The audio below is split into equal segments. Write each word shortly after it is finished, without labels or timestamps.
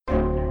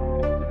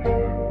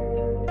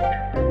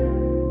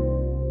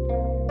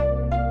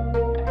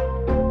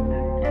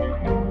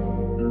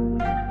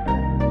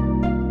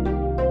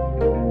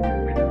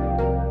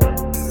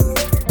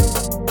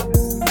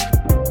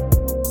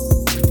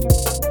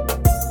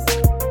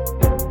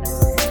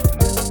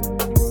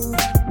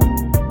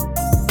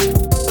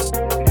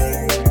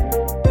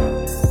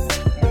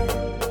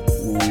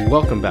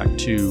Welcome back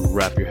to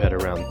Wrap Your Head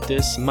Around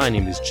This. My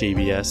name is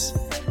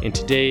JBS, and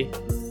today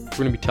we're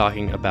going to be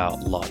talking about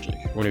Logic.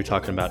 We're going to be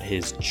talking about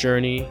his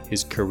journey,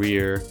 his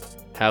career,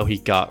 how he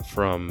got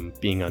from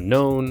being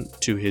unknown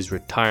to his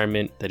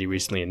retirement that he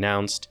recently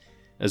announced,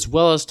 as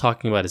well as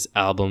talking about his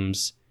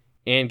albums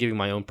and giving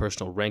my own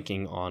personal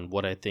ranking on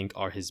what I think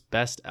are his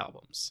best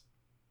albums.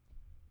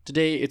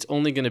 Today, it's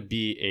only going to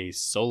be a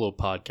solo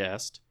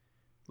podcast.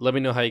 Let me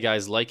know how you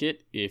guys like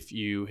it. If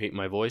you hate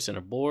my voice and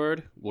are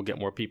bored, we'll get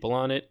more people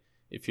on it.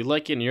 If you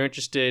like it and you're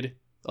interested,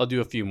 I'll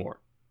do a few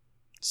more.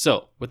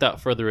 So,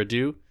 without further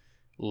ado,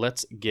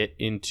 let's get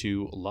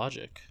into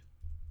Logic.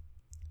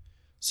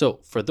 So,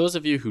 for those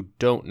of you who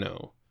don't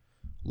know,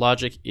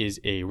 Logic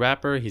is a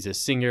rapper. He's a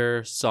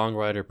singer,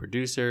 songwriter,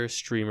 producer,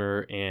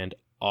 streamer, and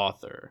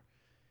author.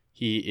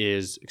 He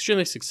is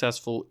extremely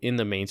successful in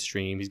the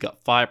mainstream. He's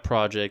got 5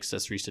 projects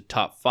that's reached the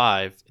top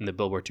 5 in the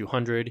Billboard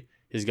 200.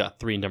 He's got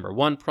 3 number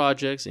 1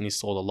 projects, and he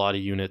sold a lot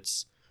of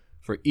units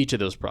for each of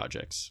those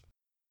projects.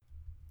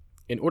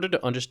 In order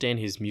to understand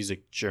his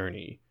music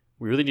journey,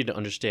 we really need to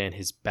understand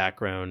his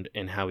background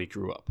and how he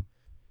grew up.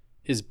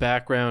 His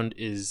background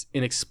is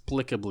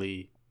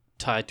inexplicably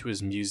tied to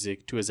his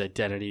music, to his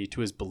identity, to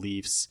his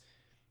beliefs,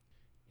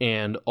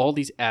 and all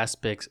these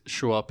aspects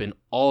show up in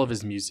all of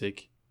his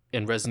music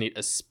and resonate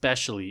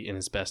especially in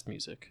his best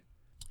music.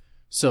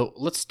 So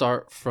let's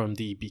start from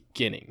the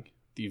beginning,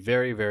 the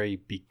very, very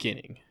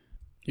beginning.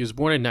 He was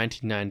born in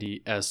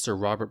 1990 as Sir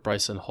Robert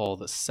Bryson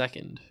Hall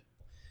II,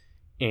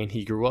 and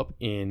he grew up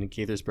in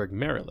Gaithersburg,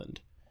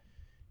 Maryland.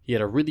 He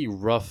had a really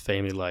rough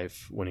family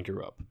life when he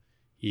grew up.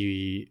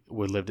 He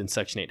lived in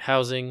Section 8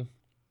 housing.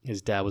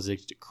 His dad was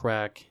addicted to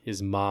crack.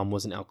 His mom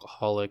was an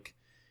alcoholic.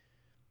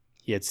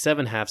 He had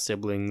 7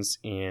 half-siblings,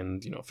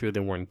 and a few of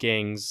them were in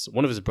gangs.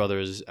 One of his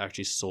brothers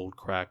actually sold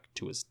crack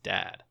to his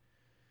dad.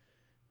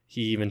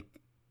 He even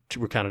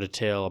recounted a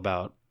tale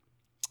about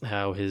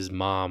how his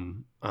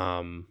mom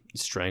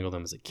strangled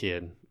him as a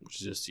kid,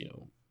 which is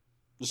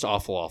just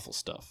awful, awful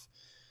stuff.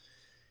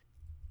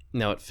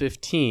 Now, at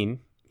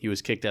 15, he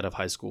was kicked out of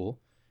high school,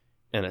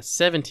 and at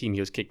 17, he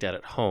was kicked out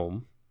at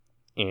home,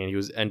 and he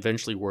was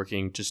eventually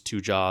working just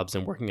 2 jobs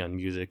and working on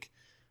music,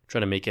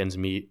 trying to make ends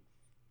meet.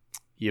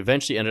 He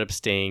eventually ended up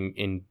staying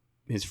in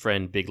his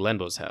friend Big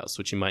Lenbo's house,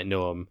 which you might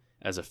know him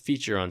as a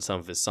feature on some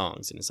of his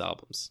songs in his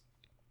albums.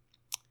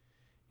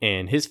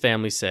 And his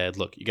family said,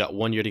 look, you got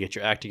 1 year to get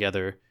your act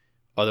together,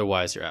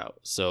 otherwise you're out.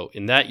 So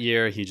in that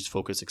year, he just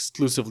focused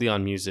exclusively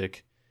on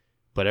music,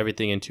 put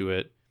everything into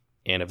it,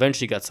 and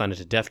eventually got signed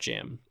into Def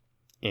Jam.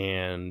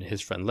 And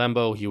his friend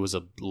Lembo, he was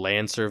a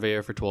land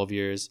surveyor for 12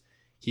 years.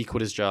 He quit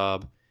his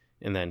job,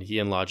 and then he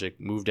and Logic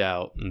moved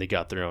out, and they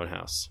got their own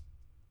house.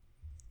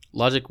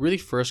 Logic really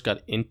first got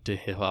into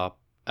hip-hop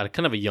at a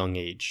kind of a young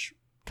age,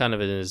 kind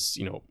of in his,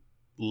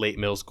 late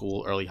middle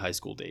school, early high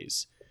school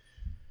days.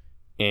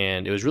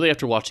 And it was really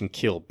after watching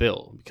Kill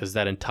Bill, because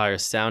that entire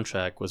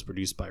soundtrack was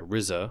produced by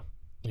RZA,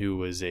 who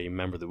was a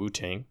member of the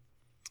Wu-Tang.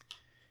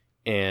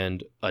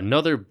 And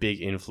another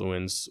big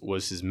influence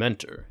was his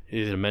mentor.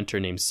 He had a mentor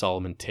named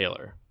Solomon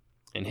Taylor.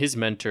 And his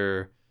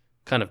mentor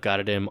kind of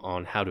guided him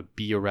on how to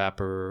be a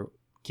rapper,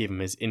 gave him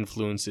his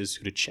influences,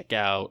 who to check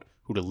out,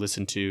 who to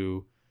listen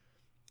to,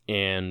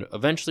 and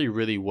eventually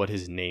really what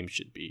his name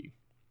should be.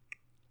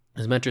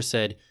 His mentor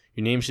said,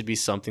 your name should be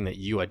something that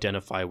you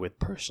identify with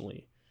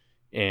personally,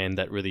 and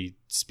that really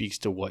speaks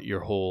to what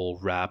your whole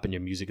rap and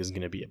your music is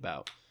going to be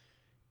about.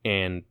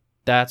 And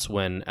that's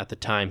when, at the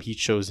time, he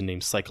chose the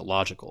name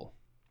Psychological.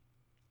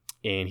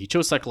 And he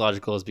chose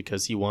Psychological is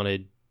because he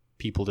wanted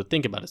people to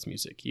think about his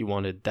music. He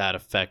wanted that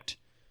effect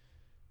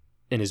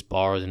in his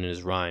bars and in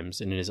his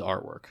rhymes and in his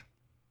artwork.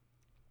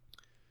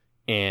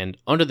 And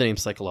under the name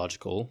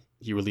Psychological,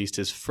 he released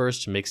his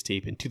first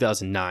mixtape in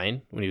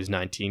 2009 when he was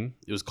 19.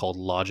 It was called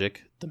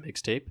Logic, the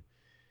Mixtape.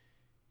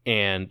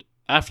 And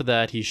after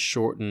that, he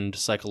shortened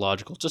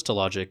Psychological just to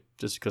Logic,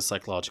 just because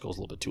Psychological is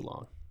a little bit too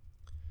long.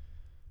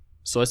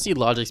 So I see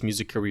Logic's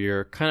music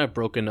career kind of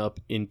broken up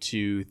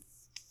into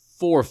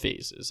 4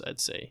 phases, I'd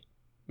say.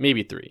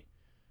 Maybe 3.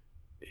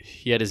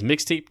 He had his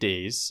mixtape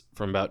days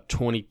from about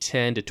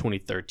 2010 to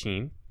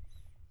 2013.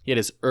 He had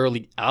his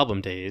early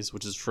album days,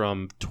 which is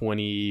from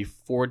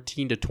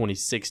 2014 to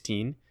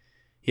 2016.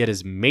 He had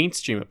his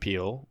mainstream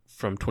appeal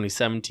from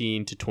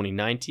 2017 to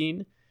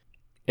 2019.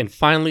 And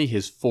finally,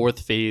 his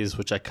 4th phase,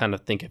 which I kind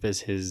of think of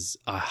as his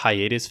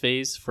hiatus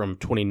phase from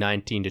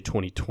 2019 to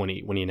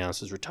 2020 when he announced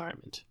his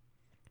retirement.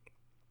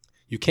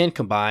 You can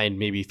combine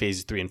maybe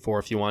phases 3 and 4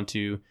 if you want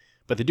to,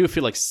 but they do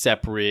feel like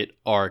separate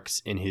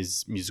arcs in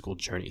his musical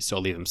journey, so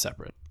I'll leave them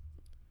separate.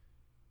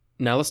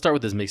 Now let's start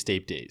with his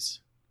mixtape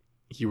days.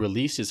 He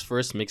released his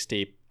first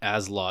mixtape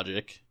as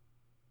Logic,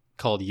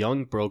 called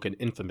Young, Broke, and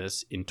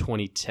Infamous in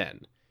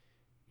 2010.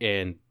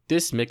 And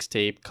this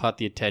mixtape caught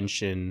the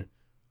attention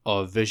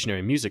of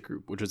Visionary Music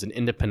Group, which was an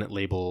independent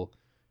label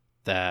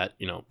that,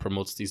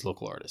 promotes these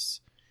local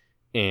artists.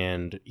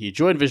 And he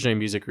joined Visionary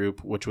Music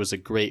Group, which was a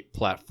great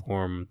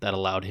platform that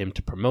allowed him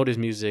to promote his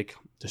music,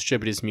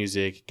 distribute his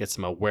music, get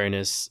some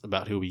awareness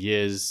about who he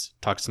is,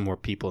 talk to some more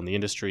people in the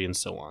industry, and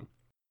so on.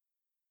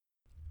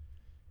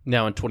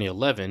 Now in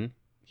 2011,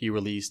 he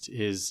released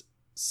his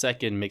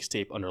second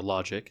mixtape under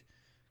Logic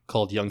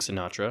called Young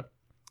Sinatra,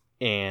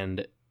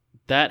 and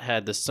that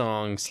had the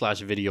song /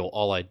 video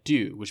All I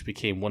Do, which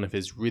became one of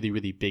his really,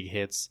 really big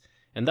hits,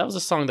 and that was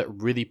a song that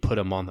really put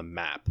him on the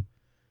map.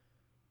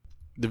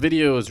 The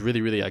video is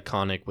really, really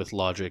iconic with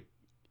Logic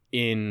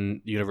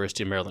in the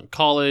University of Maryland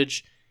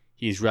College.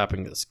 He's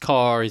rapping in his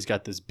car. He's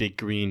got this big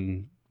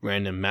green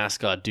random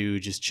mascot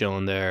dude just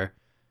chilling there.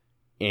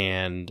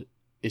 And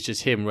it's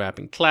just him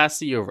rapping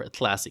classy over a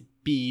classic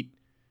beat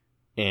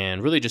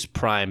and really just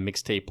prime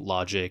mixtape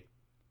Logic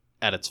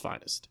at its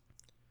finest.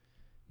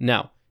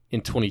 Now,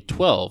 in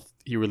 2012,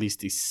 he released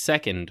the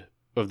second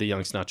of the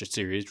Young Sinatra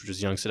series, which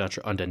was Young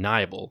Sinatra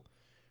Undeniable,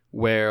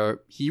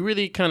 where he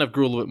really kind of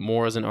grew a little bit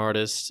more as an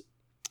artist.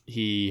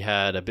 He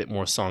had a bit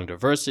more song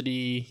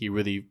diversity. He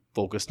really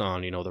focused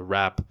on, the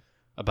rap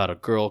about a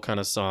girl kind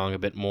of song a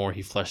bit more.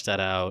 He fleshed that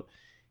out.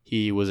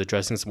 He was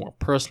addressing some more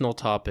personal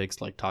topics,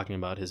 like talking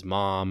about his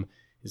mom,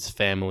 his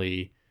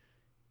family,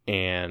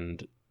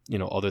 and,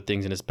 other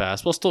things in his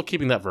past, while still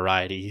keeping that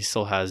variety. He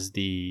still has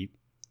the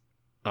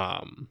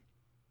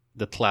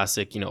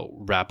classic,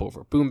 rap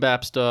over boom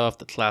bap stuff,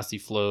 the classy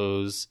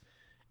flows,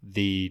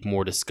 the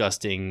more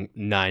disgusting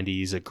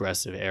 90s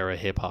aggressive era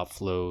hip hop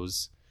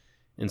flows,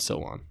 and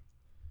so on.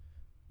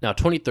 Now,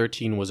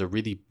 2013 was a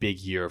really big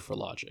year for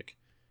Logic.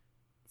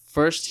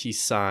 First, he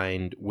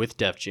signed with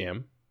Def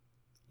Jam,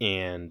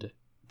 and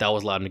that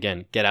was allowed him,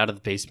 again, get out of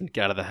the basement,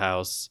 get out of the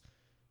house,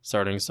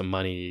 start earning some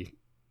money,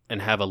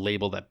 and have a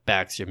label that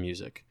backs your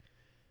music.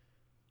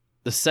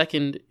 The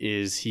second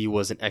is he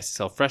was an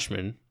XXL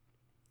freshman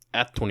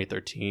at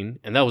 2013,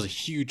 and that was a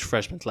huge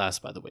freshman class,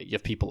 by the way. You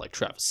have people like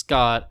Travis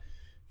Scott,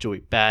 Joey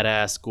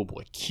Badass,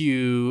 Schoolboy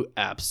Q,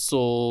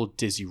 Ab-Soul,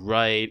 Dizzy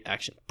Wright,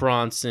 Action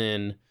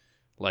Bronson,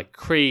 like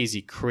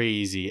crazy,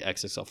 crazy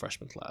XXL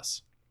freshman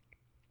class.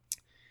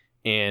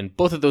 And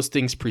both of those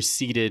things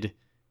preceded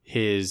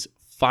his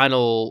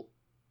final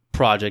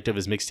project of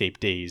his mixtape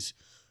days,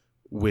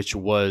 which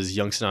was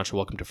Young Sinatra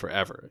Welcome to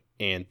Forever.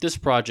 And this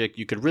project,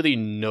 you could really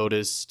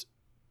notice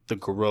the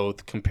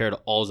growth compared to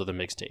all his other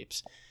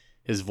mixtapes.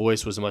 His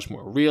voice was much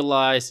more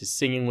realized, his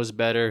singing was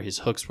better, his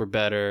hooks were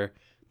better,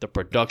 the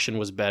production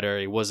was better.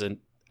 It wasn't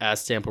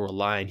as sample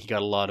reliant. He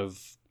got a lot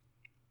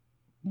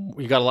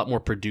more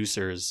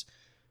producers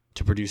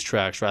to produce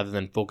tracks rather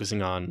than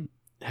focusing on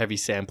heavy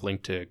sampling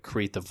to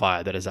create the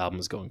vibe that his album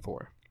is going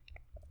for.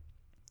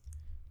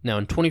 Now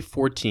in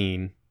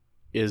 2014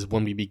 is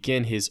when we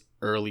begin his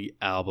early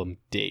album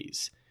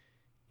days.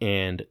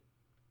 And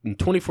in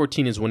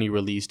 2014 is when he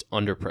released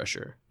Under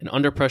Pressure. And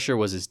Under Pressure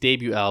was his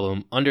debut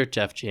album under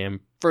Def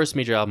Jam, first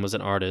major album as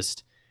an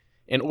artist,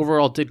 and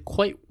overall did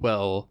quite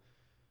well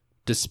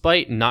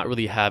despite not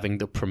really having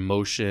the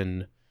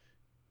promotion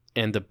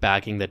and the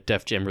backing that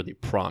Def Jam really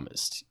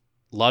promised.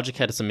 Logic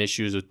had some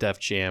issues with Def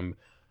Jam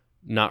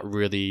not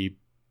really,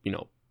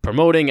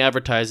 promoting,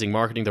 advertising,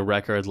 marketing the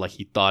record like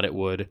he thought it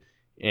would.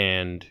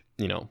 And,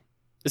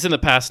 it's in the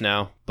past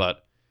now,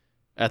 but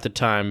at the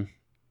time,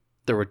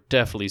 there were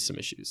definitely some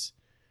issues.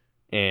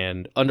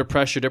 And Under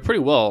Pressure did pretty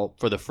well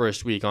for the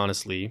first week,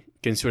 honestly,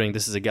 considering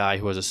this is a guy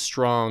who has a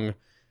strong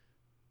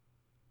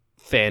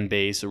fan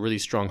base, a really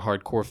strong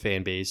hardcore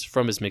fan base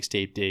from his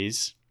mixtape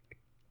days.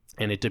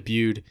 And it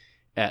debuted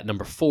at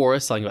number 4,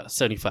 selling about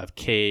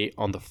 75K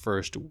on the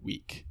first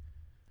week.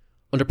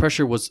 Under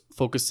Pressure was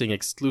focusing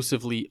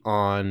exclusively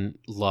on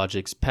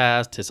Logic's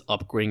past, his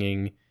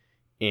upbringing,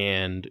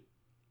 and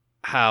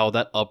how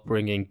that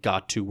upbringing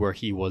got to where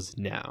he was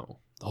now.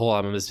 The whole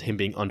album is him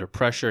being under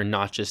pressure,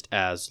 not just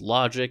as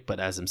Logic, but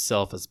as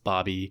himself, as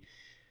Bobby,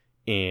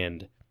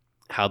 and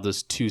how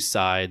those two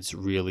sides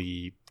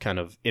really kind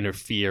of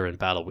interfere and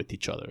battle with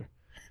each other.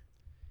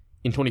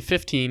 In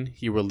 2015,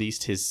 he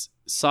released his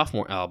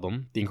sophomore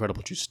album, The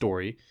Incredible True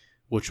Story,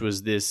 which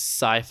was this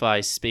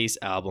sci-fi space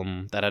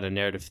album that had a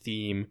narrative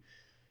theme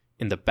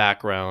in the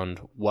background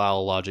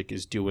while Logic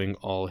is doing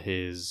all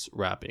his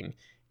rapping.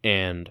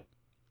 And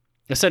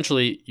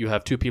essentially, you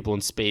have two people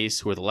in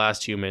space who are the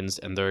last humans,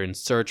 and they're in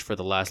search for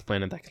the last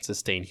planet that can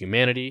sustain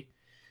humanity.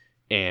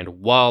 And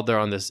while they're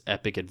on this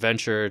epic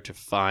adventure to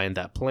find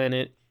that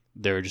planet,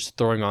 they're just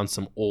throwing on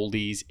some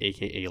oldies,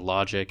 aka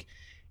Logic.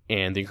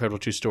 And The Incredible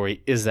True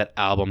Story is that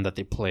album that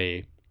they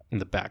play in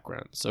the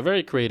background. So a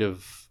very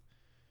creative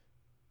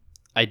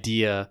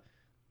idea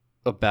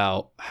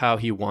about how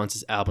he wants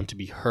his album to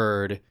be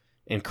heard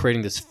and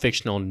creating this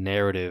fictional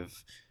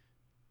narrative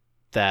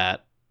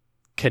that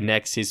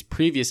connects his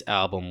previous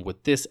album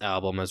with this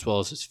album as well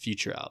as his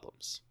future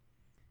albums.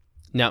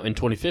 Now, in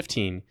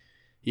 2015,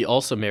 he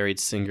also married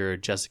singer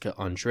Jessica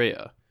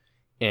Andrea,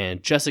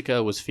 and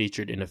Jessica was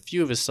featured in a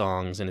few of his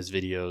songs and his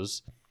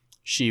videos.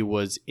 She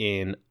was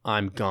in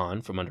I'm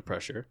Gone from Under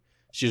Pressure.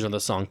 She was on the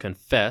song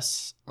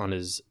Confess on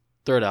his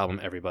third album,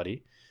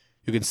 Everybody.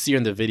 You can see her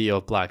in the video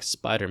of Black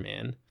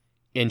Spider-Man,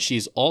 and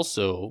she's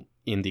also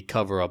in the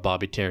cover of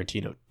Bobby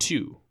Tarantino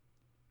 2.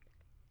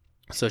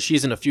 So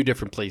she's in a few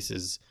different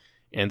places,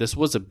 and this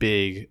was a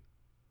big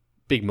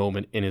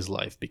moment in his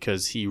life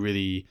because he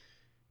really,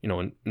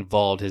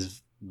 involved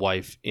his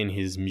wife in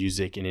his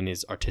music and in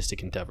his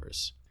artistic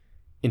endeavors.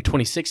 In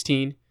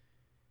 2016,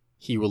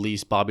 he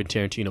released Bobby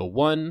Tarantino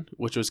 1,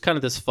 which was kind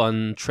of this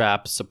fun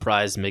trap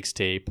surprise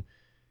mixtape.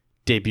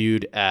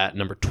 Debuted at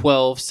number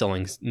 12,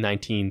 selling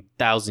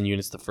 19,000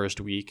 units the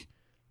first week.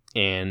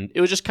 And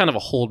it was just kind of a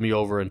hold me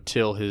over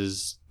until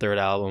his third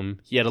album.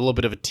 He had a little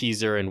bit of a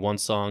teaser in one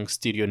song,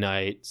 Studio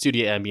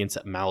Ambience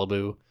at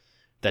Malibu,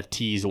 that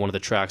teased one of the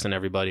tracks on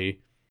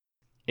Everybody.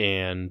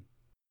 And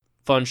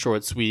fun,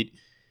 short, sweet,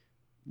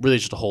 really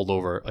just a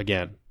holdover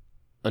again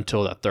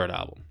until that third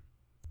album.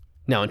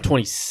 Now in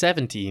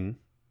 2017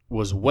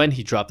 was when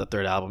he dropped that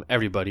third album,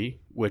 Everybody,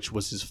 which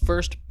was his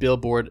first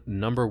Billboard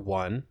number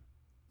 1,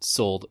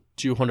 sold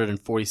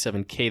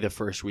 247K the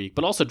first week,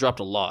 but also dropped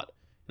a lot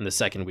in the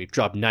second week,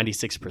 dropped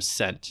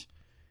 96%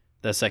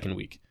 the second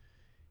week.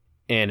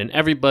 And in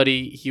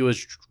Everybody, he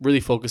was really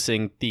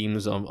focusing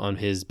themes on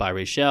his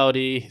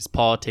biraciality, his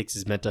politics,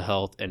 his mental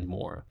health, and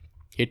more.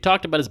 He had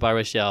talked about his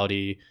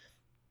biraciality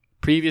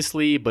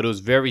previously, but it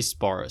was very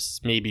sparse.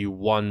 Maybe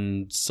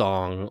one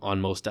song on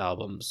most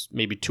albums,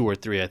 maybe 2 or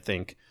 3, I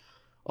think,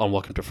 on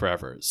Welcome to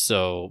Forever.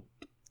 So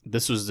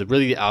this was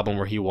really the album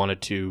where he wanted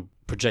to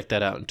project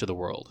that out into the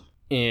world.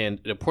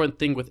 And an important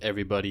thing with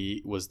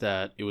Everybody was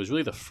that it was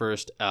really the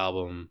first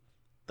album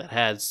that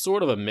had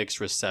sort of a mixed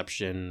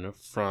reception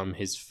from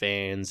his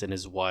fans and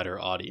his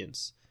wider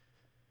audience.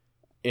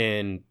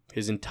 In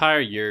his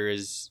entire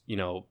years,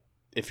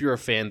 if you're a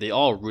fan, they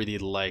all really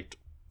liked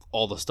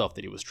all the stuff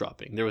that he was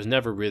dropping. There was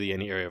never really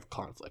any area of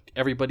conflict.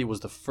 Everybody was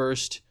the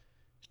first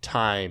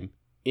time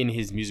in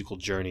his musical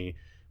journey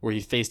where he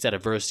faced that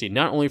adversity,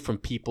 not only from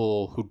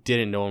people who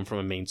didn't know him from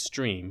a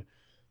mainstream,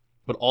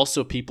 but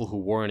also people who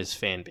weren't his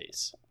fan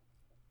base.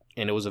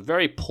 And it was a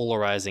very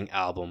polarizing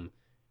album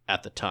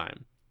at the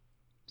time.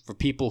 For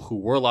people who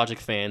were Logic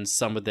fans,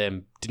 some of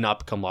them did not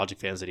become Logic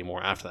fans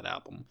anymore after that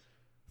album.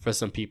 For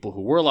some people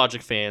who were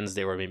Logic fans,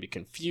 they were maybe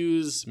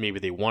confused. Maybe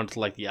they wanted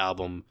to like the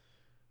album,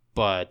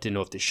 but didn't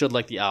know if they should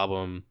like the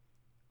album.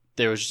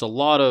 There was just a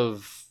lot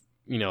of,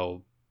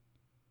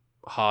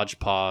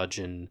 hodgepodge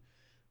and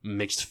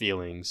mixed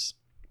feelings,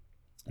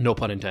 no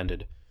pun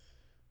intended,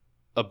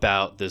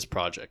 about this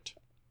project.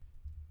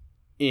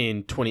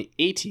 In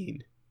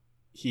 2018,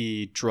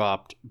 he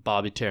dropped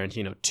Bobby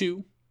Tarantino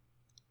 2,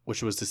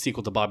 which was the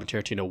sequel to Bobby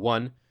Tarantino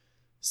 1.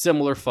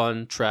 Similar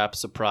fun, trap,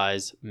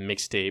 surprise,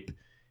 mixtape.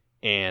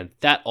 And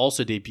that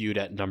also debuted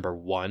at number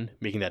 1,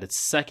 making that its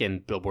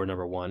second Billboard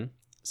number 1,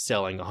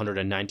 selling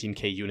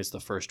 119K units the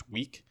first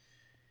week.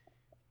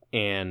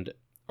 And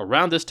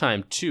around this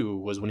time, too,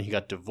 was when he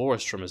got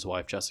divorced from his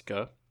wife,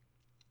 Jessica.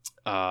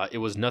 It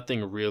was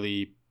nothing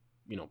really,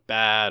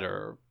 bad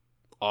or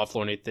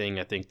awful or anything.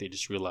 I think they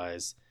just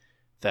realized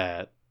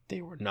that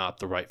they were not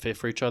the right fit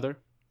for each other.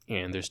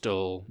 And they're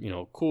still,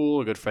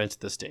 cool, good friends to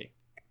this day.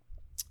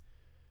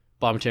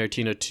 Bobby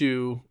Tarantino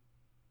 2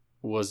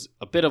 was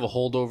a bit of a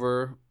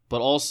holdover, but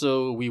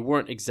also we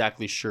weren't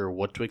exactly sure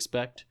what to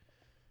expect,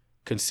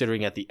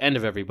 considering at the end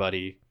of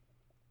Everybody,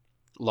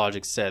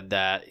 Logic said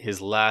that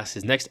his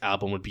next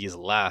album would be his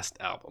last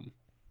album.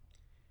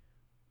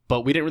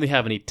 But we didn't really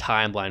have any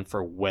timeline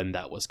for when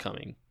that was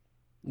coming.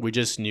 We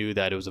just knew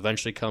that it was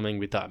eventually coming.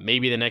 We thought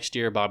maybe the next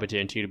year, Bobby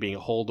Tarantino being a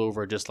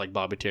holdover, just like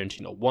Bobby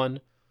Tarantino 1,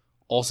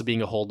 also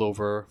being a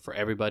holdover for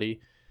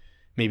Everybody.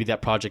 Maybe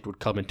that project would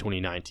come in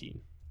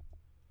 2019.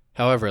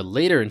 However,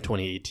 later in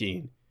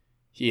 2018,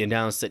 he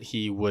announced that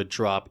he would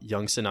drop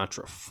Young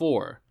Sinatra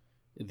 4,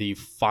 the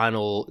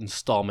final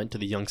installment to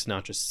the Young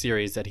Sinatra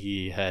series that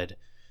he had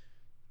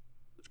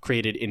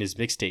created in his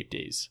mixtape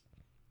days.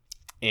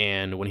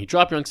 And when he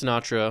dropped Young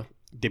Sinatra,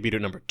 debuted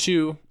at number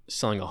 2,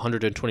 selling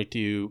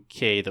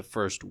 122K the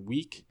first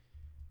week.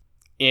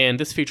 And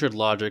this featured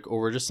Logic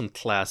over just some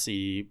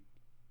classy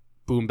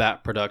boom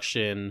bap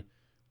production,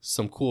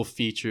 some cool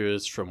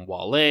features from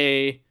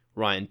Wale,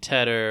 Ryan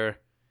Tedder,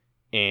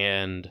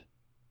 and,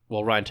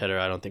 Ryan Tedder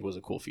I don't think was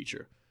a cool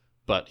feature,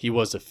 but he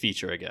was a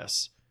feature, I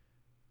guess.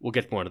 We'll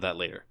get more into that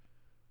later.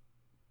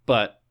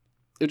 But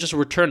it was just a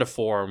return to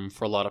form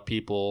for a lot of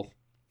people.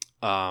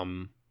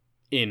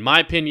 In my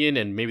opinion,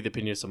 and maybe the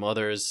opinion of some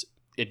others,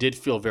 it did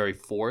feel very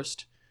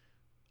forced.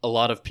 A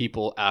lot of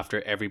people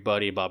after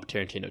Everybody and Bobby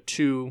Tarantino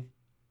 2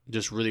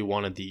 just really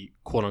wanted the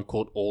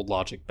quote-unquote old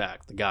Logic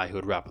back, the guy who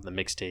would rap on the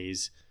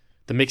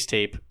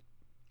mixtape,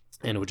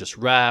 and would just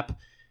rap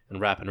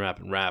and rap and rap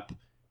and rap,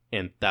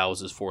 and that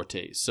was his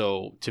forte.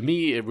 So to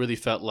me, it really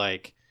felt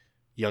like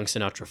Young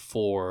Sinatra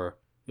 4,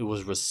 it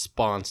was a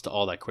response to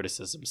all that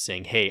criticism,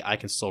 saying, hey, I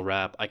can still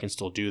rap, I can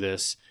still do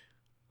this.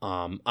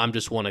 I'm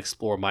just want to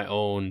explore my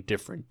own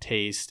different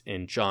taste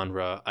and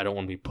genre. I don't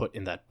want to be put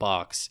in that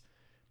box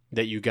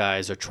that you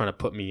guys are trying to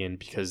put me in,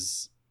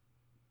 because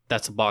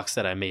that's a box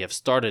that I may have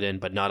started in,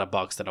 but not a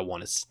box that I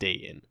want to stay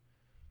in.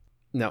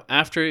 Now,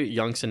 after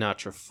Young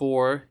Sinatra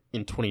 4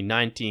 in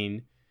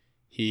 2019,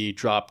 he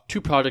dropped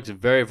 2 projects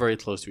very, very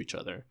close to each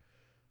other.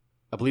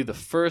 I believe the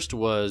first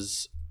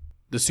was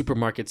the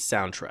Supermarket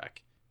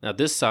soundtrack. Now,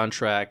 this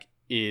soundtrack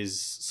is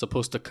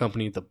supposed to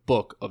accompany the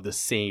book of the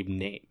same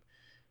name.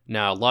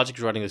 Now,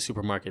 Logic's writing the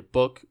Supermarket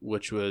book,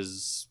 which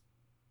was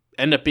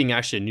ended up being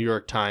actually a New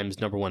York Times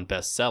 #1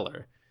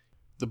 bestseller.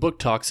 The book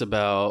talks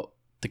about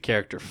the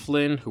character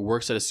Flynn, who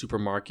works at a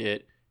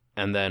supermarket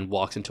and then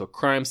walks into a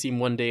crime scene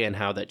one day and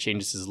how that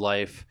changes his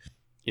life.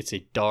 It's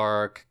a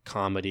dark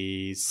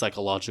comedy,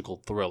 psychological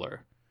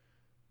thriller.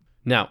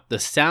 Now, the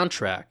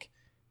soundtrack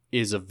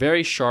is a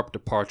very sharp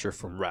departure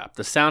from rap.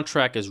 The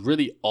soundtrack is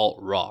really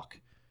alt-rock,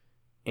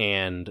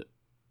 and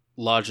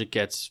Logic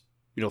gets,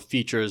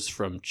 features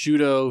from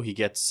Judo. He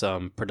gets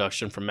some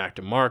production from Mac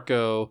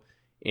DeMarco,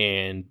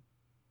 and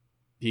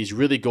he's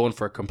really going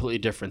for a completely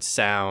different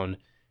sound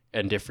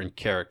and different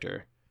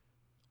character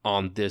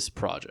on this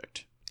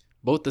project.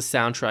 Both the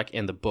soundtrack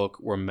and the book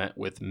were met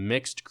with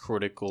mixed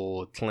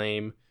critical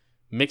acclaim,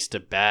 mixed to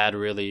bad,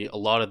 really. A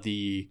lot of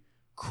the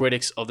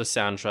critics of the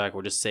soundtrack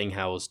were just saying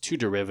how it was too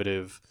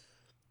derivative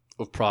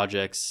of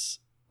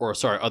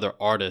other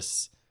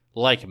artists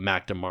like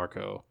Mac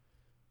DeMarco,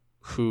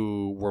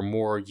 who were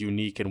more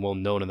unique and well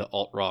known in the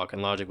alt rock,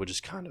 and Logic was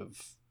just kind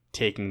of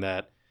taking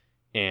that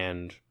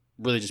and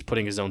really just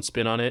putting his own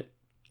spin on it.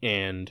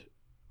 And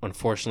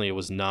unfortunately, it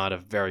was not a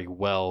very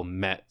well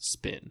met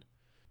spin.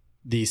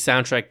 The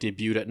soundtrack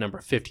debuted at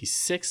number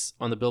 56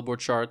 on the Billboard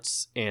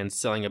charts and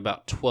selling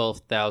about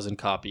 12,000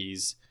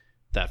 copies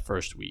that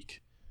first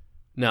week.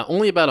 Now,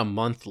 only about a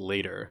month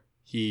later,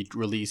 he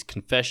released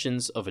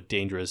Confessions of a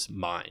Dangerous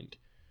Mind.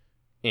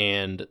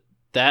 And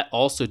that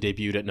also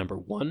debuted at number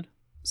 1,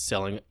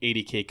 selling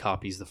 80,000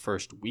 copies the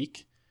first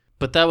week.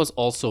 But that was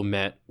also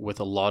met with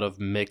a lot of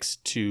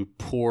mixed to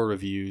poor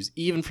reviews,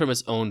 even from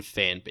his own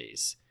fan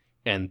base.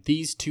 And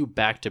these two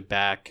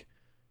back-to-back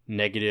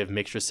negative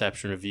mixed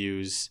reception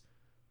reviews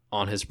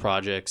on his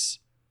projects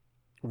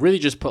really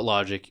just put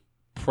Logic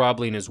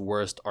probably in his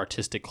worst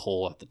artistic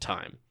hole at the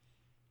time.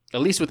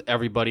 At least with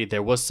everybody,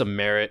 there was some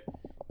merit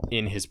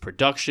in his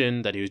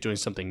production, that he was doing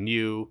something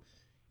new.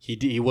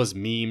 He was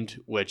memed,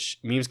 which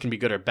memes can be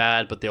good or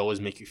bad, but they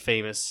always make you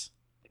famous.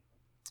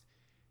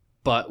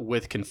 But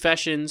with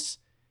Confessions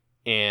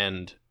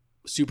and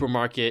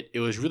Supermarket, it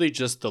was really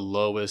just the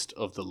lowest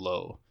of the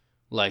low.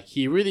 Like,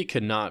 he really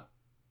could not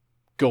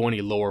go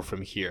any lower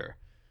from here.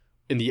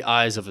 In the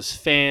eyes of his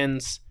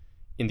fans,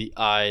 in the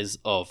eyes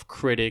of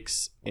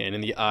critics, and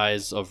in the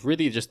eyes of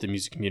really just the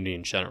music community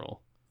in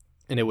general.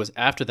 And it was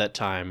after that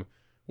time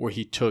where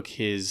he took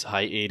his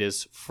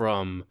hiatus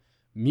from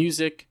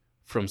music,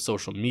 from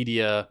social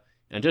media,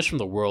 and just from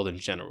the world in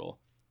general.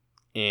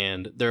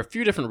 And there are a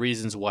few different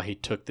reasons why he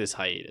took this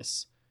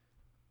hiatus.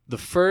 The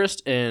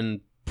first,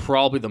 and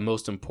probably the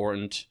most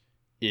important,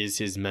 is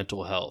his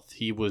mental health.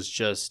 He was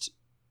just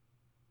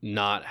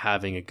not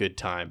having a good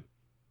time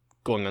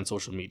going on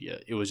social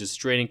media. It was just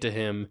draining to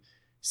him,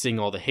 seeing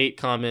all the hate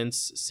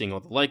comments, seeing all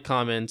the like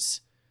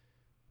comments,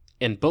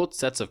 and both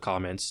sets of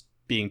comments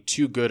being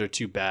too good or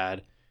too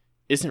bad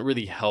isn't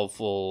really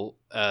helpful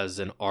as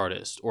an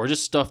artist, or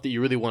just stuff that you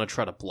really want to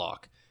try to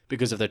block.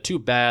 Because if they're too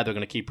bad, they're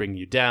going to keep bringing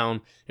you down.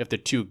 If they're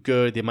too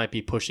good, they might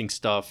be pushing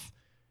stuff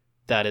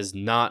that is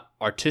not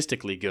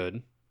artistically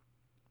good.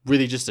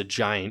 Really just a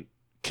giant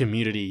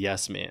community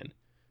yes man,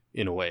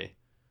 in a way.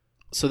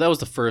 So that was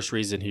the first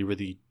reason he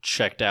really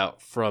checked out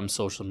from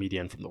social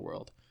media and from the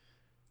world.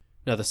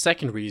 Now, the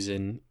second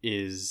reason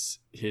is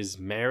his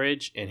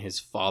marriage and his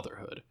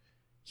fatherhood.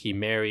 He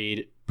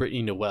married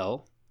Brittany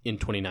Noel in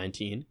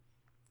 2019,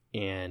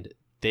 and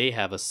they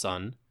have a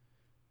son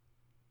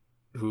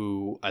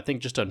who I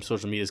think just on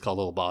social media is called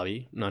Lil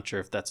Bobby. I'm not sure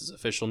if that's his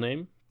official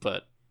name,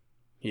 but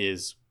he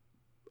is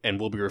and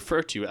will be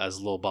referred to as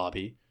Lil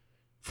Bobby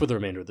for the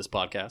remainder of this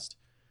podcast.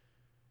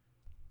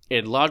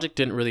 And Logic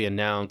didn't really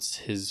announce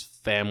his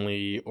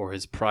family or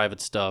his private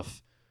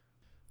stuff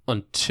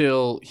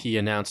until he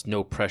announced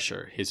No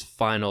Pressure, his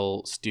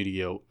final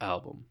studio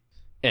album.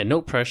 And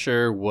No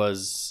Pressure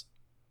was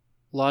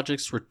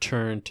Logic's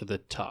return to the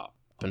top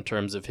in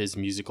terms of his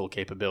musical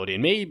capability,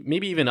 and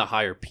maybe even a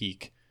higher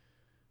peak,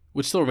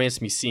 which still remains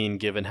to be seen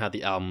given how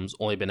the album's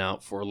only been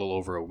out for a little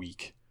over a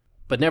week.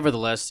 But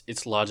nevertheless,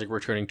 it's Logic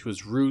returning to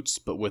his roots,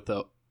 but with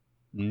a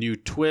new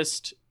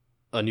twist,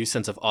 a new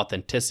sense of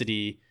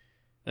authenticity,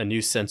 a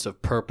new sense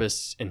of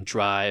purpose and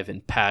drive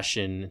and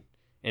passion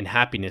and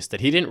happiness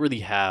that he didn't really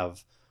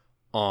have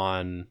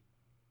on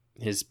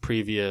his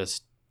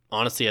previous,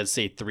 honestly, I'd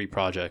say 3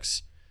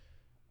 projects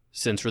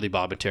since really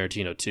Bob and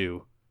Tarantino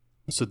 2.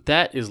 So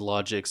that is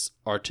Logic's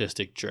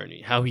artistic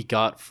journey, how he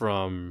got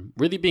from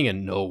really being a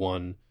no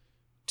one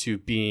to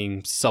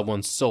being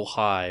someone so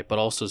high, but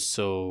also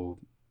so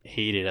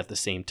hated at the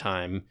same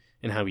time,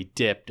 and how he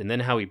dipped, and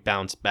then how he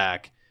bounced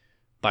back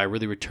by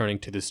really returning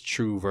to this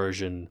true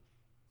version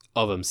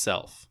of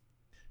himself.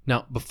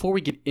 Now, before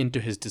we get into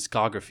his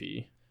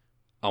discography,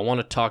 I want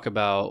to talk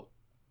about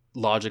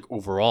Logic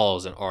overall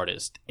as an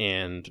artist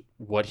and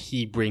what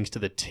he brings to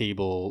the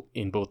table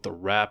in both the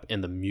rap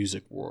and the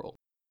music world.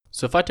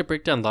 So if I had to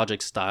break down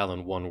Logic's style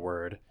in one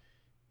word,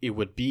 it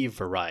would be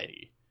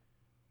variety.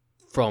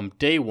 From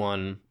day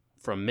one,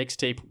 from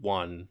mixtape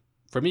 1,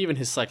 from even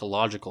his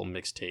psychological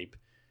mixtape,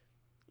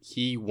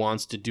 he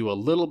wants to do a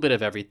little bit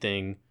of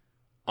everything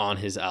on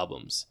his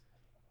albums.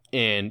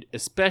 And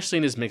especially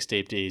in his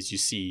mixtape days, you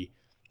see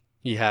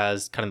He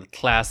has kind of the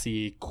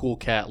classy, cool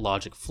cat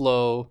Logic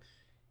flow.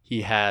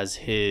 He has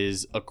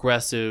his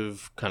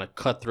aggressive, kind of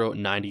cutthroat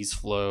 90s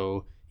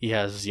flow. He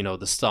has,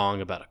 the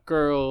song about a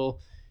girl.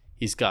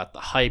 He's got the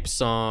hype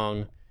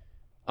song.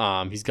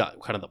 He's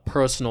got kind of the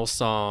personal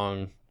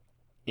song.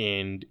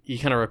 And he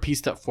kind of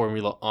repeats that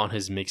formula on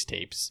his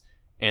mixtapes.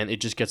 And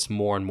it just gets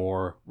more and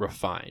more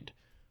refined.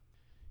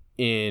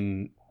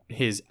 In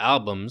his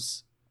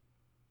albums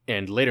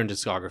and later in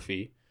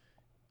discography,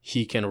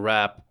 he can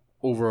rap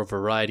over a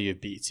variety of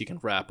beats. He can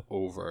rap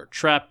over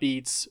trap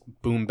beats,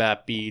 boom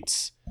bap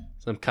beats,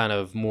 some kind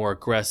of more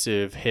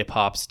aggressive hip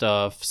hop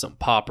stuff, some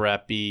pop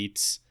rap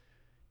beats,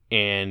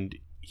 and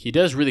he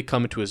does really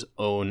come into his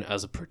own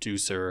as a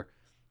producer.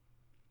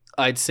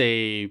 I'd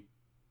say,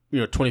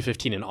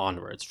 2015 and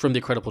onwards, from The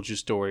Incredible True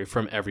Story,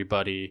 from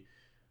Everybody,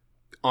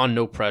 on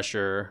No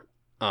Pressure.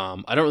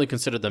 I don't really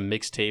consider the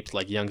mixtapes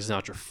like Young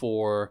Sinatra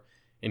 4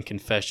 and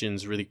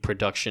Confessions really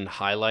production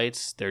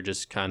highlights. They're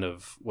just kind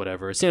of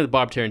whatever. Same with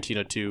Bob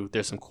Tarantino too.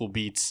 There's some cool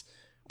beats,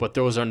 but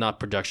those are not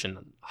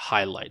production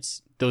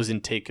highlights. Those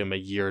didn't take him a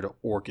year to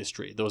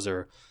orchestrate. Those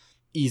are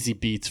easy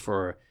beats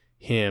for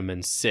him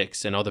and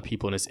Six and other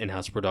people in his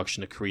in-house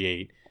production to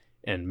create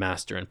and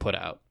master and put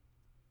out.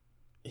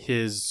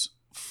 His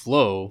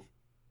flow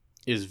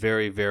is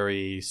very,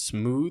 very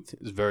smooth.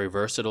 Is very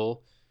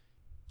versatile.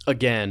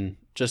 Again,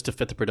 just to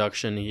fit the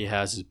production, he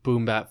has his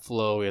boom bap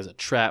flow, he has a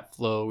trap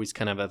flow, he's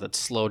kind of at that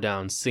slow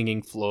down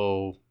singing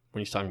flow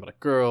when he's talking about a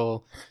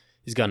girl.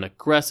 He's got an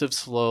aggressive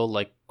flow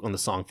like on the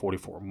song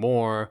 44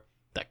 More,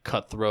 that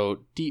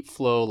cutthroat, deep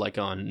flow like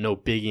on No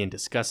Biggie and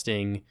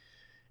Disgusting,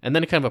 and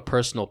then a kind of a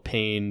personal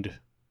pained,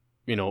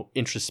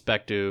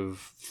 introspective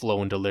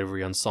flow and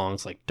delivery on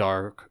songs like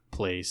Dark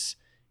Place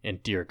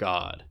and Dear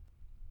God.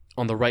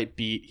 On the right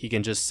beat, he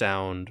can just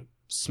sound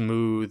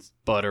smooth,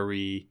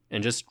 buttery,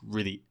 and just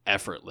really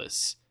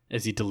effortless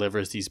as he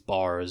delivers these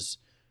bars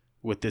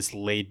with this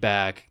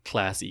laid-back,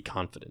 classy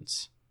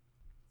confidence.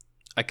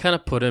 I kind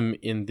of put him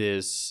in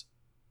this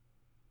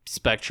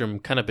spectrum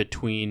kind of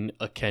between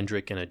a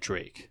Kendrick and a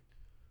Drake,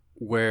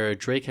 where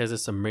Drake has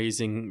this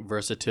amazing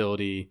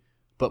versatility,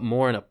 but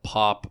more in a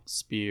pop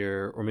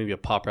sphere or maybe a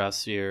pop rap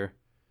sphere,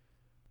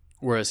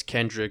 whereas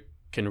Kendrick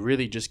can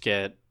really just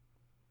get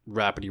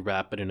rapidy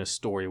rapid in a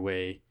story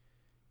way,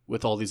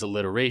 with all these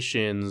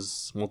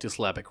alliterations,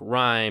 multisyllabic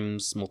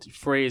rhymes,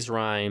 multi-phrase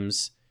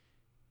rhymes,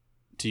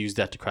 to use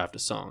that to craft a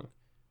song.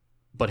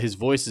 But his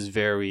voice is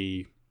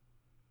very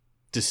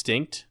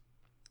distinct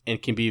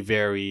and can be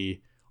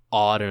very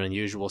odd and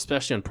unusual,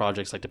 especially on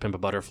projects like To Pimp a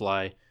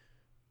Butterfly,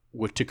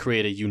 to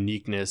create a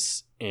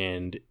uniqueness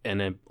and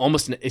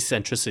almost an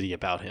eccentricity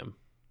about him.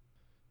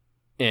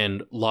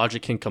 And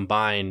Logic can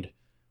combine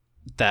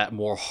that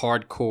more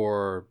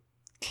hardcore,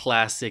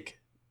 classic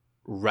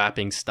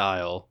rapping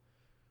style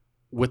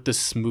with the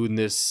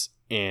smoothness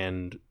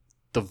and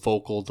the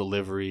vocal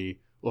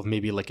delivery of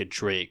maybe like a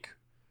Drake.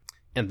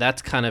 And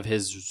that's kind of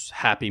his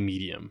happy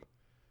medium.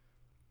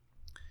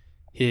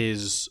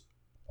 His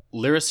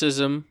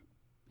lyricism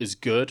is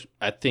good.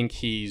 I think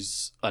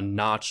he's a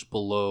notch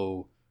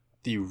below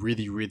the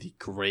really, really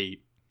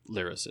great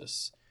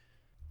lyricists.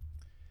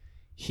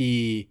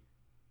 He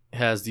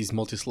has these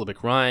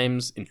multisyllabic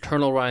rhymes,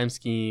 internal rhyme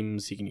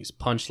schemes. He can use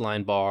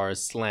punchline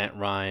bars, slant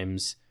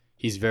rhymes.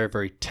 He's very,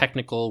 very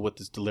technical with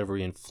his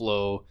delivery and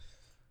flow,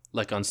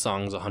 like on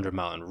songs 100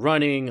 Mile and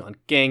Running, on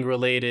Gang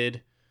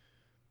Related.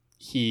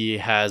 He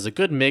has a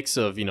good mix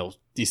of,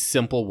 these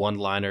simple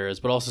one-liners,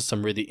 but also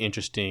some really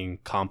interesting,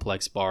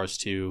 complex bars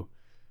too.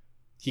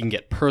 He can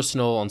get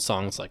personal on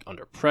songs like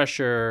Under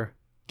Pressure,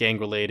 Gang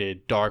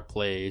Related, Dark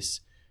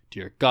Place,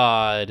 Dear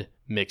God,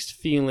 Mixed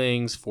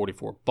Feelings,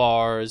 44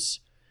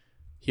 Bars.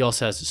 He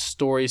also has his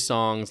story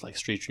songs like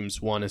Street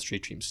Dreams 1 and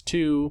Street Dreams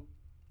 2.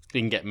 He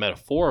can get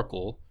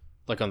metaphorical,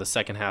 like on the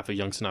second half of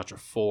Young Sinatra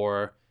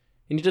 4.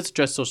 And he does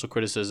address social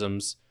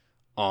criticisms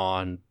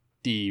on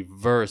the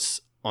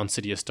verse on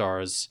City of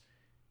Stars,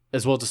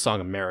 as well as the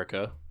song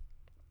America.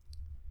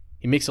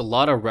 He makes a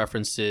lot of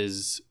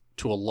references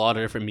to a lot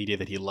of different media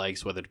that he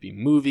likes, whether it be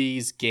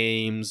movies,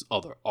 games,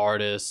 other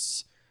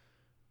artists,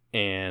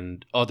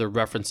 and other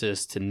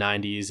references to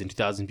 90s and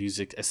 2000s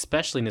music,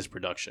 especially in his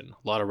production.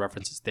 A lot of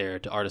references there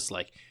to artists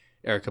like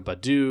Erykah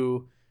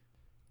Badu,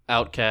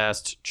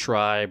 Outkast,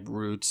 Tribe,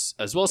 Roots,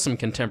 as well as some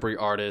contemporary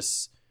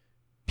artists,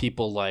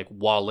 people like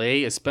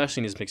Wale,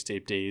 especially in his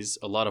mixtape days,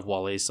 a lot of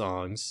Wale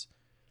songs,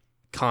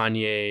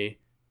 Kanye,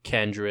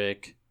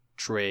 Kendrick,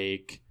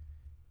 Drake,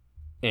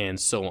 and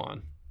so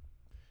on.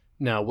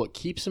 Now, what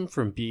keeps him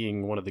from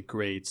being one of the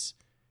greats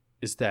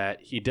is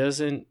that he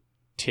doesn't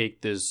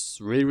take this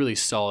really, really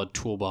solid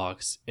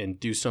toolbox and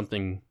do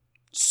something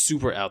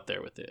super out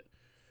there with it,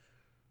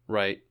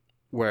 right?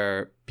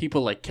 Where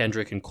people like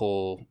Kendrick and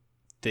Cole,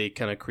 they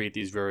kind of create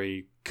these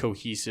very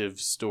cohesive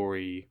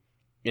story,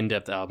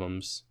 in-depth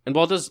albums. And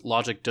while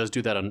Logic does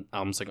do that on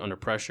albums like Under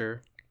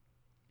Pressure,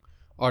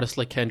 artists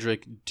like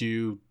Kendrick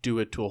do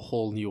it to a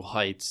whole new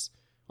heights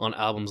on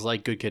albums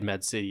like Good Kid,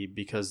 Mad City,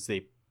 because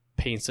they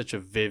paint such a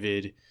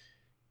vivid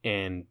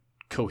and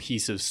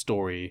cohesive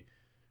story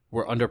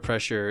where Under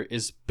Pressure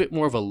is a bit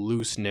more of a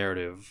loose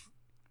narrative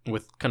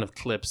with kind of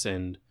clips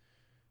and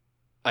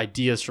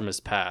ideas from his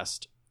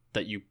past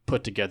that you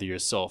put together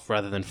yourself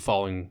rather than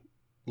following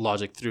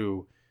Logic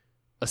through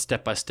a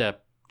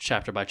step-by-step,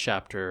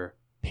 chapter-by-chapter,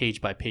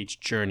 page-by-page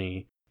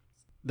journey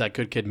that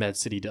Good Kid, Mad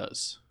City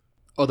does.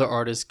 Other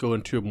artists go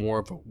into more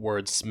of a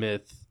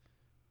wordsmith,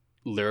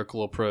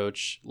 lyrical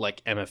approach,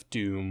 like MF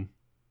Doom,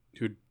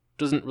 who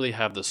doesn't really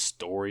have the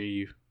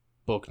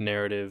storybook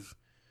narrative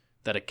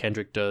that a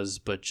Kendrick does,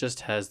 but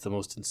just has the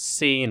most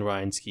insane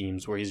rhyme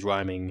schemes where he's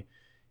rhyming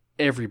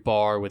every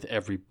bar with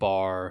every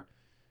bar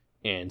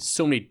and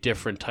so many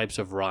different types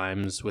of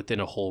rhymes within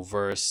a whole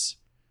verse.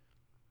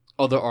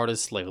 Other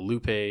artists like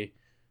Lupe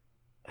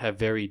have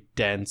very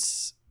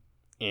dense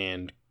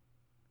and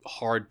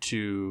hard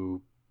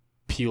to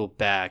peel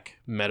back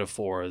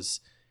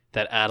metaphors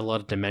that add a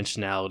lot of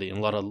dimensionality and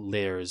a lot of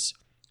layers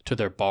to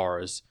their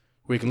bars,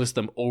 where you can listen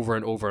to them over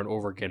and over and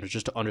over again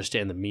just to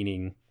understand the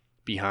meaning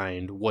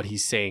behind what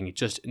he's saying,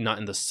 just not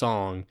in the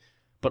song,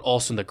 but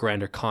also in the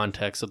grander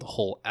context of the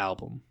whole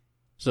album.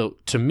 So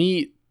to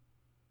me,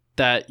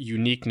 that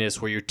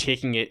uniqueness where you're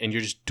taking it and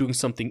you're just doing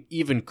something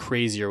even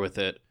crazier with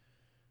it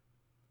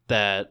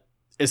that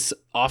is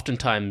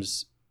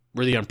oftentimes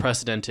really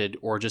unprecedented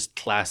or just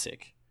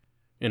classic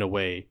in a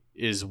way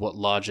is what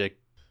Logic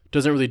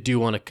doesn't really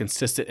do on a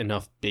consistent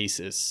enough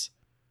basis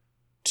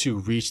to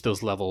reach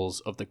those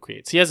levels of the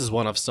creates. He has his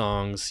one-off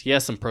songs, he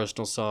has some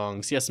personal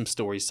songs, he has some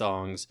story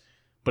songs,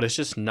 but it's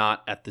just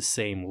not at the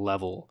same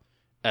level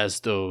as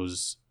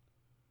those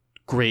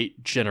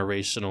great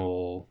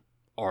generational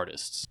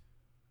artists.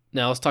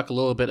 Now let's talk a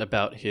little bit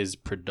about his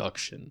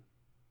production.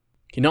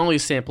 He not only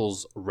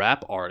samples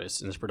rap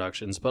artists in his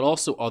productions, but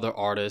also other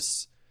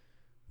artists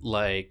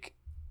like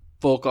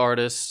folk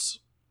artists,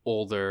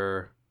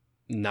 older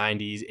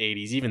 90s,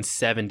 80s, even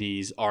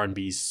 70s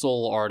R&B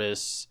soul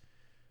artists.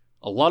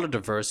 A lot of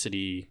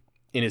diversity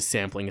in his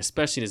sampling,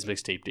 especially in his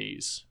mixtape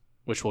days,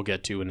 which we'll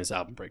get to in his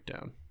album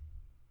breakdown.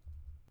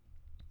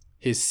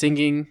 His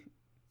singing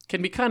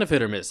can be kind of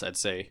hit or miss, I'd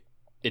say.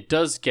 It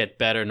does get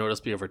better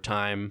noticeably over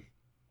time.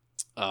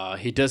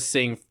 He does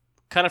sing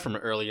kind of from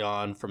early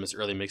on, from his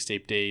early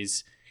mixtape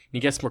days. He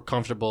gets more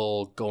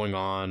comfortable going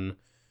on.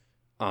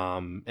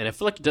 And I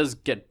feel like it does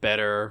get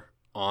better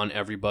on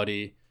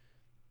Everybody.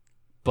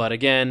 But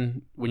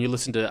again, when you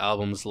listen to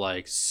albums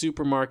like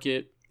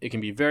Supermarket, it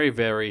can be very,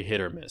 very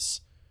hit or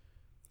miss.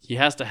 He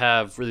has to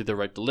have really the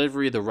right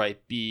delivery, the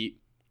right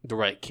beat, the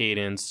right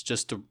cadence,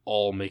 just to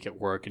all make it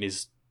work.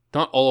 And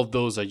not all of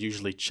those are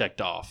usually checked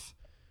off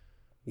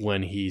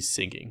when he's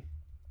singing.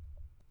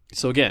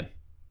 So again,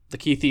 the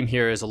key theme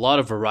here is a lot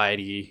of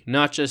variety,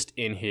 not just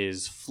in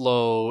his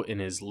flow, in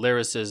his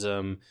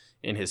lyricism,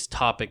 in his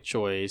topic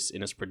choice,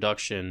 in his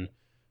production,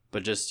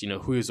 but just,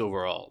 who he is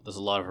overall. There's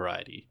a lot of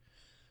variety.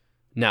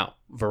 Now,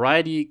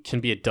 variety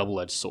can be a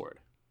double-edged sword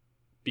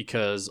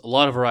because a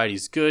lot of variety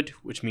is good,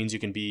 which means you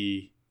can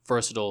be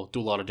versatile, do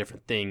a lot of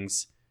different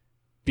things,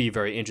 be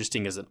very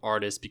interesting as an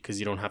artist because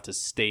you don't have to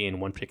stay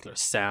in one particular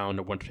sound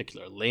or one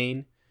particular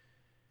lane.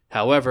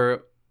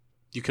 However,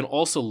 you can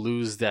also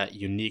lose that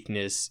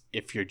uniqueness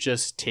if you're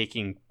just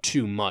taking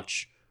too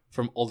much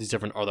from all these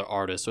different other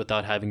artists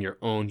without having your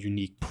own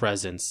unique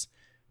presence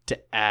to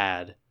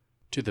add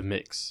to the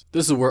mix.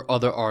 This is where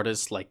other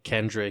artists like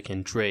Kendrick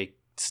and Drake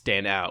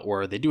stand out,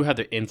 where they do have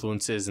their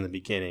influences in the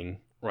beginning,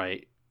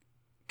 right?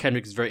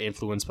 Kendrick is very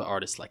influenced by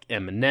artists like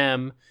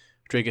Eminem.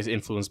 Drake is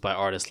influenced by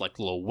artists like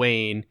Lil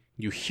Wayne.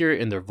 You hear it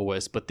in their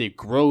voice, but they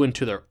grow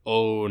into their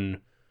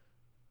own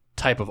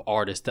type of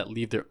artist that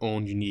leave their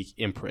own unique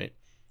imprint.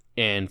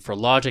 And for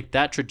Logic,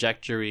 that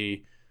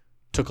trajectory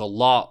took a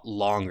lot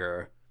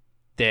longer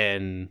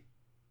than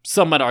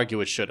some might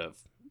argue it should have.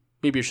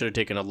 Maybe it should have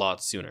taken a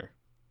lot sooner.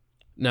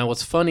 Now,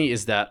 what's funny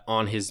is that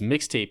on his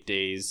mixtape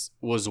days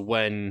was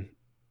when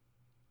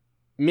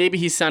maybe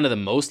he sounded the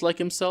most like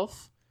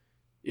himself.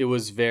 It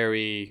was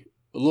a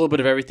little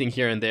bit of everything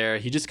here and there.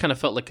 He just kind of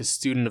felt like a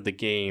student of the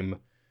game,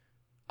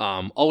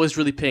 always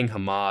really paying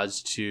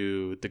homage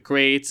to the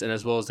greats and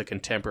as well as the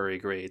contemporary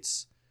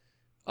greats.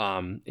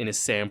 In his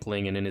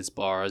sampling and in his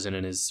bars and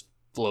in his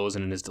flows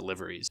and in his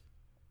deliveries.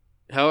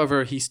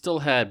 However, he still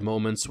had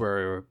moments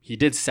where he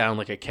did sound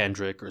like a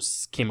Kendrick or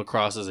came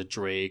across as a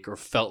Drake or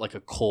felt like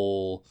a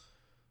Cole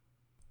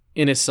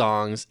in his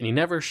songs, and he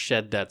never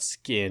shed that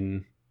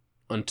skin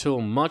until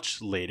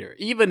much later.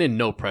 Even in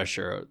No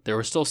Pressure, there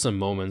were still some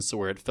moments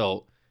where it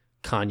felt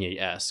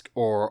Kanye-esque,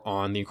 or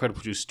on The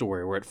Incredible True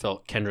Story where it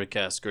felt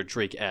Kendrick-esque or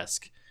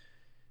Drake-esque.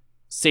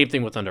 Same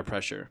thing with Under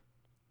Pressure.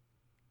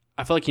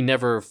 I feel like he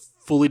never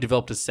fully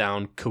developed a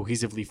sound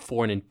cohesively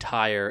for an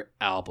entire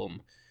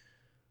album.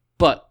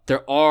 But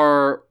there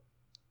are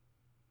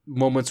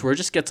moments where it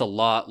just gets a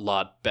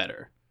lot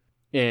better.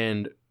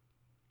 And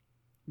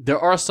there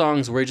are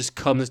songs where he just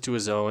comes to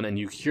his own and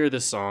you hear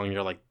this song and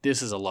you're like,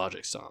 this is a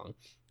Logic song.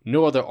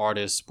 No other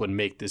artist would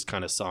make this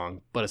kind of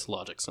song, but it's a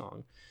Logic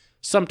song.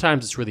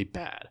 Sometimes it's really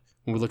bad.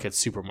 When we look at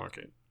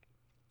Supermarket,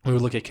 when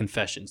we look at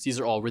Confessions, these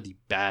are all really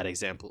bad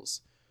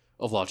examples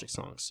of Logic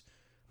songs.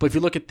 But if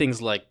you look at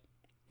things like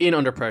in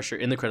Under Pressure,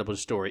 in The Credible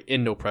Story,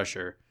 in No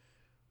Pressure,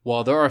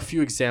 while there are a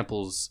few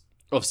examples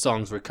of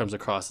songs where it comes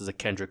across as a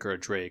Kendrick or a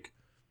Drake,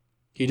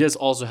 he does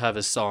also have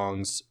his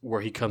songs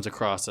where he comes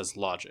across as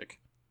Logic.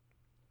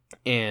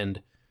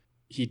 And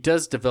he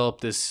does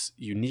develop this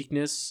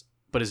uniqueness,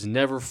 but is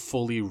never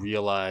fully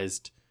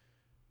realized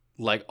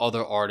like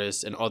other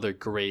artists and other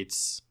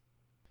greats.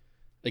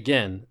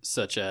 Again,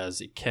 such as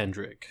a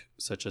Kendrick,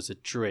 such as a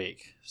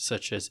Drake,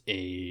 such as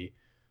a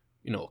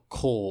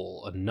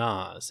Cole, a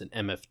Nas, an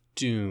MF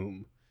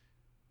Doom,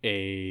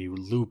 a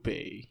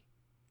Lupe.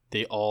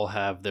 They all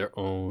have their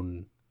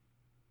own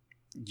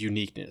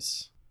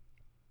uniqueness.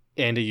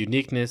 And a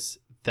uniqueness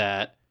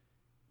that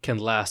can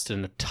last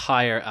an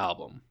entire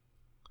album.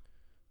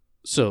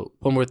 So,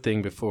 one more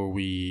thing before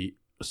we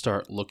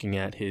start looking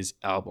at his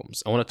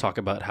albums. I want to talk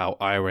about how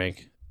I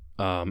rank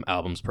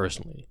albums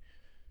personally.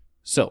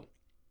 So,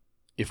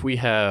 if we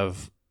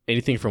have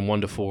anything from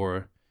 1 to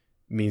 4,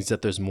 means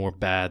that there's more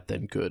bad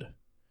than good.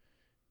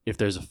 If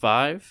there's a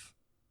 5,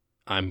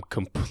 I'm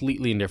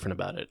completely indifferent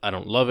about it. I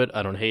don't love it.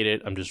 I don't hate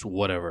it. I'm just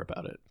whatever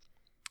about it.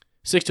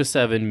 6 to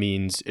 7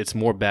 means it's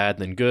more bad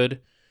than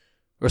good.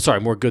 Or sorry,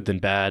 more good than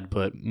bad,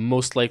 but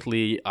most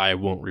likely I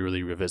won't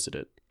really revisit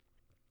it.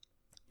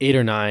 8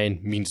 or 9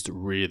 means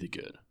really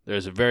good.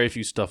 There's very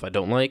few stuff I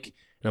don't like, and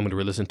I'm going to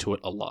re-listen to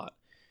it a lot.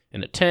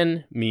 And a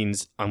 10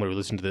 means I'm going to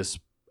listen to this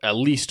at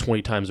least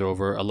 20 times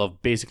over. I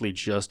love basically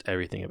just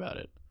everything about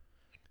it.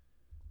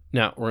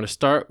 Now, we're going to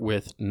start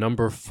with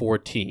number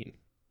 14,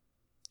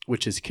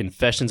 which is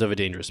Confessions of a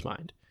Dangerous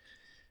Mind.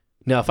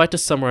 Now, if I had to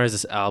summarize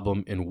this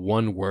album in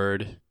one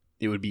word,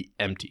 it would be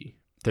empty.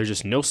 There's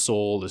just no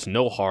soul, there's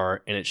no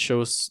heart, and it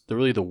shows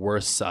really the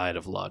worst side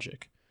of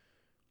Logic.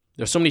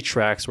 There's so many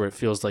tracks where it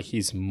feels like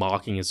he's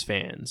mocking his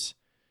fans,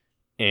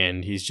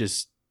 and he's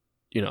just,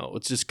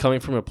 it's just coming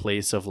from a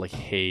place of like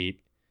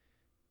hate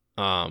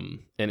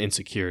and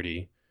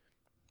insecurity.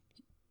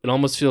 It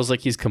almost feels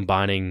like he's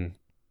combining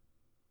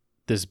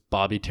this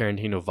Bobby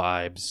Tarantino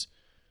vibes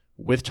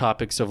with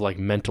topics of like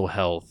mental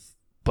health,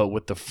 but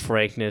with the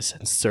frankness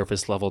and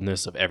surface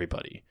levelness of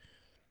everybody.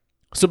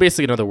 So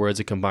basically, in other words,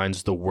 it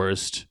combines the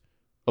worst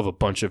of a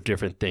bunch of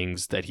different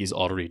things that he's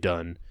already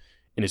done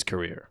in his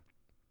career.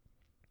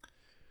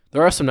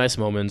 There are some nice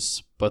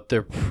moments, but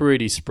they're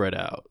pretty spread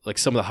out. Like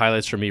some of the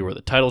highlights for me were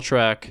the title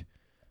track,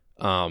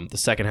 the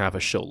second half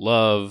of Show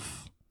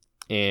Love,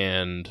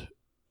 and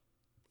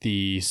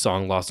the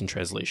song Lost in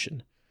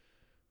Translation.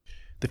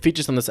 The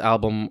features on this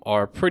album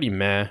are pretty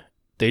meh.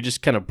 They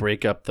just kind of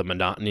break up the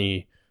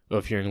monotony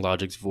of hearing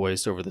Logic's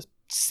voice over the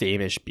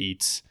same-ish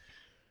beats.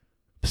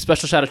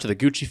 Special shout out to the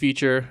Gucci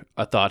feature.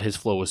 I thought his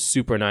flow was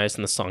super nice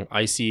in the song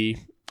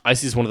Icy.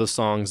 Icy is one of those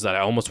songs that I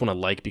almost want to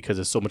like because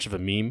it's so much of a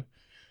meme.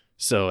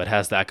 So it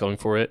has that going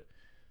for it.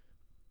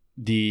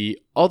 The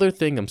other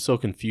thing I'm so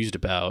confused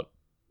about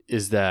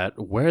is that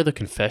where are the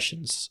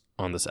confessions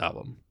on this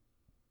album?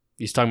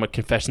 He's talking about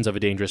Confessions of a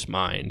Dangerous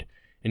Mind.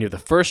 And you have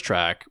the first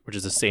track, which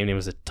is the same name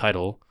as the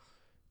title.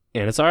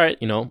 And it's all right,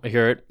 I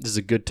hear it. This is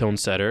a good tone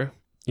setter.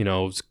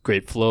 It's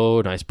great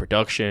flow, nice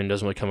production,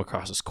 doesn't really come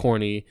across as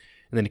corny.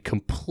 And then it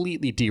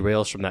completely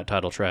derails from that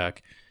title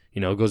track.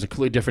 It goes in a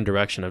completely different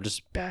direction of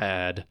just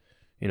bad,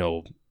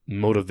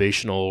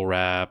 motivational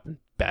rap,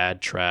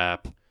 bad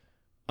trap,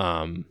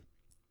 and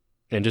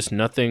just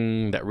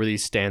nothing that really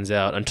stands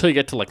out until you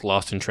get to like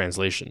Lost in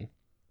Translation.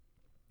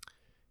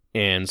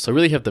 And so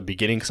really have the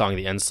beginning song and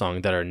the end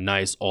song that are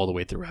nice all the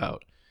way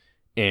throughout.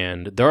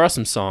 And there are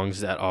some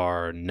songs that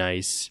are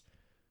nice,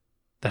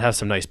 that have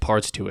some nice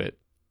parts to it.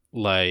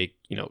 Like,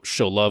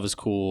 Show Love is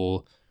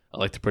cool. I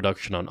like the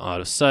production on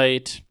Out of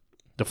Sight.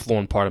 The flow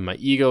and Part of My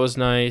Ego is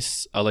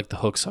nice. I like the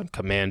hooks on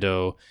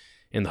Commando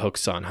and the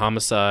hooks on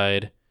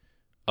Homicide.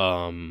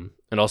 And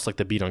also like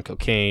the beat on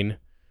Cocaine.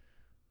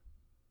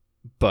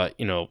 But,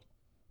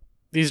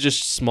 these are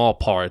just small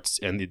parts,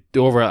 and the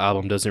overall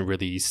album doesn't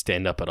really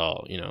stand up at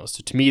all,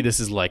 So to me, this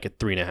is like a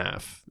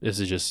 3.5. This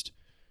is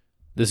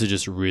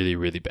just really,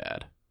 really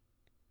bad.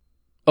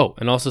 Oh,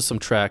 and also some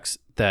tracks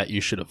that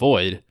you should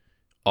avoid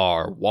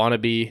are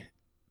Wannabe,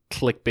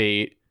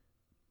 Clickbait,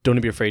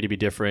 Don't Be Afraid to Be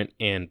Different,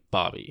 and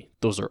Bobby.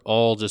 Those are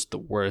all just the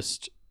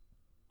worst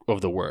of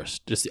the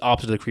worst. Just the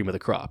opposite of the cream of the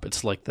crop.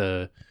 It's like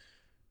the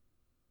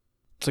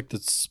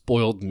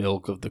spoiled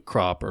milk of the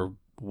crop or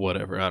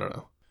whatever. I don't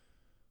know.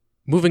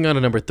 Moving on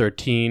to number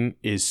 13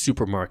 is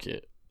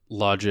Supermarket,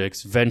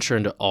 Logic's venture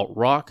into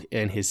alt-rock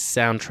and his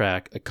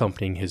soundtrack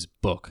accompanying his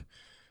book.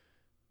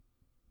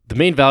 The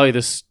main value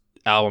this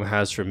album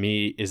has for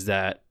me is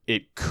that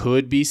it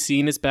could be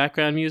seen as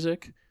background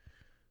music.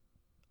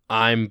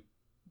 I'm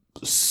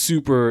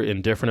super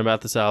indifferent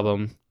about this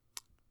album.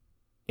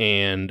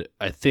 And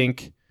I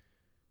think,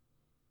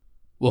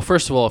 well,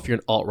 first of all, if you're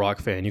an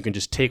alt-rock fan, you can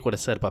just take what I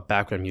said about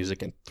background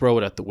music and throw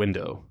it out the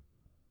window.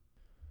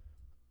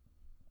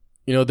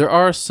 There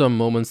are some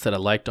moments that I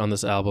liked on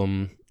this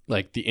album,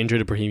 like the intro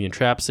to Bohemian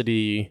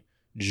Rhapsody,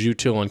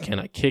 Juto on Can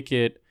I Kick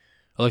It.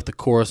 I like the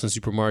chorus in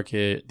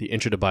Supermarket, the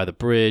intro to By the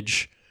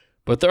Bridge.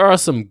 But there are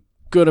some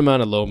good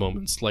amount of low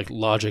moments, like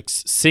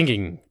Logic's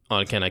singing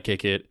on Can I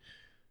Kick It,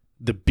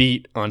 the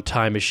beat on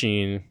Time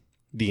Machine,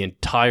 the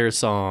entire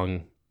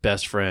song,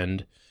 Best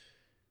Friend,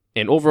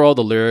 and overall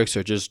the lyrics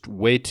are just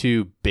way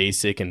too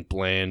basic and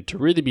bland to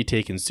really be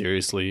taken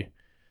seriously.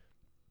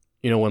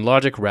 When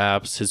Logic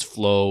raps, his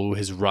flow,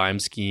 his rhyme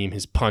scheme,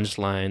 his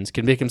punchlines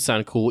can make him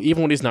sound cool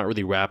even when he's not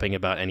really rapping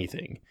about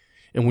anything.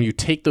 And when you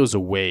take those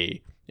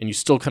away and you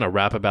still kind of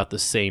rap about the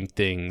same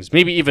things,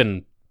 maybe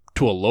even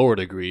to a lower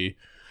degree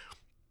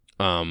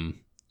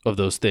of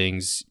those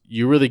things,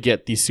 you really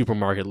get these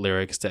supermarket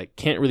lyrics that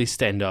can't really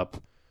stand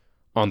up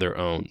on their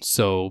own.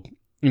 So,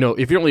 if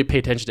you don't really pay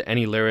attention to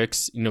any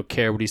lyrics,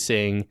 care what he's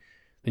saying,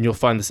 then you'll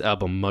find this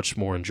album much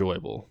more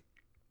enjoyable.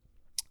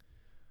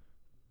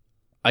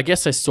 I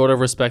guess I sort of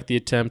respect the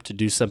attempt to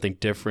do something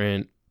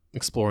different,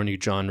 explore a new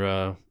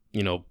genre,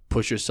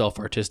 push yourself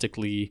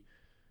artistically.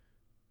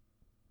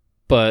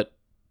 But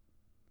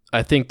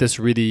I think this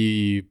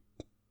really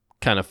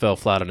kind of fell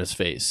flat on his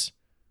face.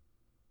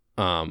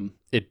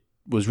 It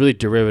was really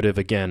derivative,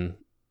 again,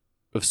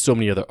 of so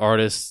many other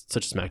artists,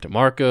 such as Mac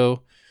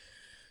DeMarco.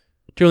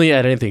 Didn't really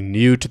add anything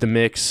new to the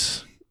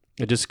mix.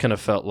 It just kind of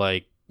felt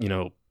like,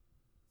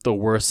 the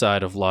worst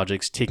side of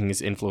Logic's taking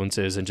his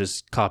influences and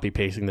just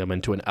copy-pasting them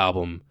into an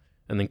album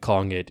and then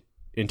calling it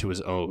into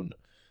his own.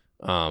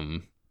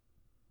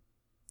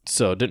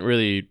 So didn't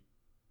really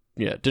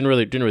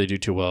do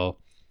too well.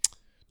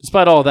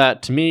 Despite all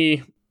that, to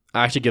me,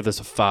 I actually give this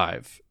a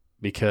 5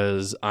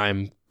 because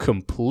I'm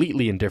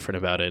completely indifferent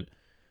about it.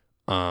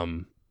 I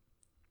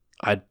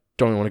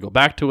don't want to go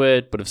back to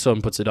it, but if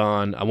someone puts it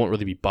on, I won't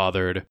really be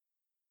bothered.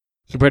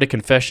 Compared to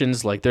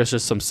Confessions, there's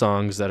just some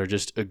songs that are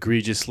just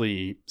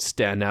egregiously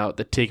stand out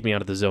that take me out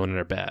of the zone and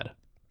are bad.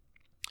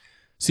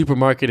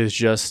 Supermarket is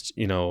just,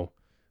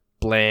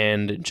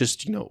 bland,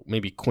 just,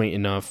 maybe quaint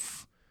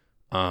enough,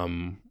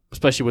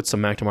 especially with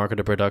some Mac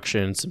DeMarco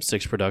production, some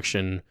Six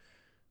production,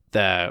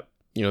 that,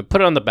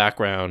 put it on the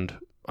background,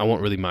 I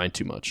won't really mind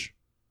too much.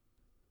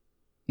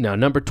 Now,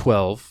 number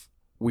 12,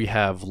 we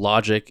have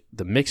Logic,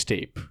 the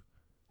mixtape,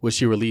 which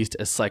he released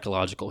as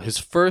Psychological, his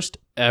first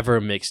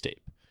ever mixtape.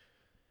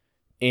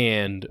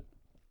 And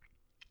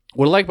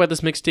what I like about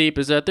this mixtape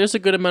is that there's a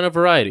good amount of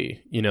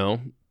variety,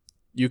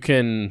 You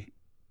can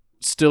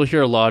still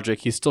hear Logic.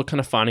 He's still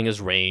kind of finding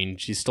his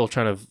range. He's still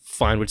trying to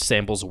find which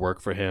samples work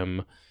for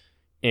him.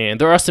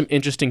 And there are some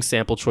interesting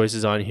sample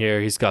choices on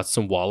here. He's got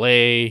some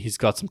Wale. He's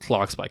got some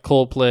Clocks by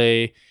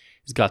Coldplay.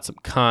 He's got some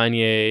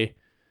Kanye.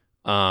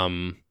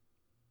 And,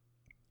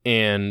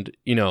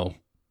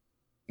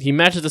 he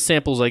matches the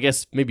samples, I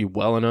guess, maybe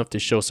well enough to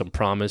show some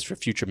promise for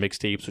future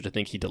mixtapes, which I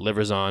think he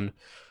delivers on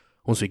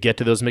once we get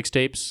to those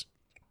mixtapes.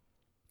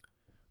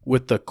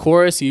 With the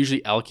chorus, he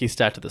usually allocates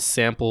that to the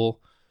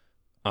sample.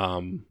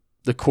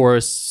 The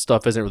chorus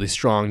stuff isn't really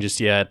strong just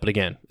yet, but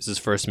again, it's his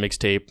first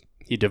mixtape.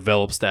 He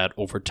develops that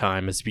over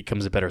time as he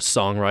becomes a better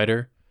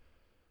songwriter.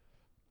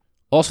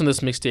 Also in this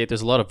mixtape,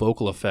 there's a lot of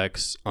vocal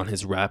effects on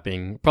his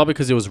rapping, probably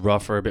because it was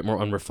rougher, a bit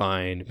more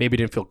unrefined, maybe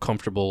didn't feel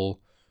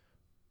comfortable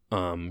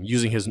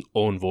using his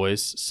own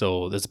voice,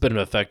 so there's a bit of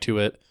an effect to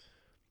it.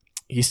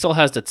 He still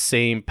has that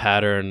same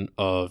pattern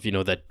of,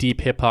 that deep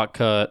hip-hop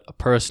cut, a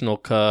personal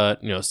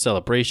cut,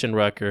 celebration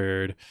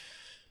record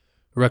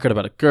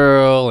about a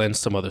girl, and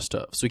some other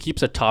stuff. So he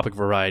keeps a topic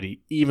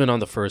variety even on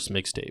the first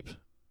mixtape.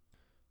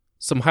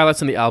 Some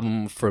highlights on the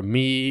album for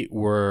me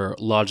were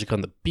Logic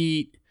on the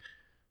Beat,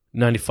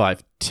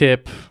 95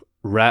 Tip,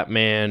 Rap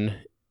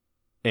Man,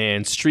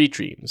 and Street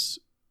Dreams,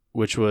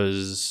 which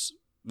was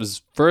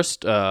his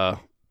first, I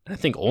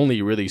think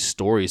only really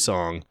story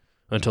song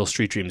until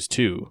Street Dreams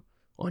 2.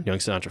 On Young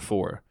Sinatra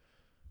 4.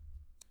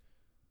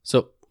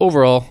 So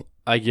overall,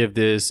 I give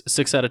this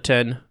 6 out of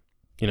 10.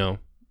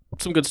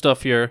 Some good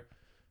stuff here.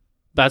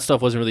 Bad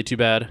stuff wasn't really too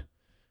bad.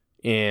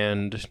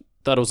 And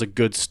thought it was a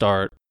good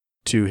start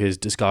to his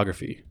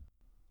discography.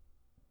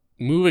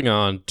 Moving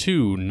on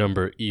to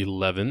number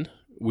 11,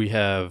 we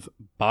have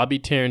Bobby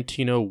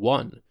Tarantino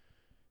 1.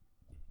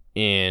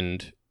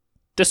 And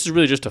this is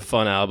really just a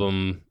fun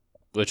album,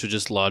 which was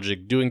just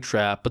Logic doing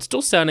trap, but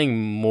still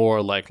sounding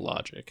more like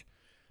Logic.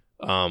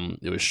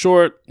 It was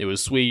short, it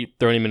was sweet,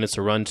 30 minutes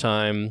of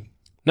runtime.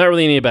 Not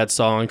really any bad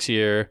songs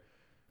here.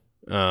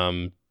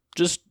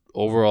 Just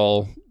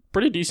overall,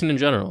 pretty decent in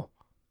general.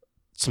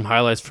 Some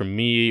highlights for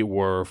me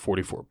were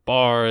 44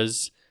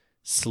 Bars,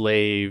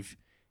 Slave,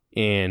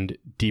 and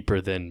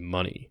Deeper Than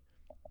Money.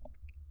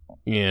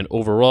 And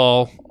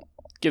overall,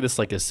 give this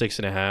like a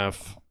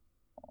 6.5.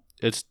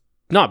 It's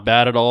not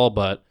bad at all,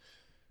 but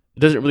it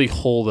doesn't really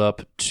hold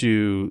up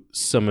to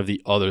some of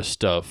the other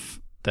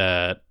stuff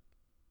that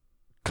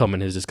come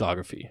in his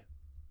discography.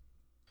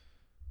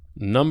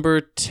 Number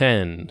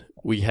 10,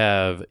 we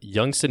have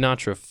Young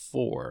Sinatra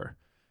 4.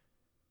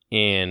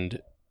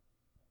 And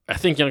I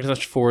think Young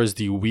Sinatra 4 is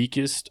the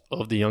weakest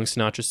of the Young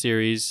Sinatra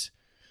series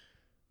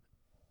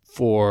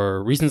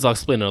for reasons I'll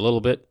explain in a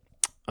little bit.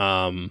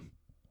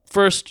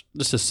 First,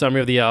 just a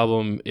summary of the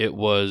album. It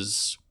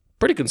was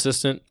pretty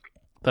consistent,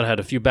 but I had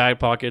a few bad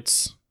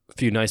pockets, a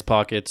few nice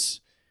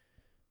pockets.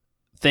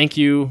 Thank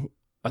You,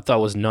 I thought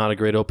was not a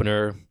great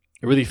opener.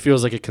 It really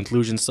feels like a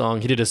conclusion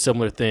song. He did a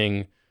similar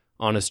thing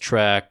on his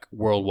track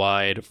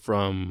Worldwide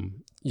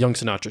from Young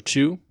Sinatra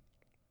 2.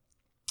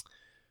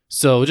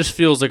 So it just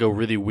feels like a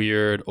really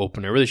weird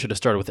opener. It really should have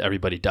started with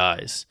Everybody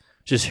Dies.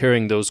 Just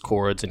hearing those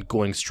chords and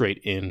going straight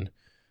in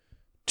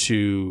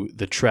to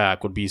the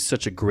track would be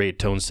such a great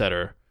tone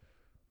setter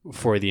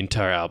for the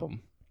entire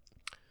album.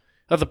 I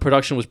thought the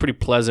production was pretty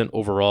pleasant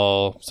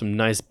overall, some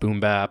nice boom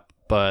bap,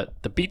 but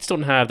the beats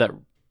don't have that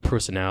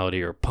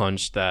personality or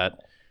punch that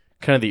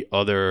kind of the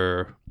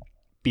other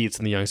beats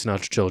in the Young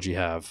Sinatra trilogy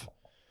have.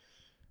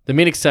 The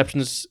main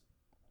exceptions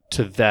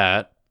to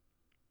that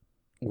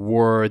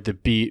were the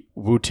beat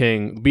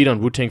on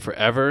Wu-Tang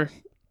Forever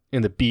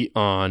and the beat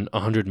on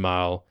 100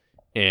 Mile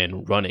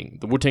and Running.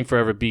 The Wu-Tang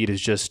Forever beat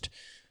is just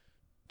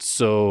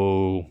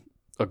so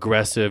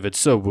aggressive. It's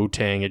so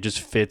Wu-Tang. It just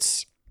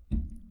fits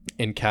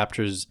and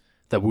captures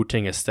that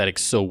Wu-Tang aesthetic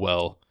so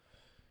well.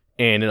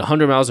 And in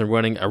 100 Miles and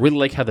Running, I really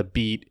like how the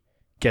beat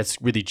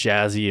gets really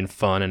jazzy and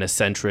fun and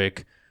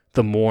eccentric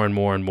the more and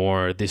more and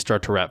more they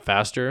start to rap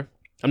faster.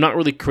 I'm not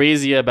really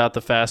crazy about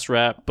the fast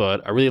rap,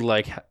 but I really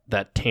like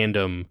that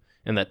tandem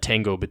and that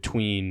tango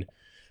between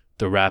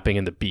the rapping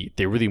and the beat.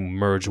 They really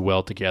merge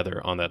well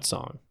together on that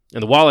song.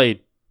 And the Wale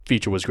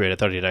feature was great. I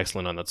thought he did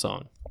excellent on that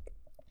song.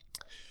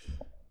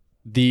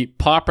 The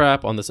pop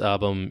rap on this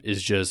album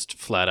is just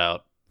flat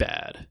out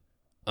bad.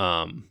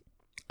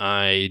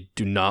 I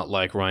do not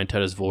like Ryan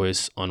Tedder's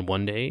voice on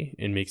One Day.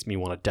 It makes me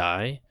want to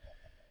die.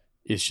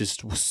 It's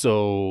just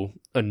so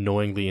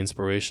annoyingly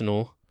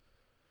inspirational.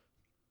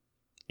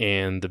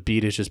 And the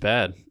beat is just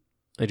bad.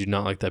 I do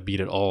not like that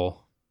beat at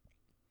all.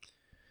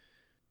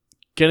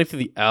 Getting through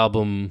the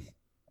album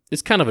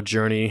is kind of a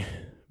journey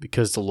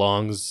because the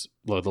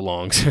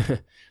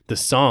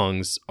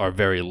songs are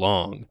very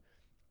long.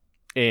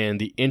 And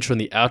the intro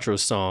and the outro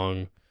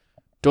song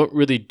don't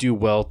really do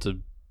well to,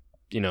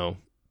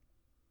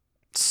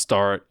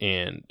 start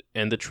and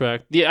end the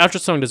track. The outro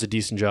song does a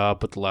decent job,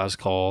 but The Last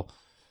Call,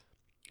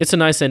 it's a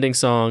nice ending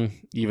song,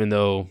 even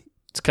though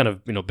it's kind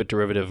of, a bit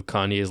derivative of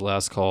Kanye's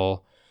Last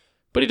Call.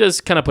 But he does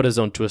kind of put his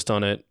own twist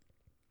on it,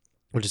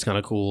 which is kind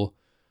of cool.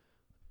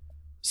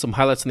 Some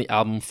highlights on the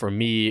album for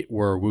me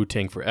were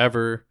Wu-Tang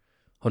Forever,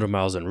 100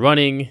 Miles and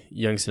Running,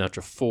 Young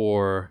Sinatra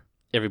 4,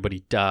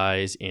 Everybody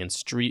Dies, and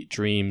Street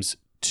Dreams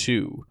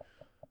 2.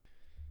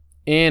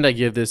 And I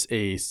give this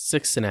a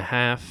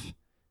 6.5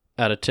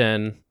 out of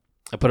 10.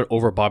 I put it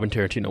over Bob and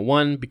Tarantino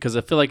 1 because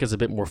I feel like it's a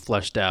bit more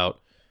fleshed out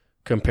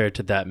compared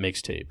to that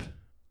mixtape.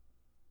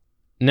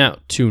 Now,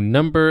 to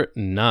number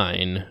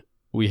 9,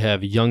 we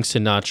have Young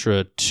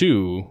Sinatra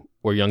 2,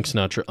 or Young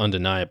Sinatra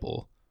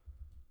Undeniable.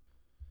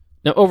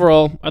 Now,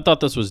 overall, I thought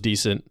this was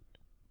decent,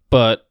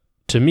 but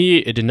to me,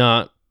 it did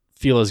not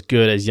feel as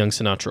good as Young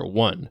Sinatra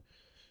 1,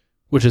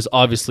 which is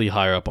obviously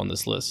higher up on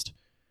this list.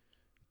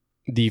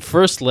 The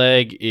first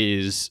leg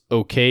is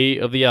okay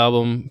of the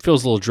album,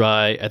 feels a little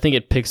dry. I think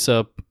it picks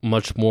up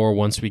much more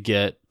once we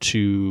get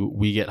to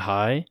We Get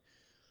High.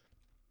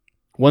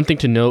 One thing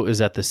to note is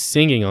that the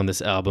singing on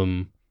this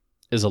album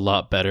is a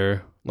lot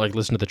better. Like,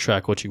 listen to the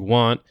track What You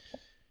Want.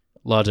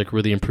 Logic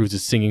really improves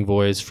his singing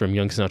voice from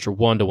Young Sinatra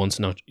 1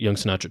 to Young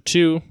Sinatra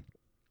 2.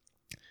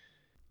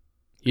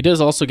 He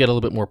does also get a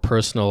little bit more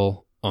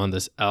personal on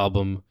this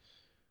album.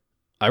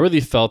 I really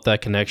felt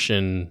that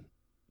connection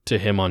to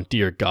him on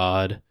Dear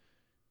God.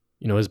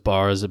 His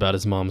bars about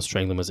his mom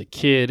strangling him as a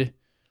kid,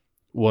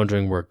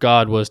 wondering where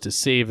God was to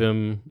save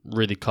him,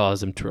 really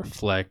caused him to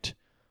reflect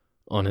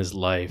on his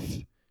life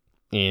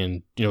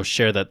and,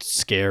 share that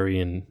scary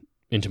and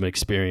intimate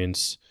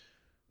experience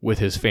with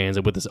his fans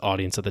and with his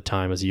audience at the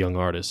time as a young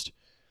artist.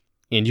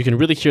 And you can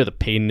really hear the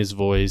pain in his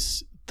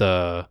voice,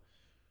 the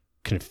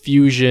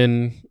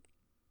confusion,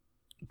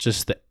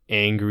 just the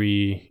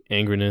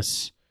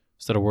angriness.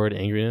 Is that a word?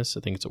 Angriness?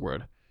 I think it's a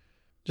word.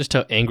 Just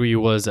how angry he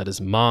was at his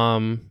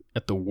mom,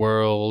 at the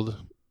world,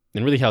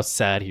 and really how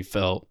sad he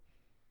felt.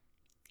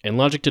 And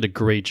Logic did a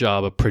great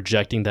job of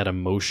projecting that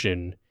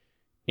emotion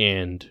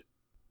and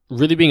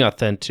really being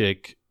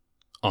authentic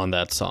on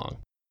that song.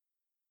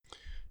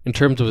 In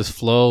terms of his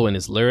flow and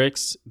his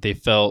lyrics, they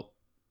felt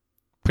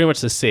pretty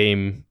much the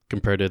same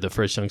compared to the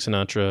first Young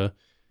Sinatra.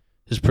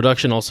 His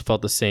production also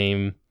felt the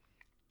same.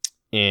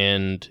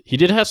 And he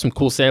did have some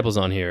cool samples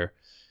on here.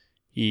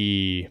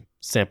 He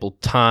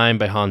sampled Time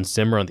by Hans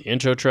Zimmer on the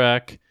intro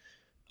track.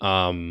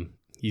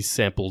 He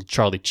sampled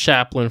Charlie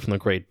Chaplin from The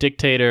Great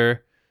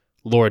Dictator.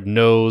 Lord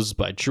Knows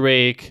by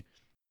Drake.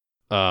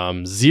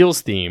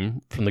 Zeal's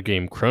theme from the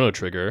game Chrono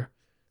Trigger.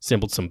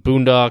 Sampled some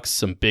Boondocks,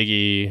 some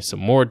Biggie, some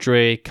more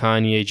Drake,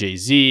 Kanye,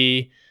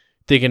 Jay-Z.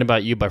 Thinking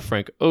About You by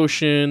Frank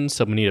Ocean,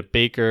 some Anita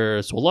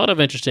Baker. So a lot of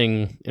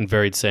interesting and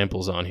varied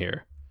samples on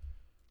here.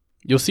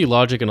 You'll see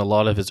Logic in a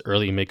lot of his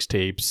early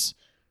mixtapes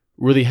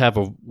really have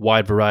a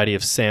wide variety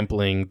of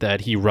sampling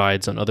that he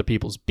rides on other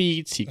people's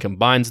beats. He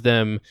combines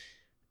them.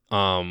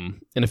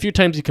 And a few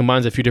times he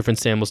combines a few different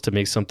samples to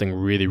make something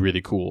really,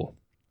 really cool.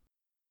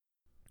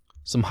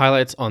 Some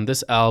highlights on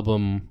this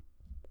album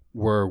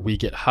were We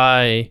Get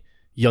High,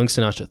 Young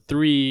Sinatra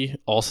 3,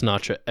 All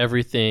Sinatra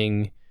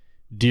Everything,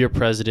 Dear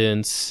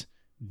Presidents,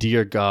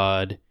 Dear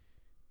God,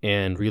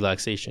 and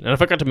Relaxation. And I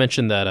forgot to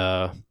mention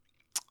that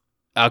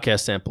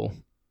Outkast sample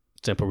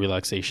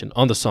Relaxation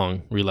on the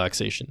song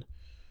Relaxation.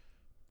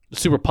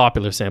 Super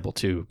popular sample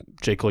too.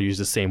 J. Cole used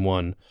the same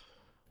one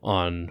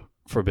on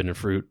Forbidden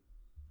Fruit.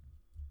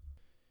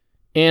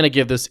 And I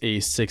give this a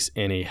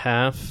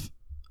 6.5.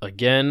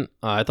 Again,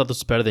 I thought this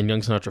was better than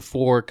Young Sinatra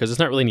 4 because there's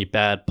not really any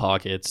bad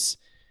pockets.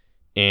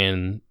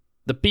 And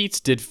the beats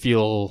did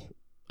feel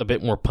a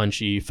bit more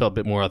punchy, felt a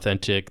bit more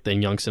authentic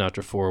than Young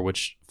Sinatra 4,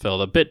 which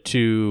felt a bit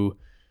too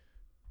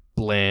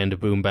bland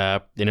boom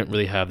bap. They didn't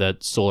really have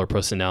that soul or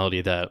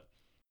personality that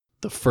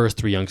the first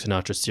 3 Young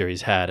Sinatra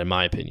series had, in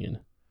my opinion.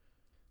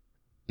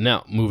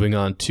 Now, moving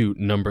on to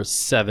number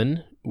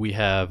 7, we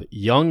have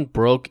Young,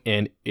 Broke,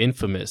 and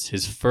Infamous,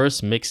 his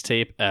first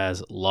mixtape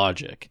as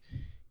Logic.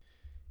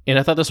 And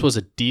I thought this was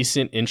a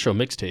decent intro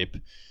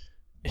mixtape.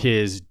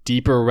 His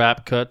deeper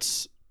rap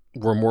cuts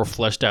were more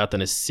fleshed out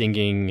than his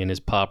singing and his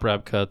pop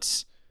rap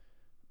cuts.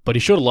 But he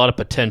showed a lot of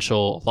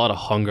potential, a lot of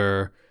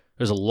hunger.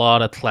 There's a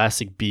lot of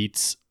classic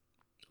beats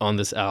on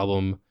this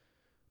album.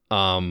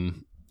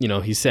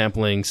 He's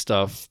sampling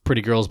stuff,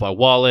 Pretty Girls by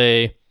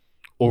Wale,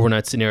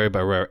 Overnight Scenario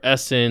by Rare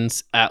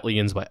Essence,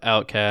 Atlians by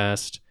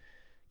Outkast,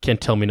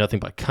 Can't Tell Me Nothing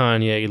by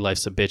Kanye,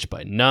 Life's a Bitch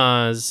by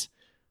Nas.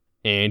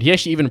 And he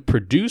actually even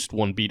produced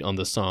one beat on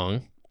the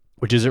song,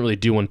 which isn't really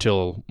due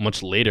until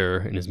much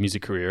later in his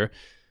music career.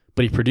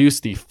 But he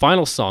produced the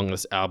final song on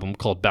this album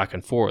called Back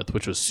and Forth,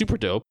 which was super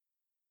dope.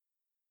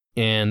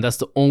 And that's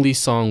the only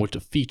song with a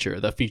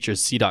feature that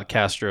features C.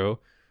 Castro,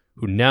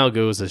 who now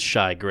goes as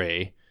Shy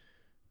Gray.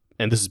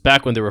 And this is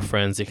back when they were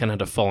friends. They kind of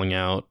had a falling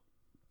out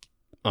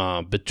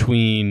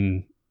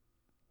before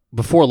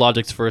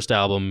Logic's first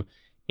album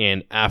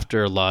and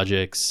after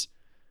Logic's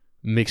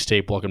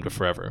mixtape Welcome to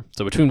Forever.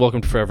 So between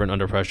Welcome to Forever and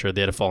Under Pressure, they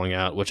had a falling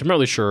out, which I'm not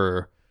really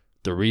sure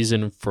the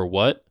reason for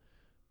what,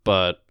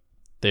 but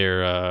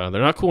they're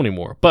not cool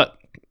anymore. But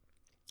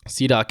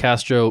C.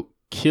 Castro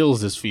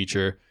kills this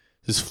feature.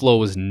 His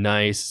flow is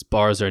nice, his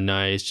bars are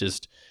nice,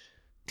 just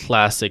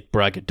classic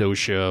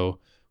braggadocio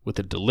with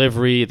the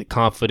delivery, the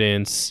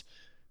confidence,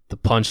 the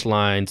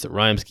punchlines, the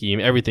rhyme scheme,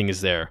 everything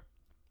is there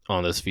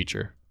on this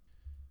feature.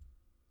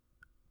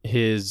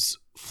 His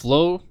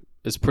flow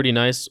is pretty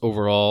nice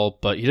overall,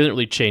 but he doesn't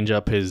really change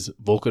up his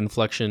vocal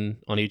inflection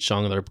on each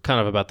song. They're kind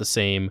of about the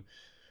same.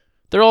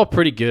 They're all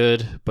pretty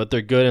good, but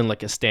they're good in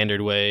like a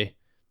standard way.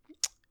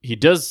 He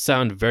does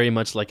sound very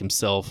much like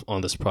himself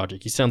on this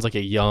project. He sounds like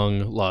a young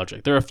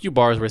Logic. There are a few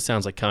bars where it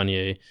sounds like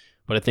Kanye,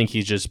 but I think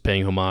he's just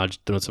paying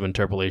homage, doing some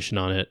interpolation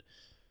on it.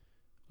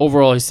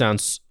 Overall, he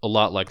sounds a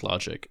lot like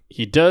Logic.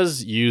 He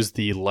does use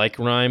the like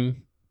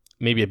rhyme,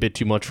 maybe a bit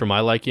too much for my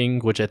liking,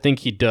 which I think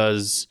he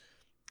does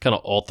kind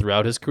of all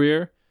throughout his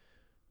career.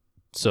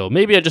 So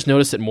maybe I just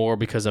notice it more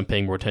because I'm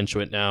paying more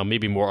attention to it now.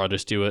 Maybe more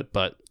artists do it,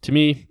 but to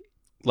me,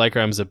 like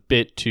rhyme is a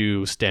bit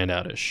too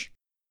standoutish.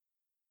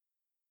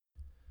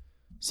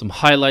 Some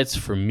highlights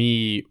for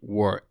me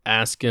were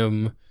Ask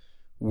Him,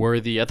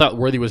 Worthy. I thought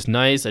Worthy was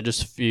nice. I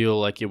just feel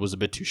like it was a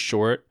bit too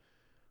short.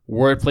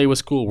 Wordplay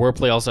was cool.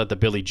 Wordplay also had the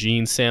Billie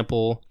Jean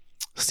sample.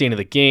 State of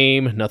the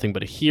Game, Nothing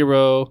But a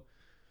Hero.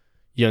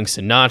 Young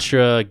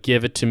Sinatra,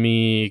 Give It To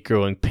Me,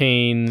 Growing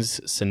Pains,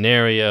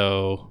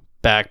 Scenario,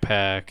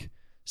 Backpack,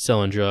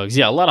 Selling Drugs.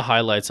 Yeah, a lot of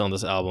highlights on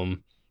this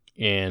album.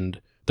 And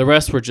the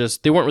rest were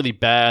they weren't really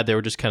bad. They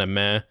were just kind of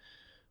meh.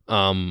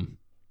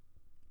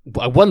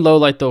 One low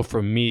light, though,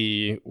 for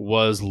me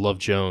was Love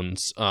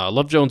Jones.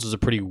 Love Jones is a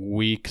pretty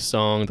weak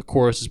song. The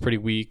chorus is pretty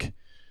weak.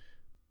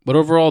 But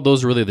overall,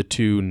 those are really the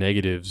two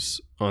negatives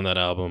on that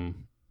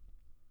album.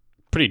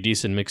 Pretty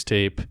decent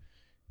mixtape,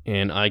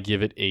 and I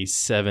give it a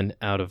 7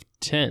 out of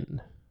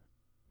 10.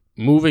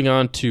 Moving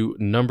on to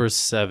number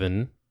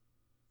 7,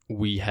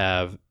 we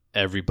have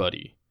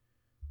Everybody,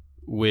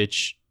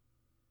 which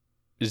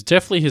is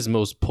definitely his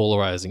most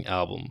polarizing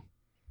album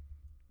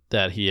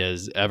that he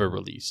has ever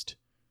released.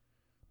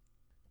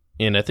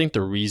 And I think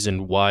the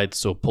reason why it's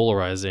so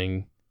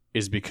polarizing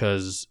is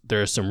because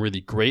there are some really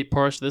great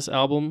parts to this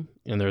album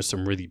and there are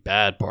some really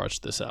bad parts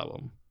to this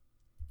album.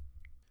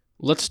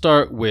 Let's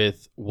start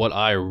with what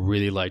I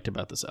really liked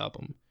about this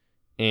album.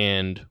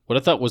 And what I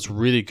thought was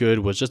really good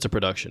was just the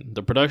production.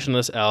 The production of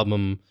this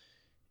album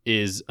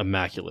is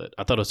immaculate.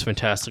 I thought it was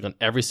fantastic on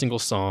every single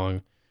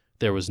song.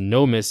 There was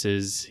no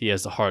misses. He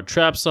has the hard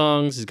trap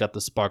songs. He's got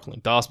the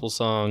sparkling gospel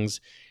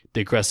songs,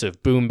 the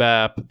aggressive boom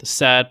bap, the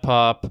sad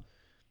pop.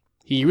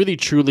 He really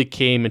truly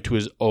came into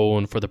his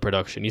own for the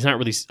production. He's not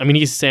really,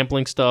 he's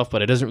sampling stuff,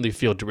 but it doesn't really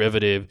feel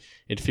derivative.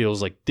 It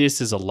feels like this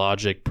is a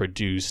Logic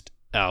produced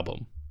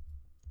album.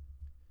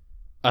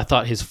 I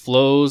thought his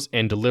flows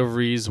and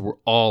deliveries were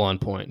all on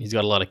point. He's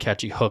got a lot of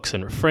catchy hooks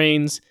and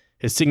refrains.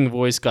 His singing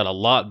voice got a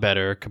lot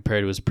better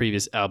compared to his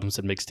previous albums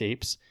and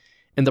mixtapes.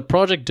 And the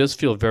project does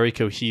feel very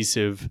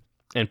cohesive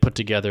and put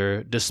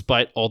together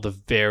despite all the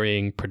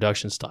varying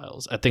production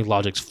styles. I think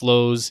Logic's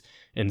flows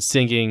and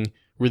singing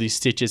really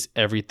stitches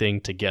everything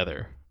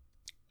together.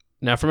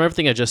 Now, from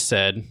everything I just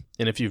said,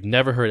 and if you've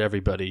never heard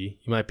Everybody,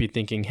 you might be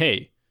thinking,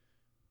 hey,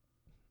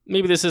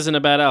 maybe this isn't a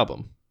bad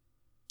album.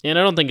 And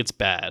I don't think it's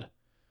bad.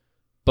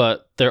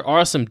 but there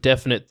are some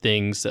definite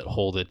things that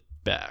hold it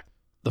back.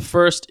 The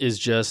first is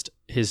just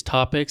his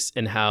topics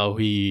and how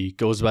he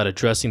goes about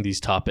addressing these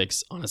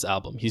topics on his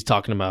album. He's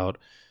talking about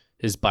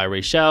his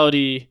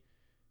biraciality,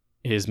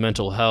 his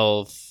mental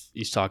health.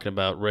 He's talking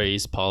about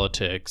race,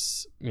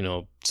 politics,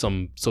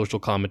 some social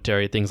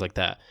commentary, things like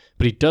that.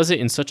 But he does it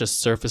in such a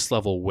surface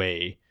level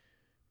way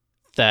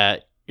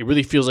that it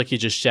really feels like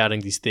he's just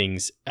shouting these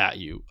things at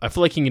you. I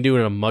feel like he can do it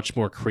in a much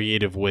more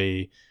creative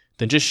way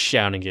than just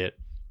shouting it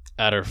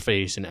at our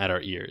face and at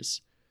our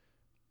ears.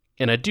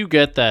 And I do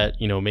get that,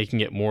 making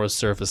it more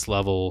surface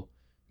level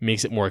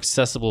makes it more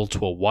accessible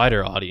to a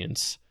wider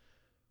audience.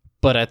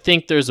 But I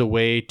think there's a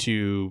way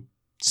to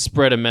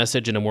spread a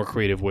message in a more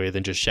creative way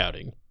than just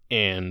shouting.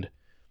 And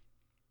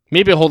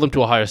maybe I hold him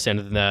to a higher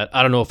standard than that.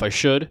 I don't know if I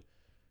should,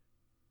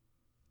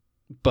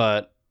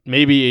 but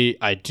maybe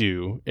I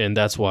do. And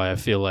that's why I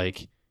feel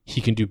like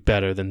he can do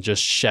better than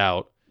just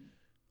shout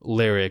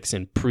lyrics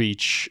and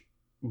preach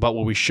about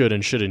what we should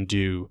and shouldn't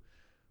do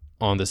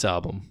on this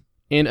album.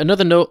 And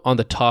another note on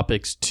the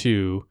topics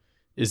too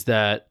is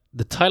that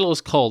the title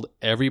is called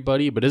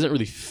Everybody, but it doesn't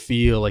really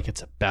feel like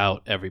it's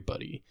about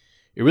everybody.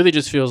 It really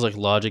just feels like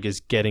Logic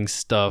is getting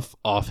stuff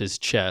off his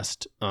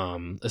chest,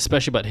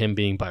 especially about him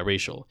being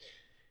biracial.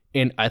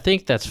 And I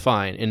think that's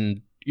fine.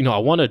 And, I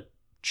want to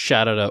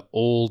shout out an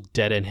old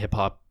Dead End Hip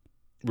Hop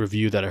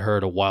review that I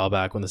heard a while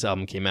back when this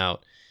album came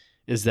out,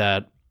 is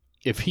that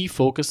if he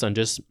focused on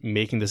just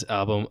making this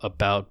album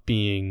about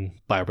being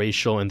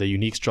biracial and the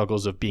unique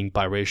struggles of being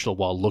biracial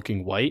while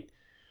looking white,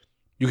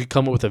 you could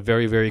come up with a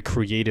very, very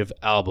creative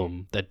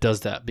album that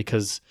does that,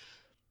 because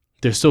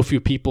there's so few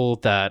people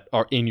that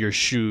are in your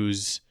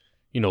shoes,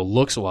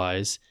 looks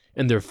wise,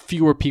 and there are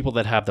fewer people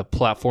that have the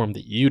platform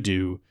that you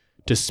do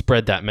to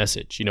spread that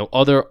message.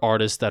 Other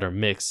artists that are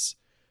mixed,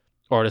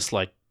 artists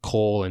like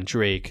Cole and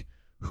Drake,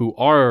 who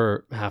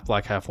are half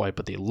black, half white,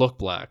 but they look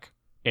black.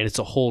 And it's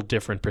a whole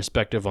different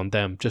perspective on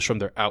them just from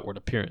their outward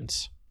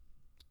appearance.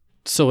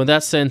 So in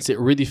that sense, it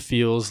really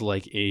feels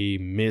like a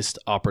missed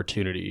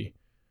opportunity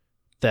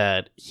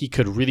that he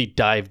could really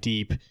dive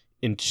deep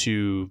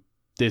into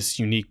this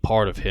unique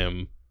part of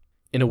him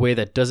in a way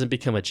that doesn't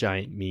become a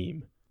giant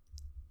meme.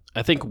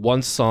 I think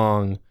one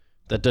song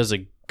that does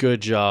a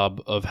good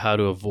job of how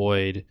to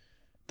avoid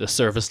the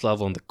surface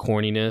level and the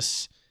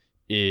corniness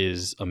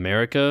is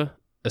America,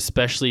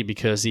 especially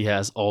because he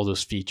has all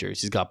those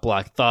features. He's got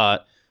Black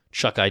Thought,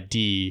 Chuck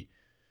ID,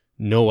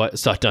 not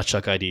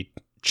Chuck ID,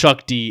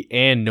 Chuck D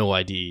and No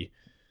ID.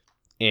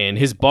 And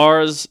his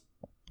bars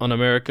on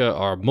America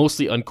are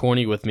mostly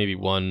uncorny with maybe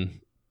one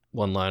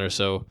line or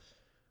so.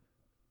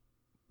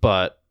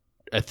 But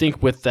I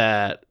think with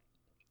that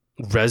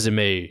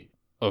resume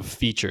of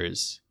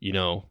features,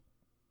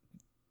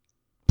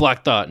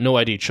 Black Thought, No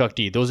ID, Chuck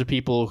D, those are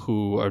people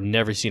who are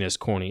never seen as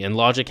corny. And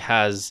Logic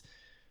has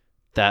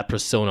that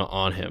persona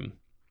on him.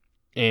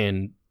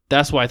 And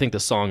that's why I think the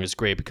song is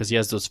great, because he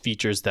has those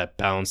features that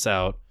balance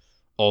out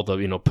all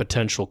the,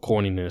 potential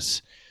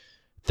corniness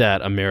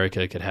that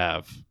America could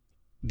have.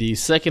 The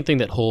second thing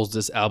that holds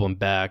this album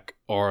back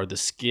are the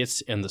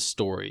skits and the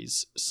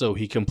stories. So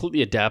he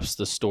completely adapts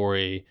the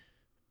story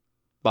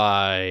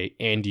by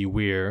Andy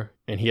Weir,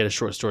 and he had a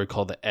short story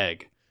called The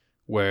Egg,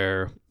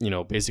 where,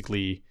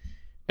 basically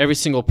every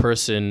single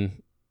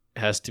person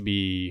has to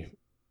be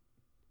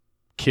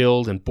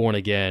killed and born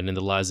again in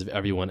the lives of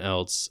everyone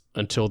else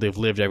until they've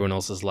lived everyone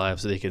else's life,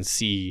 so they can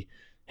see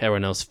how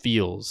everyone else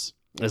feels.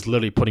 It's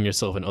literally putting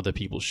yourself in other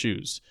people's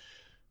shoes.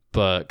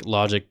 But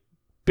Logic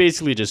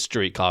basically just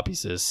straight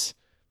copies this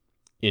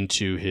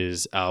into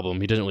his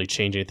album. He doesn't really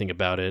change anything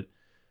about it.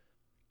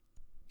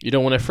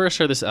 When I first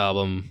heard this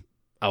album,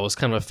 I was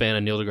kind of a fan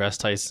of Neil deGrasse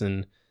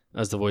Tyson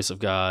as the voice of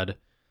God.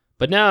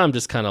 But now I'm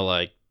just kind of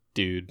like,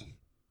 dude,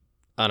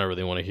 I don't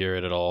really want to hear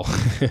it at all.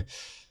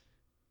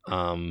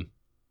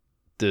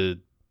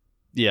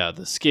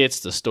 The skits,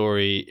 the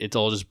story, it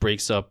all just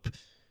breaks up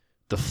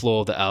the flow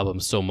of the album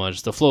so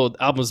much. The flow of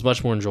the album is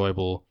much more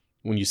enjoyable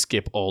when you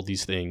skip all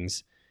these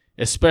things,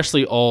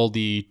 especially all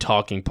the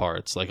talking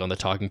parts. Like on the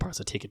talking parts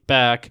of Take It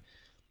Back,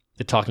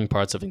 the talking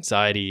parts of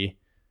Anxiety.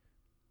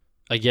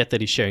 I get that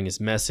he's sharing his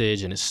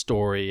message and his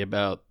story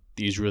about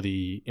these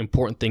really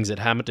important things that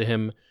happened to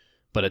him,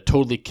 but it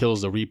totally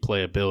kills the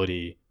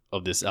replayability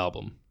of this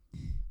album.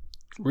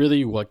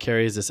 Really, what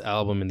carries this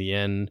album in the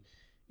end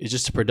is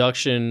just the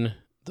production,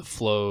 the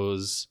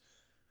flows,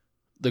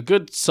 the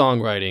good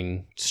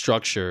songwriting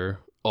structure,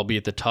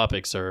 albeit the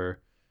topics are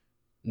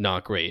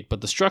not great, but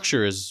the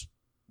structure is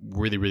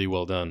really, really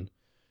well done.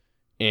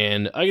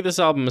 And I give this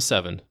album a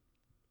 7.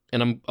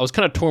 And I was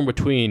kind of torn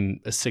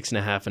between a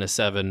 6.5 and a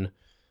 7,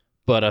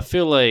 but I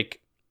feel like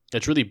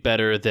it's really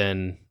better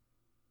than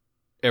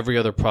every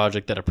other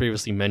project that I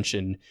previously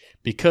mentioned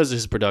because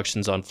his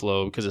production's on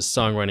flow, because his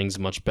songwriting's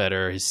much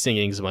better, his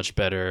singing's much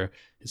better,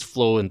 his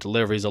flow and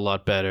delivery's a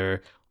lot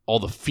better. All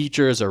the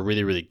features are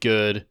really, really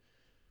good.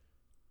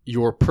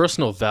 Your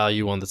personal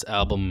value on this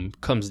album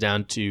comes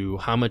down to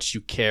how much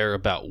you care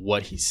about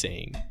what he's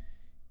saying.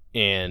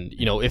 And,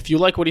 if you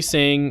like what he's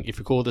saying, if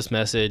you're cool with this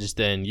message,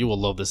 then you will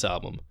love this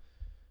album.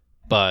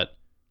 But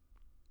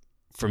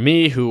for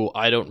me, who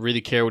I don't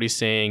really care what he's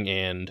saying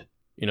and,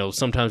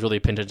 sometimes really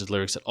pay attention to the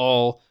lyrics at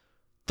all,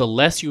 the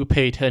less you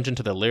pay attention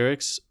to the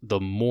lyrics, the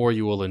more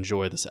you will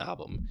enjoy this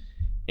album.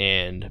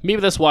 And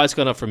maybe that's why it's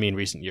gone up for me in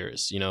recent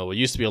years. It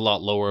used to be a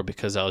lot lower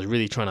because I was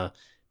really trying to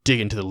dig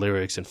into the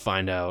lyrics and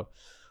find out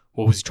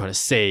what was he trying to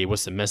say,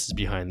 what's the message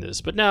behind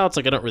this. But now it's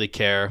like I don't really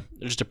care.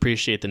 I just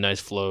appreciate the nice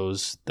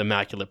flows, the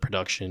immaculate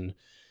production,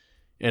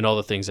 and all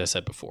the things I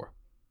said before.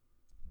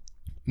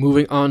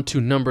 Moving on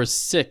to number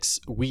 6,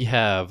 we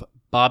have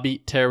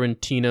Bobby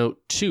Tarantino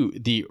 2,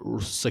 the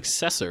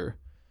successor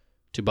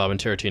to Bobby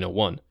Tarantino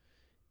 1.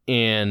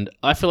 And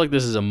I feel like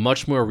this is a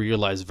much more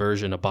realized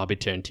version of Bobby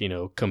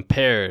Tarantino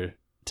compared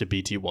to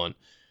BT1.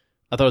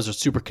 I thought it was a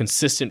super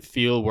consistent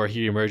feel where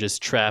he emerges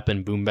trap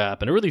and boom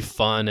bap in a really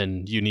fun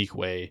and unique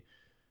way.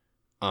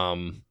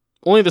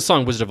 Only the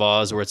song Wizard of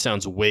Oz, where it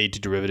sounds way too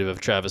derivative of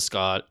Travis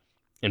Scott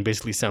and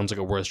basically sounds like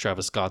a worse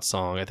Travis Scott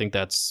song. I think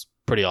that's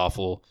pretty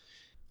awful.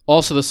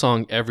 Also, the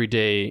song Every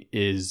Day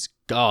is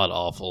god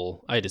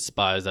awful. I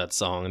despise that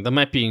song. That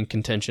might be in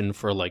contention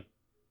for like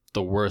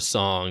the worst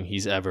song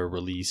he's ever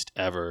released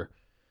ever.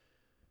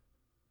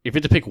 If you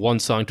had to pick one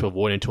song to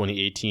avoid in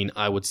 2018,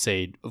 I would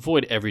say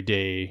avoid Every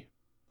Day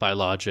by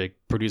Logic,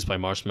 produced by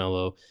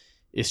Marshmello.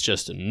 It's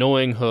just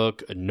annoying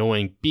hook,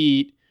 annoying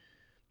beat.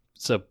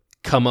 It's a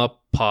come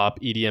up pop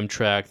EDM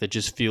track that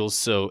just feels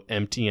so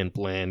empty and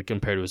bland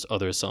compared to his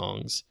other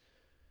songs.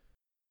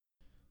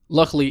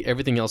 Luckily,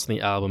 everything else in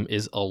the album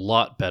is a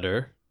lot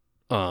better.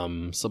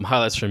 Some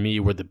highlights for me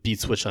were the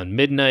beat switch on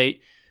Midnight,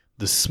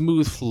 the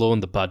smooth flow in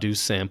the Badu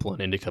sample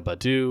on Indica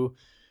Badu,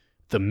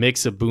 the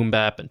mix of boom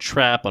bap and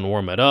trap on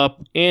Warm It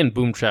Up, and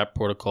Boom Trap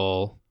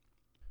Protocol.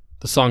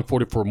 The song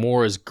 44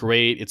 More is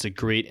great. It's a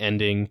great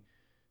ending.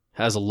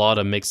 Has a lot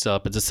of mix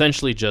up. It's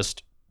essentially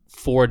just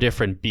 4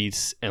 different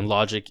beats, and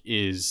Logic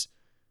is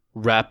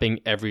rapping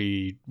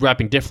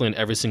differently in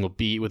every single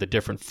beat with a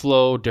different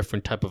flow,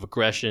 different type of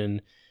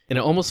aggression. And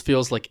it almost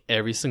feels like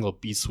every single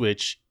beat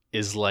switch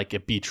is like a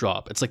beat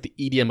drop. It's like the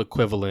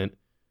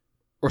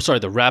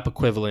the rap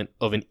equivalent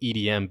of an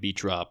EDM beat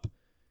drop,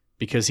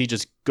 because he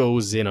just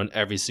goes in on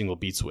every single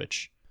beat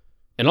switch.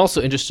 And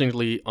also,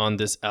 interestingly, on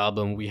this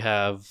album, we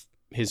have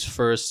his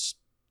first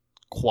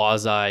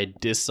quasi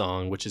diss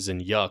song, which is in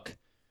Yuck.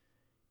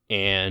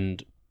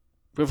 And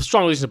we have a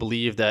strong reason to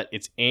believe that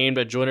it's aimed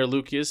at Joyner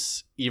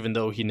Lucas, even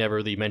though he never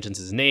really mentions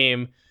his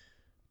name.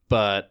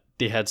 But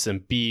they had some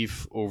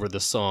beef over the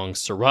song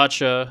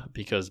Sriracha,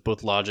 because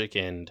both Logic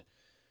and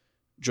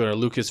Joyner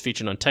Lucas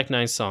featured on Tech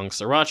Nine's song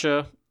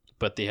Sriracha,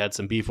 but they had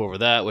some beef over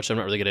that, which I'm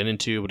not really getting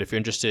into, but if you're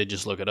interested,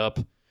 just look it up.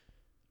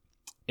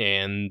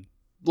 And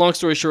long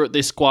story short,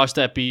 they squashed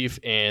that beef,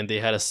 and they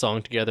had a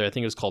song together. I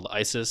think it was called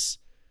Isis,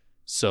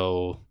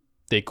 so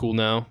they cool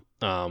now.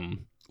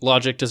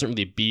 Logic doesn't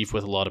really beef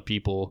with a lot of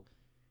people,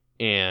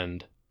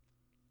 and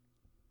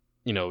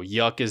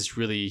Yuck is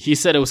really, he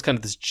said it was kind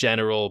of this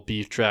general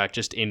beef track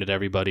just aimed at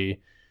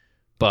everybody,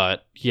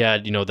 but he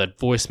had that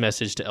voice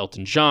message to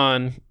Elton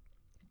John,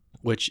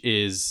 which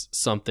is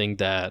something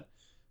that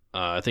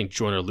I think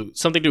something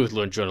to do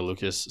with Joyner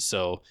Lucas.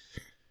 So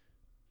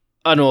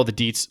I don't know all the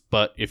deets,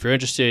 but if you're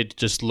interested,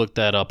 just look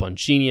that up on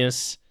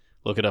Genius,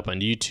 look it up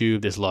on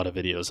YouTube. There's a lot of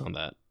videos on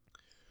that.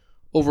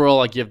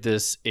 Overall, I give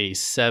this a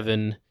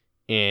 7,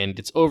 and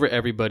it's over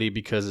everybody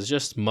because it's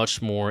just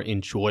much more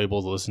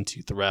enjoyable to listen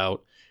to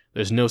throughout.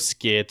 There's no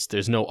skits,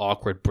 there's no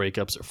awkward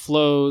breakups or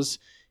flows.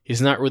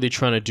 He's not really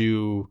trying to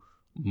do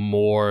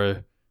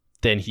more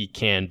than he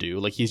can do.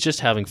 Like, he's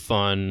just having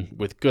fun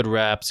with good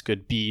raps,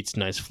 good beats,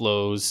 nice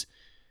flows.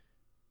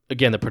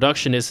 Again, the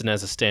production isn't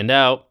as a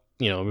standout.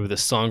 Maybe the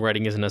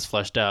songwriting isn't as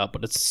fleshed out,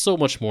 but it's so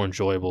much more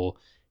enjoyable.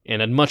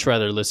 And I'd much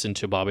rather listen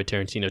to Bobby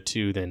Tarantino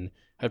 2 than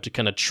have to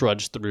kind of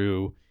trudge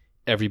through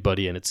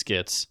everybody and its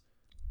skits.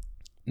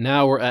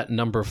 Now we're at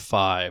number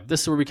 5.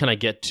 This is where we kind of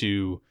get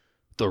to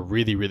the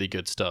really, really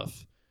good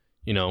stuff.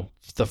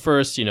 The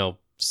first,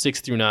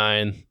 6 through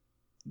 9,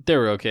 they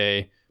were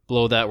okay.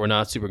 Below that, we're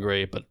not super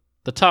great, but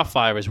the top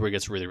 5 is where it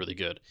gets really, really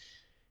good.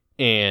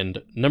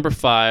 And number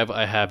 5,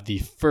 I have the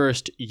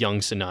first Young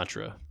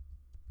Sinatra.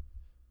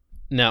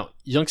 Now,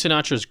 Young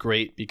Sinatra is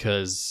great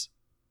because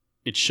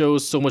it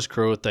shows so much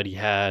growth that he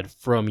had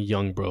from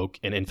Young Broke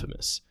and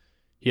Infamous.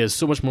 He has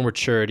so much more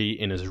maturity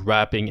in his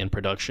rapping and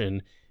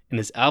production, and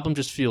his album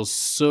just feels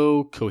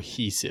so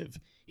cohesive.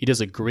 He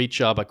does a great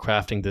job at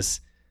crafting this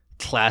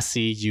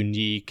classy,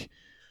 unique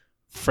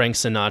Frank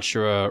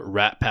Sinatra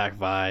Rat Pack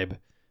vibe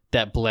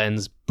that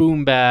blends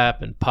boom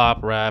bap and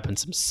pop rap and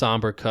some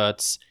somber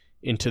cuts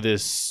into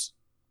this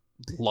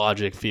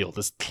Logic feel,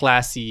 this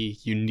classy,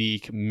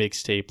 unique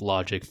mixtape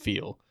Logic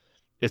feel.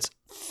 It's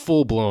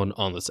full blown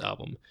on this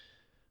album.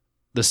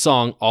 The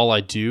song All I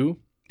Do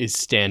is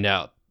stand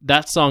out.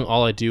 That song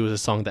All I Do is a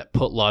song that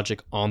put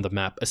Logic on the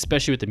map,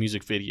 especially with the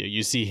music video.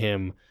 You see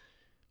him,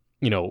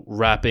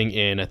 rapping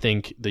in, I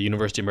think, the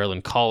University of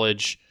Maryland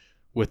College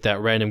with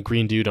that random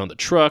green dude on the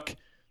truck.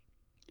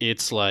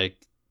 It's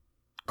like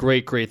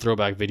great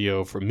throwback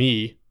video for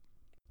me,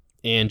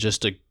 and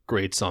just a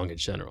great song in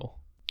general.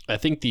 I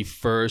think the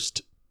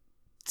first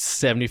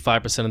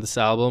 75% of this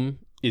album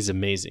is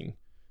amazing.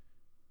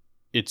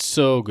 It's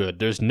so good.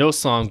 There's no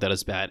song that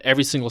is bad.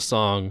 Every single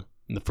song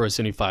in the first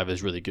 75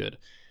 is really good.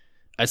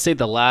 I'd say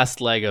the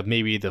last leg of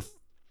maybe the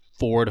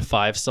 4 to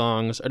 5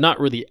 songs are not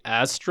really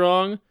as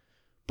strong,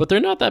 but they're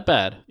not that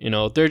bad.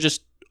 They're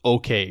just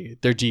okay.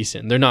 They're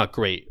decent. They're not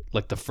great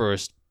like the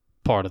first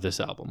part of this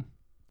album.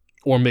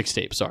 Or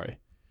mixtape, sorry.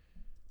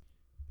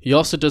 He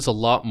also does a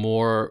lot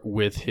more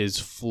with his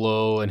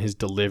flow and his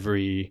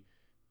delivery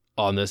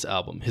on this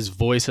album. His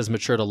voice has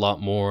matured a lot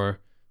more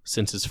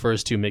since his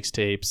first 2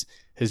 mixtapes.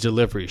 His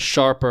delivery is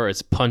sharper,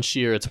 it's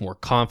punchier, it's more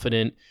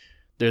confident.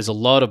 There's a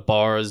lot of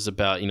bars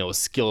about, his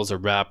skill as a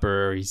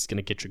rapper. He's going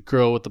to get your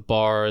girl with the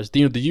bars.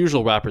 The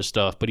usual rapper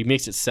stuff, but he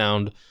makes it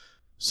sound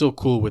so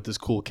cool with his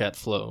cool cat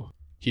flow.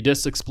 He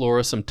does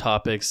explore some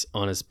topics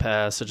on his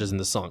past, such as in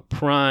the song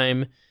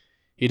Prime.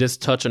 He does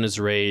touch on his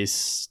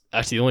race.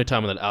 Actually, the only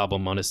time on that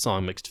album on his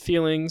song Mixed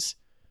Feelings.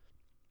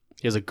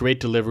 He has a great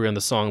delivery on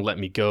the song Let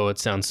Me Go. It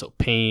sounds so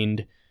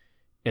pained.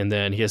 And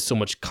then he has so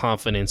much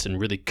confidence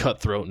and really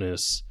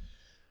cutthroatness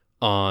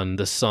on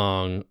the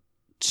song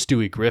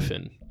Stewie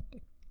Griffin.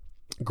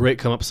 Great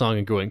come-up song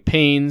in Growing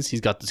Pains.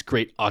 He's got this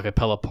great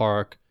acapella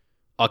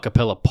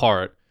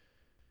part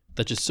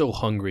that's just so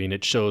hungry, and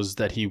it shows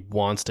that he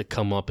wants to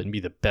come up and be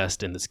the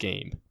best in this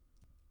game.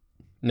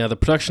 Now, the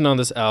production on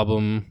this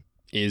album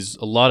is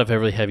a lot of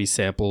really heavy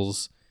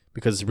samples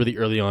because it's really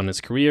early on in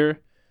his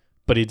career,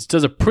 but he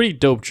does a pretty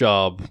dope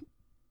job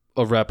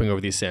of rapping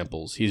over these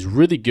samples. He's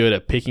really good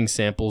at picking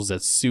samples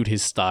that suit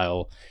his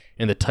style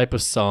and the type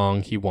of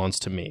song he wants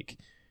to make.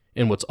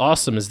 And what's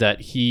awesome is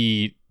that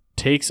he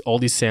takes all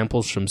these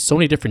samples from so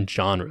many different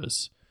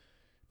genres,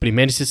 but he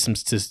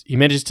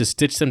manages to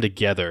stitch them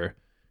together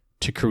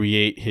to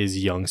create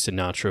his Young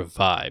Sinatra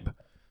vibe.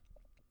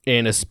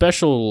 And a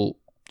special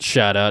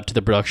shout out to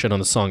the production on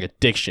the song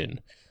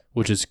Addiction,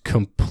 which is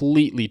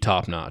completely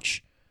top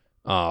notch.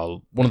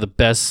 One of the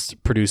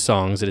best produced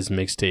songs in his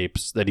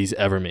mixtapes that he's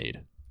ever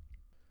made.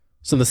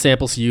 Some of the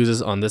samples he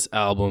uses on this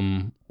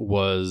album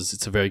was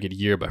It's a Very Good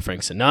Year by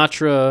Frank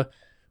Sinatra,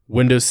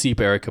 Window Seat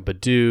by Erykah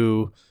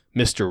Badu,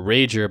 Mr.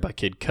 Rager by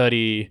Kid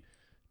Cudi,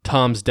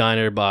 Tom's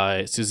Diner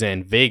by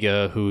Suzanne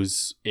Vega,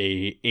 who's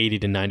a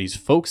 80s to 90s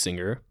folk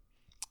singer.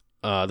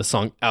 The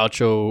song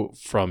Outro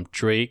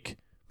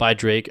by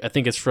Drake. I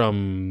think it's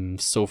from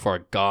So Far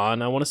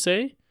Gone, I want to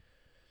say.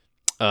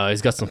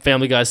 He's got some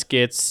Family Guy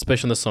skits,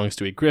 especially on the song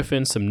Stewie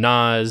Griffin, some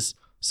Nas,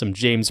 some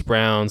James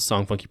Brown,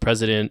 song Funky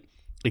President,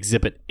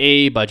 Exhibit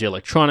A by Jay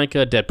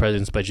Electronica, Dead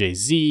Presidents by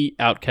Jay-Z,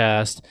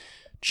 Outkast,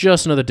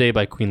 Just Another Day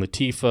by Queen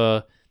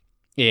Latifah,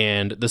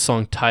 and the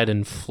song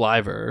Titan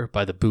Flyver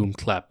by the Boom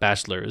Clap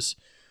Bachelors,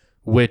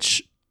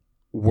 which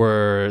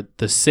were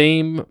the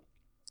same.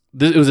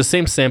 It was the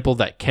same sample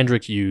that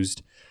Kendrick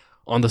used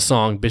on the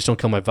song Bitch Don't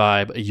Kill My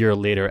Vibe a year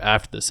later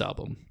after this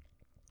album.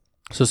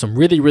 So some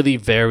really, really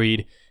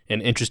varied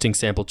and interesting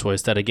sample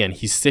choice that, again,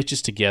 he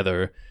stitches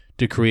together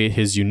to create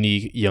his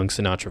unique Young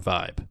Sinatra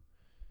vibe.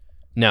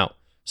 Now,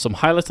 some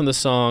highlights on this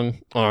song,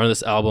 or on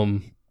this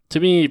album. To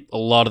me, a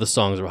lot of the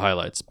songs were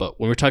highlights, but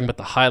when we're talking about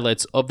the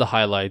highlights of the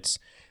highlights,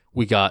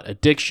 we got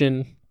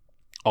Addiction,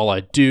 All I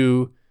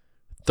Do,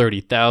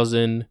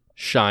 30,000,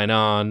 Shine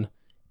On,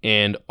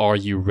 and Are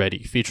You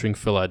Ready, featuring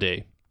Phil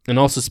Ade. And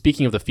also,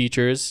 speaking of the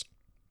features,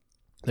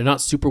 they're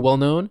not super well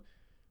known,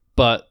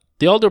 but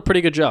they all do a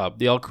pretty good job.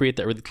 They all create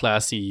that really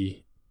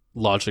classy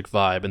Logic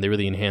vibe, and they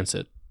really enhance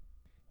it.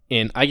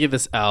 And I give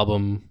this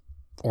album,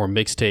 or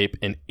mixtape,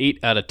 an 8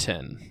 out of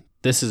 10.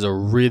 This is a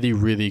really,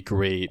 really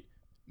great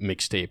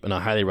mixtape, and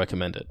I highly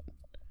recommend it.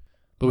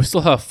 But we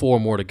still have 4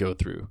 more to go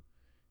through.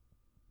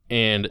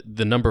 And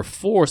the number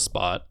 4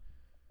 spot,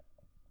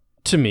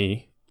 to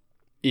me,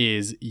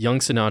 is Young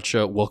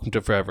Sinatra, Welcome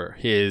to Forever,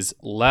 his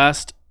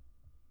last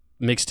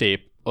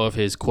mixtape of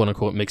his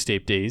quote-unquote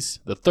mixtape days,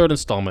 the 3rd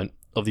installment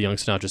of the Young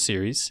Sinatra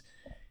series.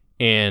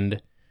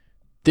 And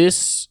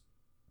this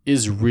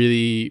is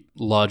really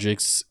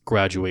Logic's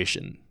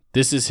graduation.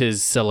 This is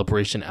his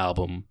celebration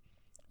album.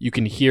 You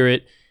can hear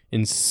it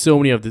in so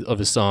many of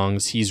his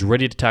songs. He's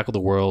ready to tackle the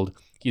world.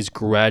 He's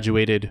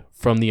graduated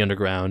from the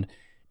underground,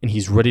 and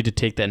he's ready to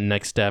take that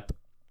next step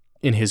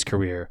in his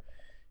career.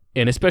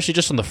 And especially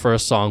just on the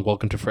first song,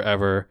 Welcome to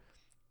Forever,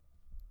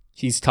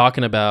 he's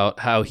talking about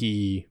how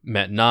he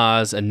met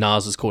Nas, and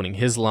Nas was quoting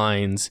his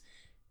lines,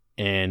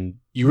 and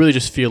you really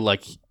just feel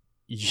like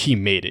he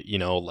made it,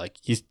 like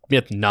he's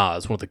met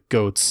Nas, one of the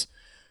goats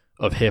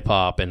of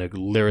hip-hop and a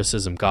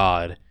lyricism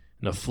god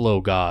and a flow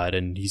god,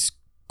 and he's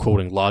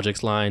quoting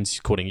Logic's lines, he's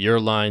quoting your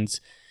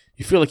lines.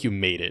 You feel like you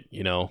made it,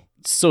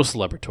 It's so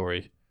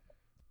celebratory.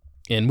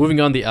 And moving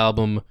on the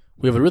album,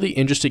 we have a really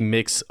interesting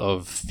mix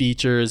of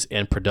features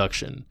and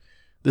production.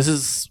 This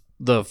is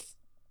the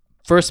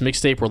first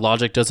mixtape where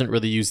Logic doesn't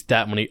really use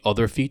that many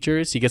other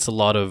features. He gets a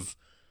lot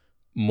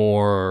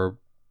more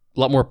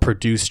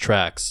produced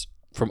tracks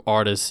from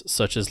artists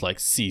such as like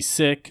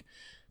C-Sick,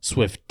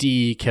 Swift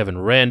D, Kevin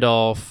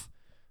Randolph,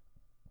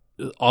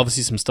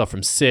 obviously some stuff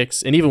from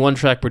Six, and even one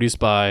track produced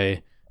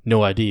by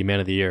No ID, Man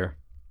of the Year.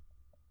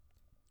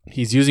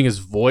 He's using his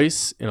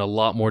voice in a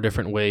lot more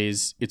different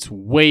ways. It's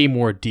way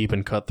more deep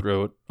and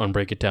cutthroat on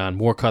Break It Down,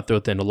 more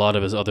cutthroat than a lot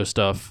of his other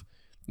stuff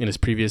in his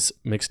previous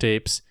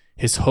mixtapes.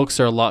 His hooks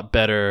are a lot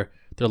better.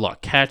 They're a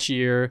lot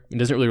catchier. He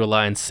doesn't really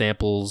rely on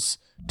samples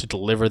to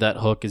deliver that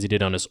hook as he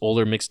did on his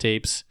older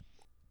mixtapes.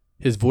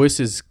 His voice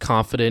is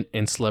confident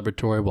and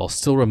celebratory while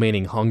still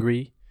remaining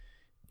hungry.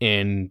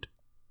 And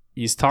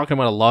he's talking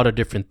about a lot of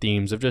different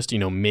themes of just,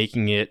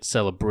 making it,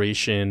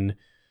 celebration,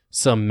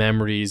 some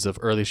memories of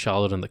early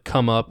childhood and the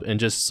come up, and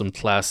just some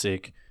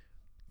classic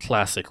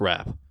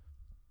rap.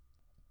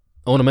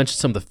 I want to mention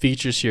some of the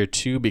features here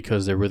too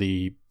because they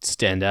really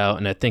stand out,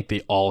 and I think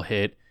they all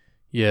hit.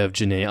 You have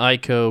Jhené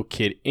Aiko,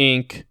 Kid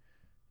Ink,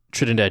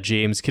 Trinidad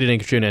James. Kid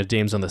Ink and Trinidad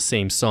James on the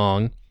same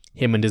song.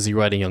 Him and Dizzy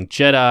writing Young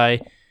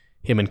Jedi.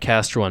 Him and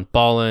Castro on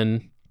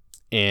Ballin'.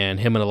 And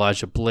him and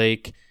Elijah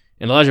Blake.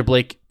 And Elijah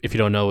Blake, if you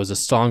don't know, is a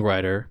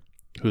songwriter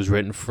who's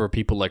written for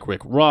people like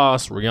Rick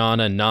Ross,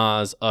 Rihanna,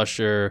 Nas,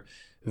 Usher,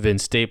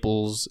 Vince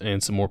Staples,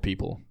 and some more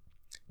people.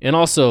 And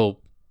also,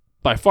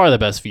 by far the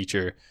best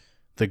feature,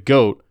 the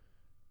GOAT,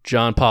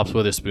 John Pops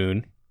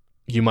Witherspoon.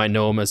 You might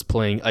know him as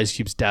playing Ice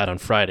Cube's dad on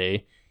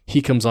Friday.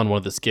 He comes on one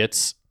of the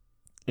skits,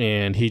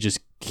 and he just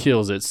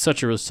kills it.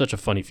 Such a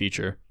funny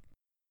feature.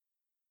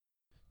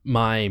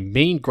 My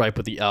main gripe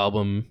with the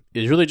album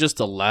is really just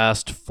the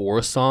last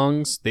 4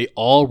 songs. They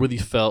all really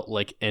felt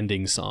like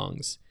ending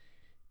songs.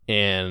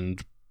 And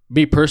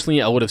me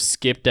personally, I would have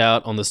skipped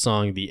out on the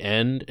song The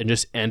End and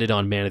just ended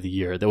on Man of the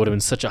Year. That would have been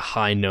such a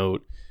high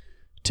note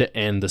to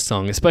end the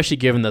song, especially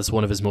given that's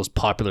one of his most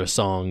popular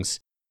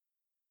songs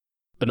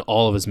in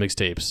all of his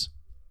mixtapes.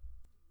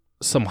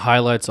 Some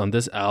highlights on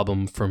this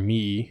album for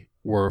me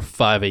were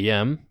 5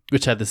 a.m.,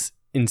 which had this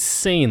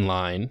insane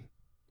line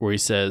where he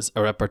says,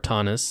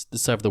 Arepartanis,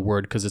 decipher the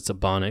word because it's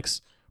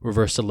Ebonics,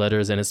 reverse the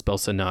letters and it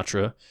spells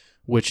Sinatra,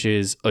 which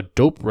is a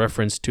dope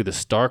reference to the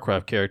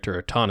StarCraft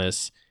character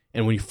Artanis,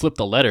 and when you flip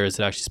the letters,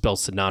 it actually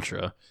spells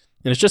Sinatra.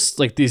 And it's just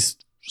like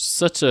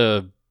such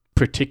a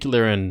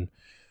particular and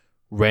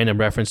random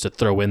reference to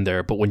throw in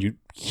there, but when you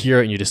hear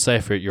it and you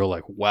decipher it, you're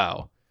like,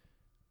 wow,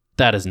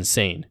 that is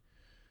insane.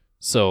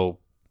 So,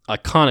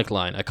 iconic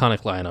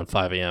line on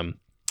 5 a.m.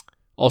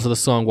 Also the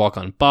song Walk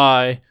On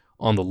By,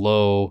 On The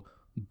Low,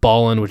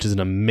 Ballin', which is an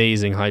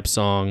amazing hype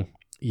song,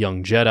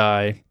 Young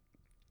Jedi,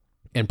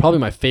 and probably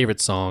my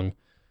favorite song,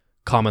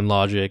 Common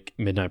Logic,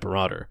 Midnight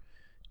Marauder.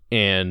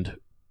 And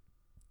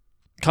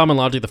Common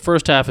Logic, the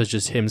first half is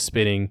just him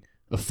spitting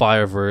a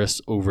fire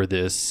verse over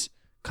this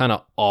kind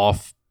of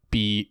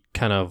offbeat,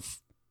 kind of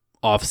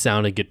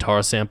off-sounding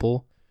guitar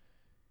sample.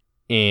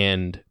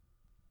 And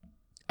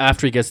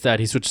after he gets that,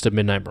 he switches to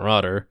Midnight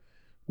Marauder,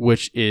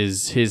 which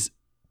is his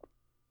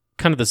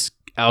kind of this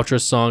outro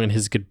song and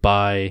his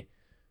goodbye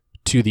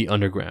to the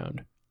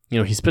underground.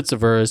 He spits a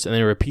verse and then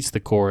he repeats the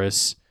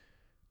chorus,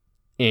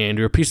 and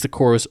he repeats the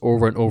chorus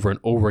over and over and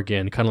over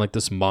again, kind of like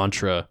this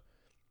mantra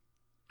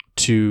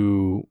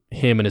to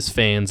him and his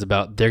fans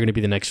about they're going to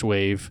be the next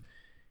wave,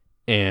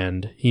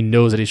 and he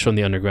knows that he's from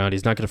the underground.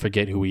 He's not going to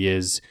forget who he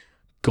is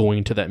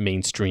going to that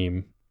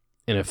mainstream,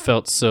 and it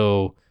felt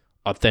so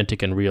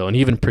authentic and real. And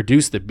he even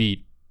produced the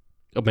beat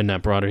of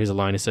Midnight Marauder. He's a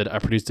line, he said, I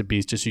produced the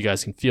beats just so you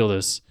guys can feel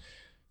this.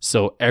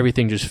 So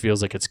everything just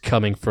feels like it's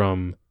coming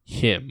from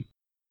him.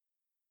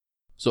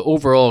 So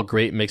overall,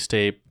 great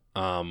mixtape.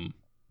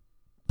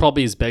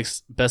 Probably his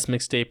best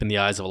mixtape in the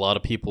eyes of a lot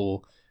of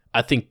people.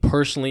 I think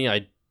personally,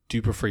 I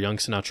do prefer Young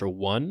Sinatra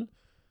 1,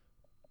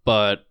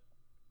 but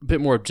a bit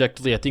more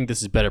objectively, I think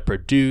this is better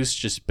produced,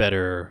 just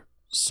better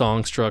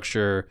song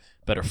structure,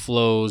 better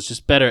flows,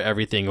 just better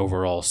everything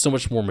overall. So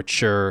much more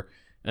mature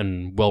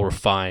and well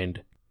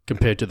refined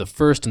compared to the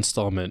first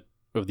installment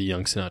of the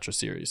Young Sinatra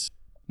series.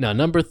 Now,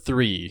 number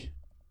 3,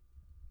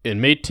 it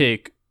may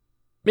take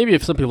maybe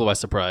some people by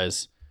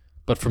surprise,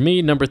 but for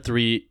me, number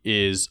 3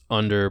 is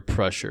Under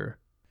Pressure.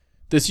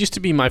 This used to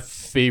be my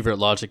favorite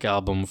Logic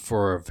album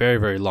for a very,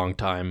 very long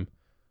time,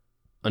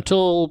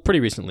 until pretty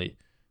recently.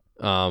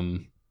 But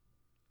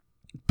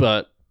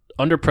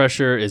Under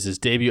Pressure is his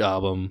debut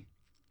album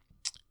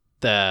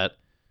that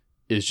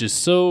is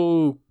just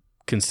so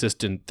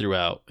consistent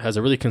throughout. Has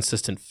a really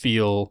consistent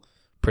feel,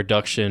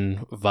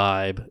 production,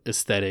 vibe,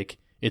 aesthetic.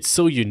 It's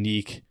so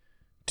unique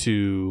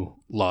to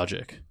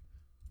Logic.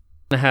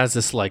 It has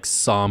this like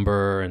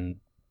somber and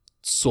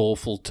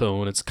soulful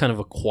tone. It's kind of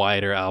a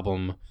quieter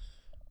album,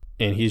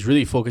 and he's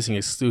really focusing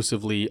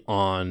exclusively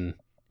on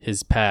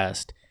his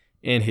past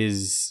and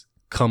his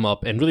come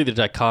up, and really the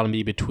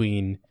dichotomy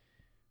between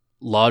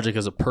Logic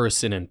as a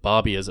person and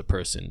Bobby as a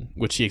person,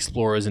 which he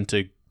explores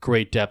into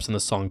great depths in the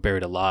song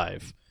Buried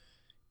Alive.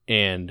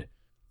 And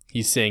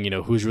he's saying,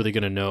 who's really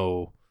going to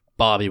know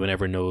Bobby when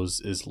everyone knows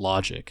is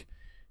Logic.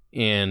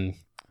 And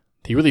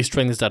he really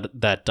strengthens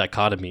that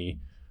dichotomy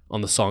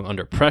on the song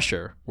Under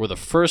Pressure, where in the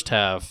first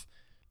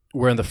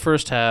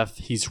half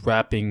he's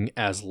rapping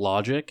as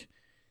Logic,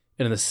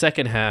 and in the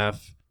second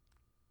half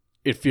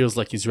it feels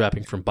like he's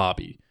rapping from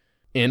Bobby.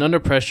 And Under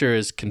Pressure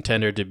is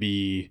contender to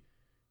be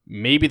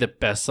maybe the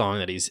best song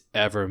that he's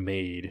ever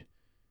made,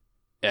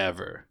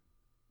 ever.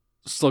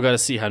 still got to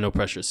see how No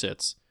Pressure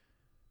sits.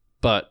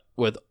 But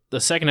with the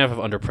second half of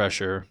Under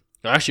Pressure,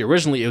 actually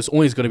originally it was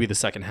only going to be the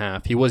second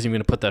half. He wasn't even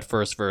going to put that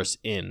first verse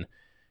in,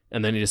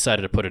 and then he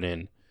decided to put it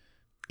in.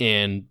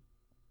 And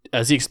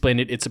as he explained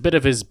it, it's a bit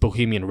of his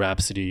Bohemian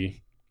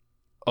Rhapsody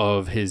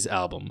of his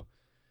album.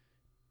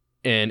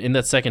 And in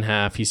that second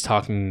half, he's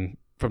talking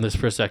from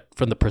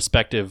the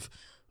perspective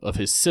of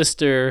his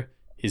sister,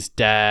 his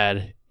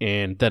dad,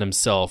 and then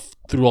himself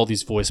through all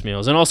these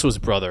voicemails, and also his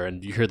brother.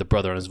 And you hear the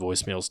brother on his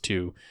voicemails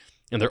too.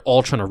 And they're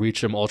all trying to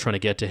reach him, all trying to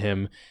get to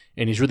him.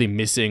 And he's really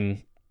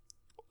missing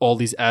all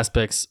these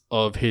aspects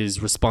of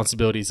his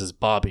responsibilities as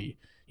Bobby,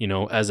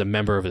 as a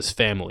member of his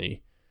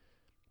family,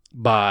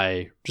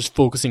 by just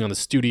focusing on the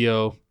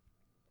studio,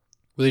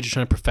 really just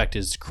trying to perfect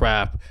his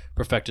craft,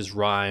 perfect his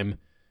rhyme,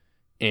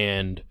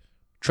 and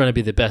trying to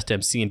be the best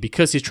MC. And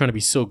because he's trying to be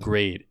so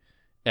great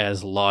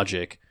as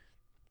Logic,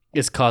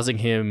 it's causing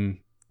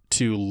him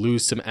to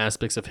lose some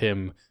aspects of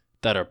him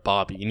that are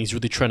Bobby. And he's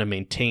really trying to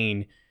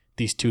maintain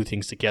these two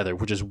things together,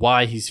 which is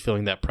why he's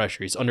feeling that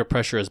pressure. He's under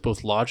pressure as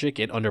both Logic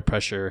and under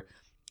pressure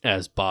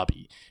as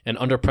Bobby. And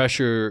Under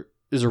Pressure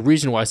is a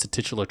reason why it's the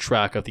titular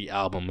track of the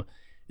album,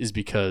 is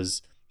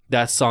because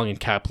that song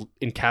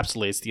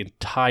encapsulates the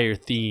entire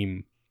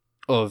theme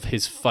of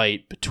his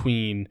fight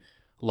between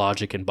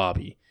Logic and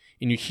Bobby.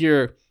 And you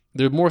hear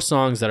there are more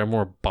songs that are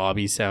more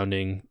Bobby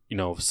sounding,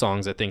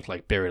 songs I think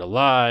like Buried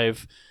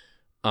Alive,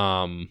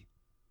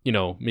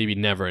 maybe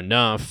Never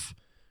Enough,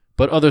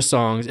 but other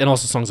songs, and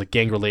also songs like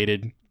Gang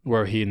Related,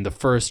 where in the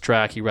first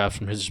track he raps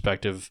from his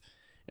perspective,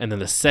 and then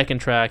the second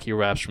track he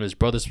raps from his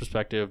brother's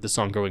perspective, the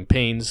song Growing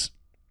Pains.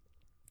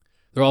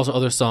 There are also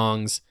other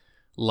songs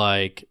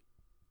like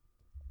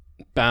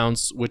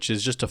Bounce, which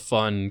is just a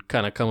fun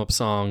kind of come-up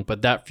song,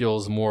 but that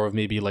feels more of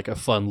maybe like a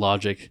fun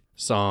Logic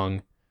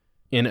song.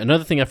 And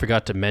another thing I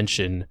forgot to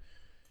mention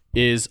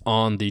is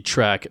on the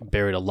track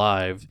Buried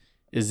Alive,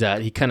 is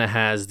that he kind of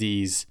has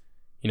these,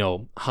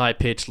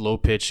 high-pitched,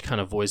 low-pitched kind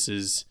of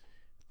voices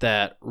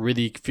that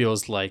really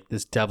feels like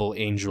this devil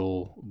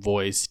angel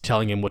voice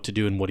telling him what to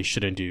do and what he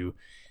shouldn't do.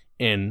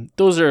 And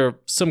those are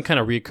some kind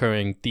of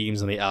recurring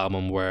themes on the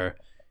album, where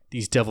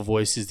these devil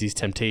voices, these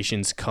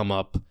temptations come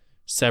up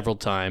several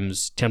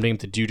times, tempting him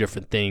to do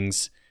different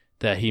things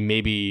that he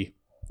maybe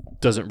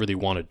doesn't really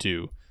want to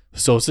do.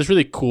 So it's this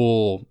really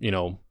cool,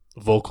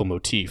 vocal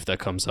motif that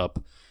comes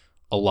up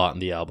a lot in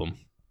the album.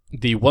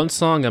 The one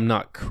song I'm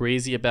not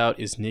crazy about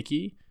is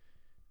Nikki.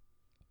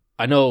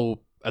 I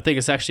think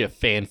it's actually a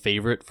fan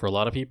favorite for a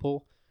lot of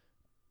people.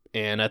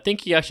 And I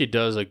think he actually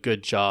does a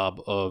good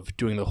job of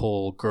doing the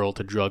whole girl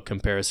to drug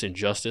comparison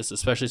justice,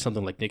 especially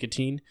something like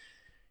Nicotine.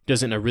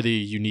 Does it in a really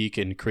unique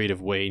and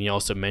creative way. And he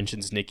also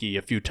mentions Nikki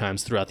a few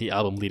times throughout the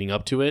album leading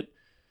up to it.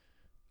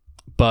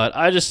 But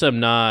I just am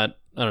not,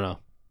 I don't know.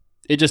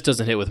 It just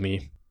doesn't hit with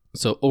me.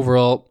 So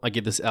overall, I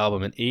give this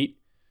album an 8.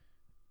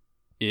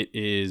 It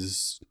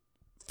is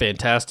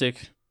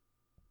fantastic.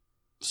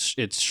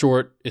 It's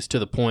short. It's to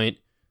the point.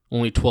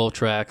 Only 12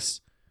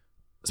 tracks.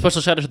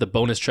 Special shout out to the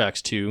bonus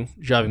tracks too.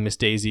 Driving Miss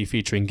Daisy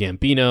featuring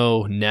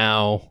Gambino.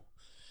 Now.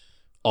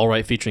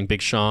 Alright featuring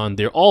Big Sean.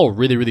 They're all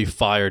really, really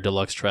fire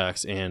deluxe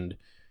tracks. And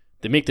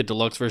they make the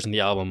deluxe version of the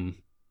album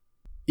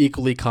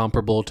equally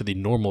comparable to the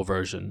normal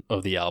version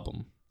of the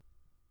album.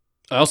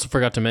 I also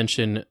forgot to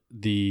mention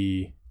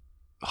the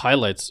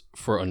highlights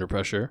for Under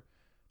Pressure.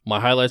 My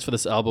highlights for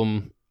this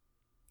album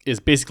is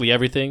basically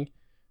everything.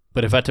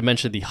 But if I had to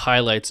mention the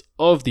highlights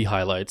of the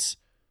highlights,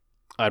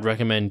 I'd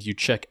recommend you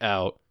check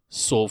out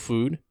Soul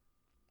Food,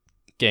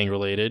 Gang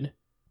Related,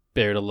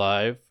 Buried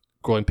Alive,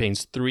 Growing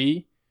Pains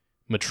 3,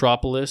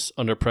 Metropolis,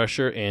 Under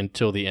Pressure, and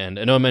Till the End.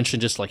 I know I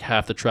mentioned just like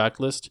half the track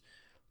list,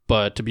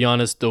 but to be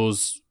honest,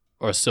 those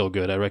are so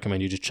good. I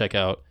recommend you just check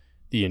out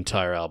the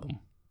entire album.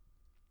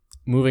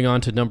 Moving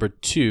on to number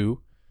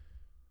 2,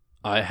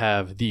 I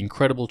have The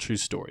Incredible True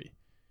Story.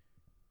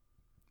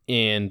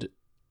 And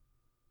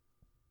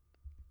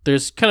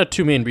there's kind of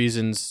two main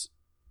reasons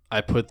I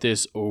put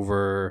this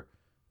over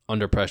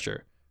Under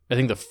Pressure. I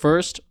think the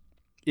first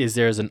is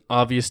there's an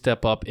obvious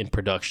step up in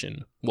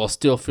production while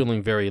still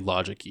feeling very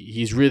Logic-y.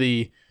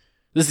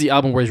 This is the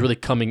album where he's really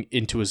coming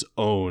into his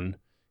own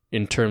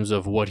in terms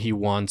of what he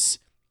wants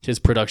his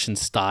production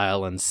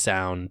style and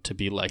sound to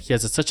be like. He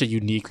has such a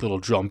unique little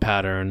drum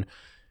pattern,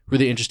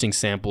 really interesting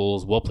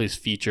samples, well-placed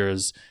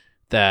features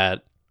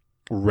that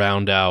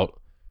round out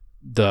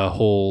the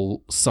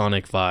whole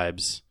sonic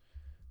vibes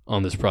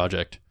on this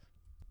project.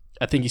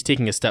 I think he's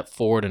taking a step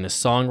forward in his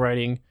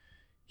songwriting.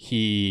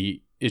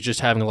 He is just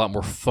having a lot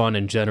more fun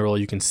in general.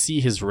 You can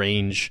see his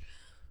range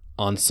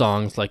on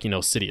songs like,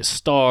 City of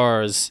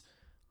Stars,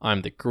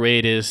 I'm the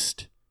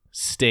Greatest,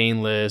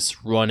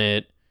 Stainless, Run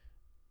It.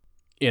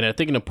 And I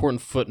think an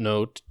important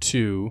footnote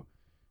too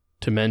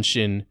to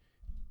mention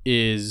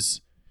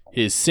is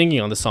his singing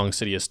on the song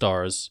City of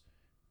Stars,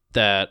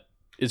 that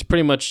is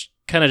pretty much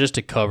kind of just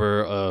a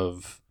cover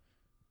of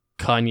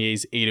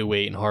Kanye's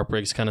 808 and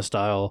Heartbreaks kind of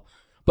style.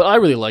 But I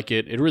really like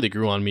it. It really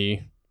grew on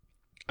me.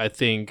 I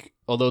think,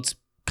 although it's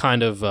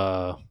kind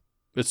of,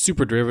 it's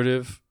super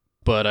derivative,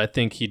 but I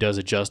think he does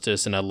it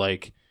justice, and I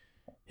like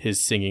his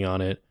singing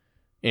on it.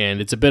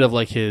 And it's a bit of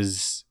like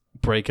his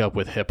breakup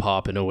with hip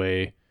hop in a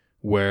way,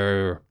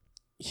 where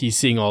he's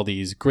seeing all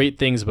these great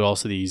things, but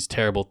also these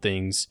terrible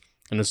things.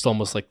 And it's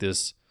almost like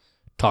this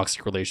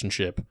toxic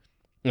relationship.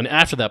 And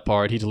after that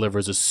part, he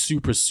delivers a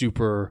super,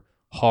 super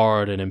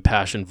hard and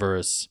impassioned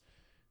verse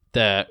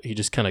that he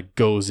just kind of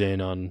goes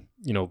in on,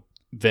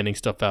 venting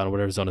stuff out and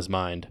whatever's on his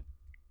mind.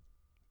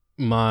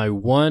 My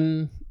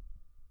one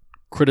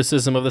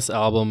criticism of this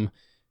album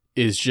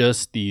is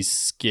just these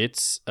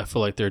skits. I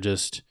feel like they're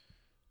just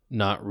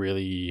not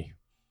really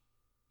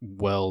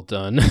well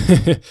done.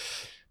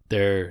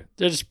 They're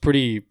just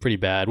pretty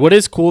bad. What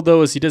is cool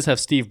though is he does have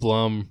Steve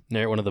Blum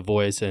narrate one of the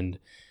voice, and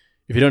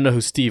if you don't know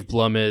who Steve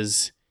Blum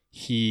is,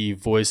 he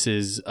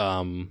voices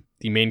the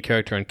main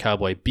character in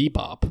Cowboy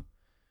Bebop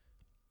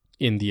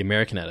in the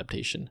American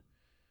adaptation.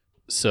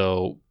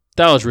 So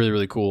that was really,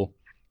 really cool.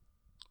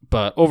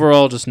 But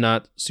overall, just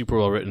not super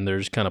well written. They're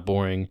just kind of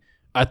boring.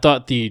 I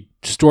thought the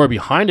story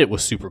behind it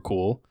was super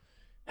cool.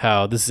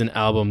 How this is an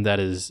album that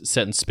is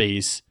set in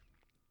space,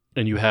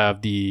 and you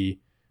have the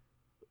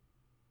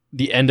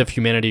end of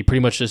humanity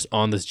pretty much just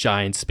on this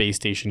giant space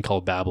station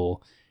called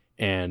Babel,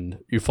 and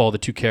you follow the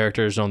two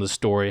characters on the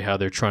story, how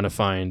they're trying to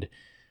find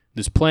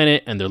this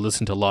planet, and they're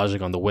listening to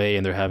Logic on the way,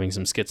 and they're having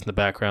some skits in the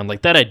background.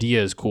 Like, that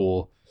idea is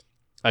cool.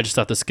 I just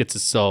thought the skits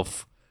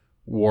itself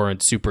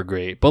weren't super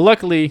great. But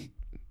luckily,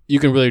 you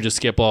can really just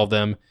skip all of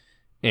them,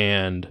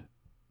 and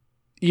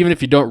even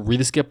if you don't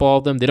really skip all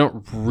of them, they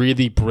don't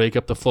really break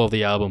up the flow of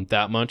the album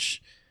that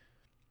much.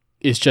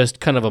 It's just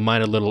kind of a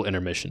minor little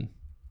intermission.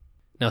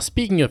 Now,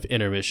 speaking of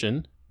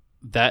intermission,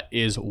 that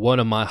is one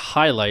of my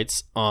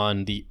highlights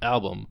on the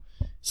album.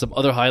 Some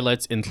other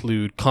highlights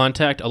include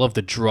Contact. I love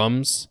the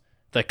drums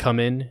that come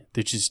in.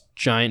 They're just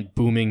giant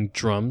booming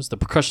drums. The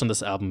percussion on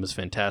this album is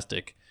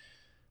fantastic.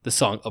 The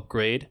song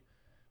Upgrade.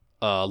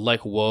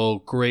 Like Whoa,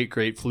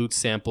 great flute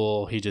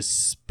sample. He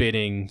just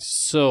spitting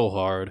so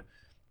hard.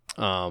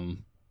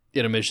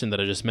 Intermission that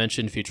I just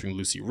mentioned featuring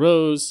Lucy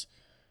Rose.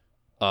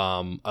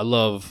 I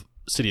love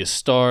City of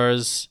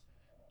Stars.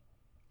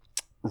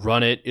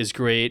 Run It is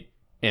great.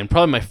 And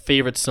probably my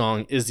favorite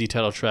song is the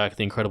title track,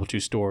 The Incredible True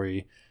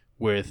Story,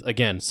 with,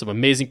 again, some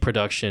amazing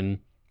production,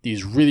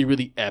 these really,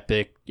 really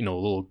epic,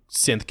 little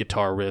synth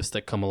guitar riffs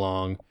that come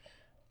along,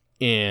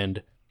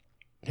 and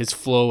his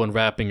flow and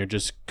rapping are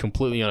just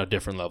completely on a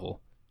different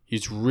level.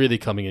 He's really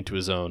coming into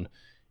his own,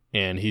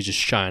 and he's just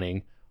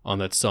shining on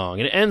that song.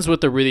 And it ends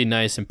with a really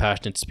nice and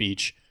passionate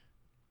speech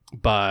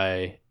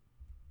by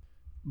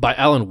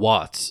Alan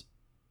Watts,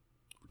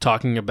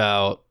 talking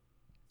about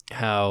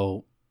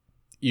how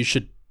you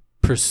should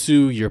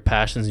pursue your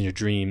passions and your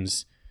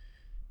dreams,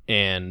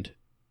 and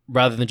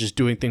rather than just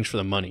doing things for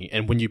the money.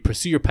 And when you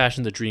pursue your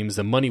passions and dreams,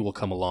 the money will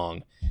come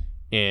along.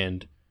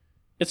 And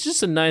it's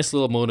just a nice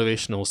little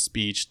motivational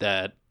speech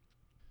that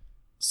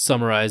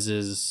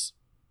summarizes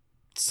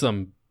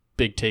some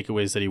big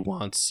takeaways that he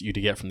wants you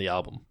to get from the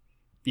album.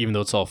 Even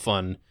though it's all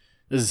fun,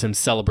 this is him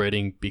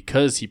celebrating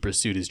because he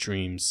pursued his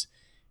dreams,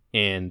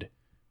 and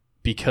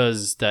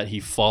because that he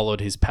followed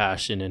his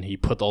passion and he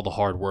put all the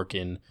hard work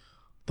in.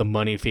 The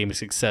money, fame, and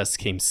success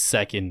came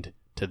second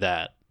to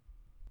that.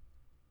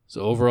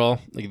 So overall,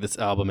 I give this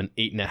album an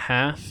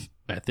 8.5.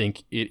 I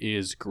think it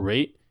is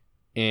great,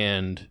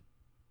 and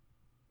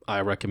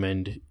I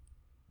recommend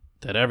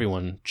that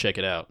everyone check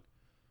it out.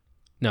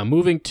 Now,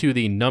 moving to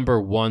the number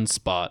one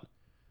spot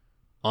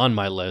on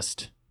my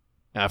list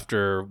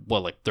after,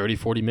 30,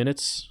 40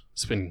 minutes?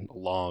 It's been a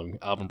long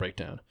album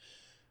breakdown.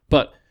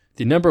 But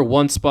the number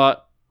one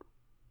spot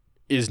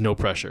is No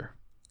Pressure.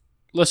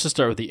 Let's just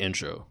start with the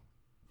intro.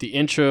 The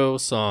intro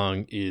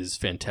song is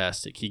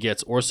fantastic. He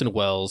gets Orson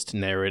Welles to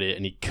narrate it,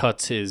 and he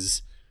cuts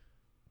his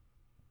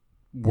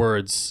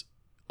words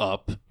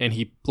up, and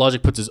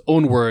Logic puts his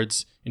own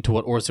words into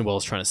what Orson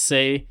Welles is trying to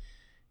say,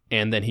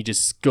 and then he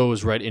just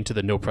goes right into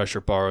the No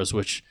Pressure bars,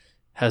 which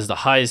has the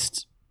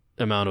highest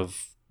amount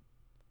of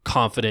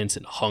confidence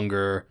and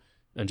hunger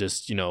and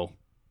just,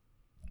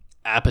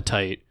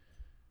 appetite,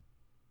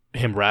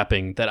 him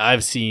rapping, that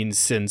I've seen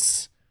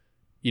since,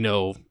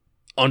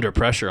 Under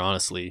Pressure,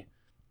 honestly.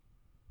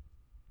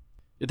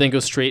 It then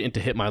goes straight into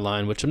Hit My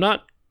Line, which I'm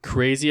not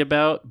crazy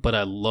about, but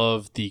I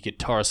love the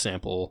guitar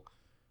sample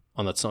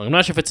on that song. I'm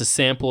not sure if it's a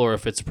sample or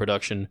if it's a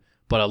production,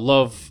 but I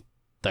love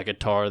that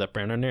guitar,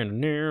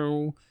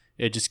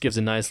 it just gives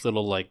a nice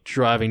little,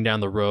 driving down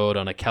the road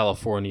on a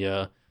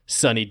California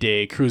sunny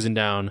day, cruising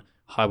down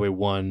Highway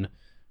 1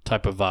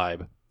 type of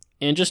vibe.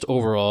 And just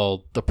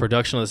overall, the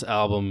production of this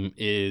album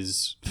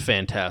is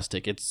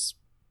fantastic. It's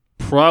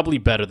probably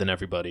better than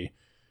Everybody.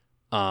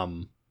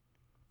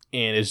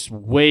 And it's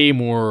way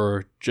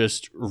more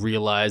just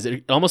realized.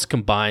 It almost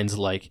combines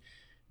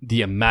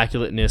the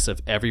immaculateness of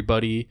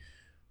Everybody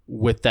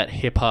with that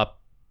hip hop,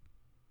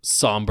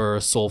 somber,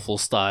 soulful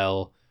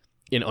style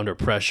in Under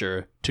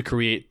Pressure to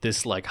create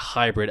this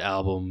hybrid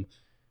album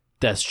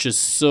that's just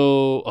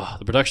so,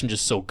 the production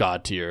just so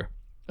god tier,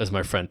 as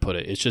my friend put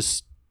it. It's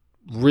just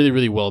really,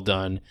 really well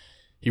done.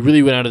 He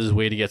really went out of his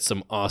way to get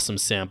some awesome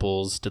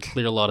samples, to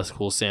clear a lot of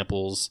cool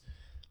samples,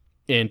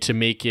 and to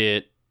make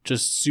it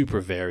just super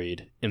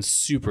varied and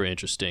super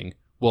interesting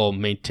while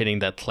maintaining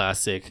that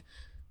classic,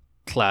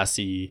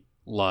 classy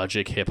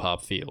Logic hip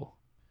hop feel.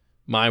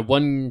 My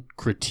one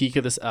critique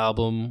of this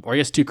album, or I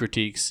guess two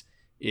critiques,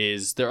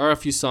 is there are a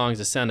few songs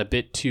that sound a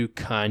bit too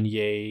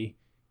Kanye-y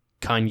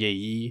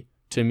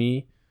to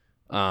me.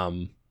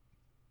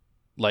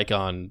 Like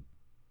on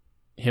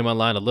Hit My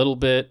Line a little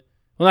bit.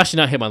 Well, actually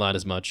not Hit My Line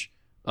as much.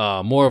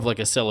 More of like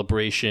a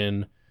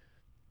celebration.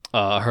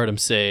 I heard him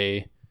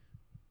say,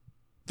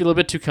 feel a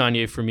bit too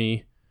Kanye for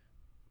me.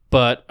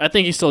 But I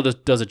think he still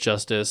does it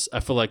justice. I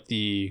feel like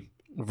the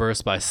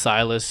verse by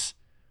Silas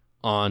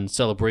on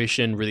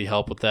Celebration really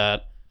helped with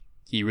that.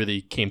 He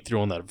really came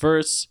through on that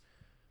verse.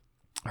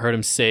 I heard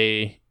him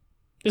say,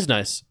 it's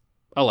nice.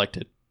 I liked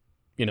it.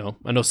 You know,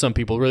 I know some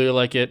people really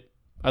like it.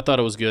 I thought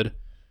it was good.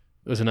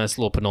 It was a nice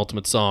little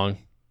penultimate song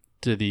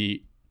to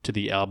the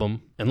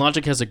album. And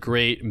Logic has a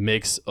great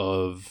mix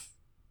of,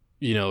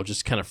 you know,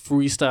 just kind of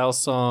freestyle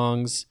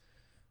songs,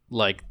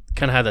 like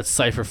kind of have that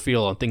cypher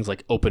feel on things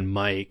like Open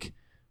Mic.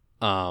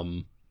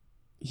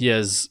 He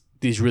has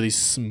these really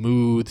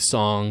smooth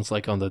songs,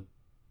 like on the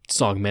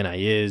song Man I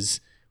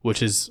Is,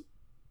 which is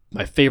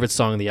my favorite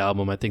song on the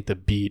album. I think the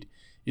beat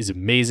is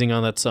amazing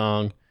on that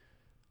song.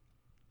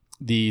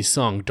 The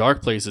song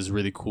Dark Place is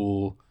really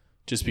cool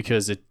just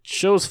because it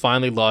shows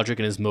finally Logic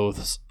in his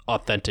most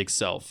authentic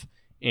self.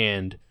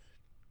 And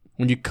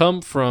when you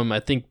come from, I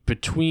think,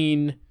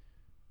 between,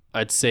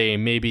 I'd say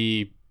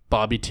maybe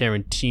Bobby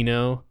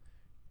Tarantino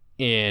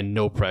and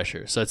No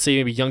Pressure. So I'd say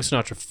maybe Young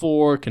Sinatra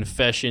 4,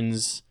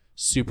 Confessions,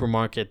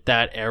 Supermarket,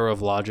 that era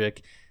of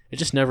Logic, it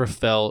just never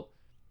felt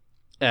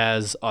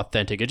as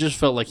authentic. It just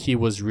felt like he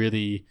was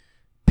really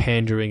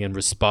pandering and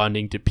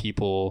responding to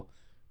people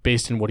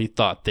based on what he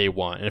thought they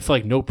want. And I feel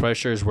like No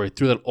Pressure is where he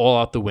threw that all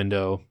out the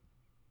window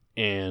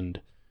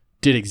and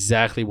did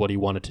exactly what he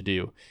wanted to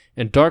do.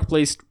 And Dark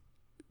Place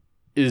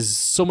is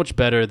so much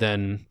better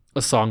than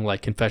a song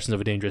like Confessions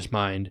of a Dangerous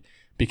Mind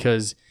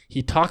because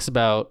he talks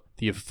about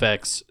the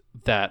effects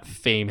that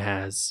fame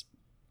has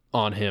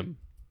on him.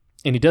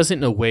 And he does it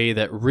in a way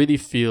that really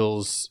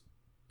feels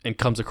and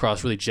comes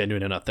across really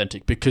genuine and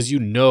authentic because you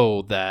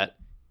know that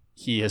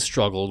he has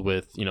struggled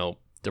with, you know,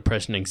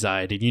 depression,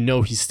 anxiety. You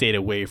know he stayed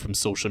away from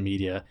social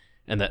media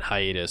and that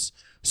hiatus.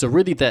 So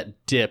really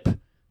that dip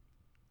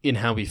in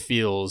how he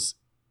feels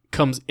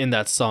comes in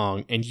that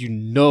song, and you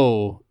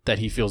know that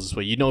he feels this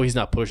way. You know he's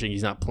not pushing,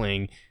 he's not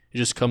playing.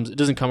 It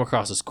doesn't come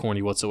across as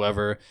corny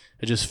whatsoever.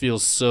 It just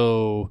feels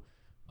so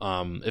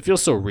it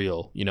feels so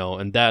real, you know,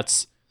 and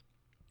that's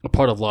a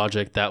part of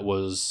Logic that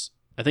was,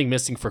 I think,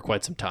 missing for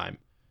quite some time.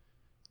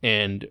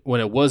 And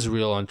when it was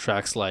real on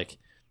tracks like,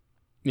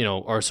 you know,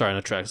 or sorry,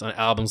 not tracks, on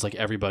albums like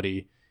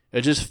Everybody,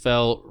 it just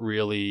felt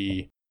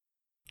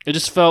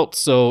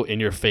so in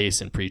your face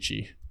and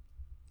preachy.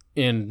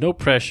 And No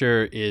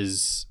Pressure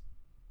is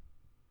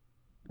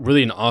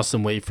really an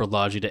awesome way for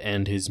Logic to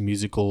end his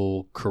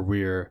musical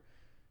career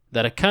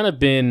that it kind of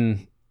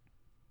been,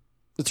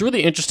 it's a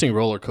really interesting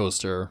roller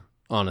coaster,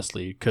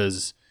 honestly,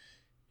 because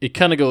it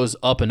kind of goes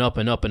up and up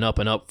and up and up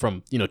and up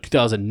from, you know,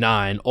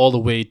 2009 all the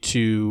way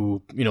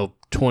to, you know,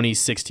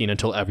 2016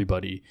 until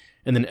Everybody.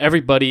 And then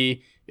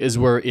Everybody is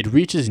where it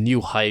reaches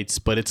new heights,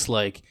 but it's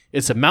like,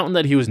 it's a mountain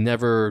that he was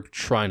never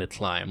trying to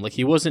climb. Like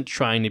he wasn't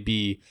trying to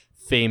be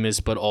famous,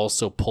 but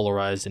also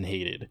polarized and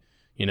hated,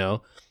 you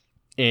know?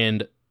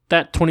 And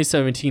that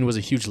 2017 was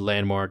a huge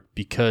landmark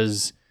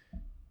because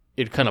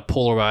it kind of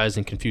polarized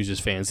and confused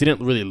his fans. They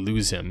didn't really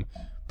lose him.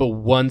 But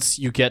once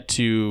you get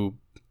to,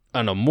 I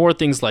don't know, more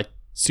things like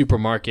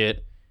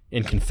Supermarket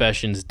and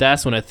Confessions,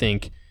 that's when I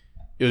think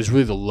it was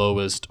really the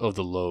lowest of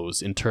the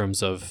lows in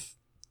terms of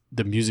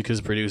the music he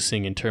was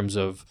producing, in terms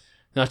of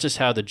not just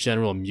how the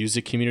general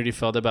music community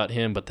felt about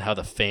him, but how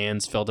the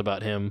fans felt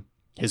about him,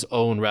 his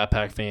own Rat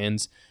Pack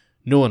fans.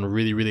 No one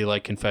really, really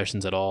liked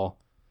Confessions at all.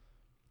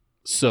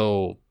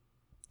 So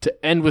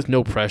to end with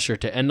No Pressure,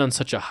 to end on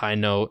such a high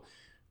note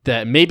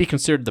that may be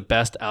considered the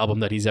best album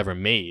that he's ever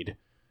made,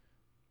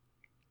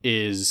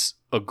 is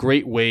a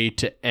great way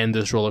to end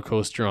this roller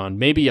coaster on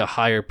maybe a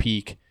higher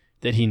peak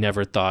that he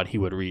never thought he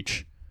would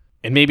reach.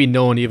 And maybe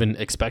no one even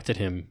expected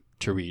him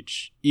to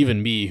reach.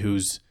 Even me,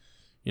 who's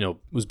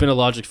been a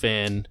Logic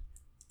fan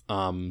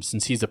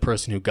since he's the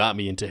person who got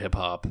me into hip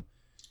hop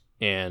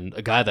and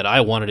a guy that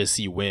I wanted to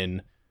see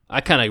win.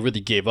 I kind of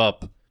really gave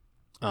up.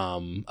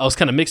 I was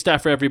kind of mixed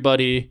after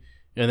Everybody,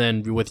 and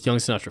then with Young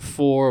Sinatra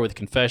 4, with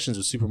Confessions,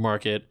 with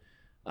Supermarket,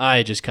 I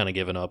had just kind of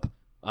given up.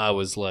 I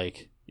was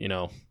like, you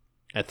know,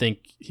 I think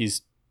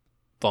he's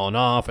fallen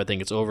off. I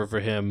think it's over for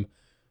him.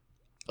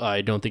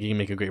 I don't think he can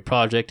make a great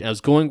project. And I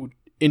was going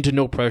into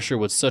No Pressure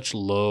with such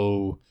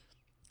low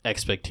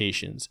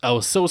expectations. I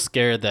was so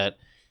scared that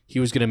he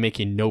was going to make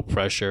a No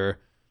Pressure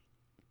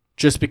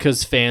just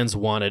because fans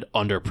wanted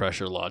Under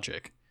Pressure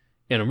Logic.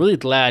 And I'm really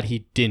glad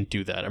he didn't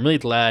do that. I'm really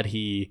glad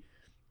he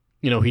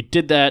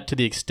did that to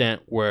the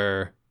extent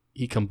where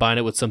he combined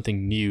it with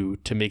something new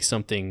to make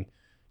something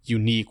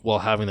unique while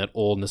having that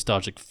old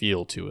nostalgic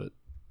feel to it.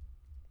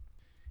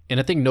 And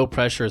I think No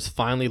Pressure is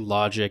finally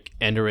Logic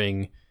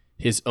entering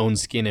his own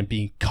skin and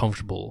being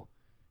comfortable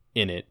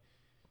in it.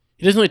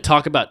 He doesn't really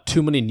talk about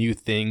too many new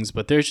things,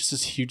 but there's just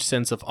this huge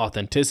sense of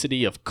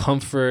authenticity, of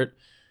comfort,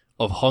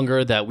 of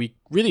hunger that we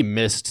really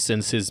missed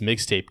since his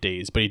mixtape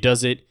days. But he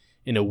does it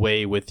in a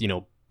way with,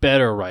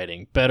 better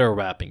writing, better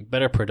rapping,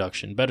 better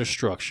production, better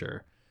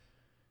structure.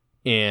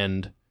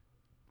 And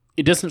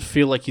it doesn't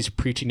feel like he's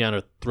preaching down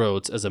our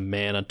throats as a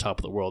man on top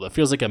of the world. It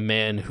feels like a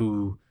man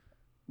who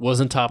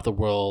was on top of the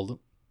world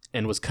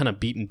and was kind of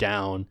beaten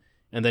down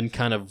and then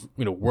kind of,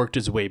 worked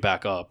his way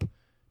back up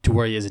to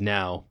where he is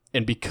now.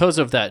 And because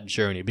of that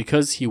journey,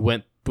 because he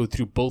went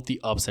through both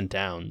the ups and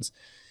downs,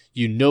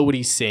 what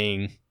he's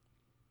saying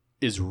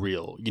is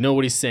real.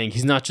 What he's saying.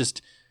 He's not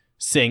just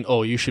saying,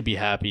 oh, you should be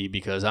happy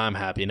because I'm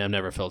happy and I've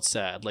never felt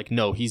sad. Like,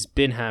 no, he's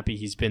been happy,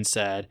 he's been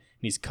sad,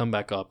 and he's come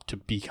back up to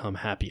become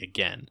happy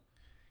again.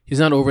 He's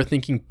not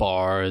overthinking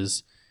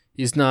bars.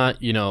 He's not,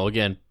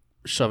 again,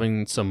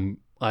 shoving some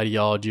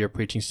ideology or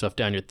preaching stuff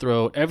down your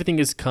throat. Everything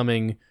is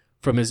coming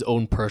from his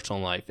own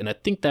personal life. And I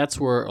think that's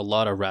where a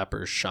lot of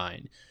rappers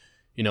shine.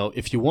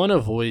 If you want to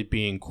avoid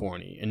being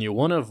corny and you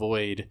want to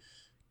avoid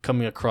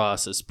coming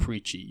across as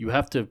preachy, you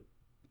have to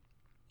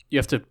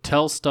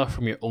tell stuff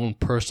from your own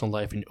personal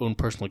life and your own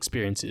personal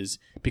experiences,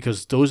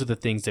 because those are the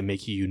things that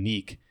make you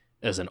unique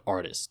as an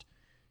artist.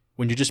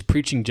 When you're just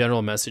preaching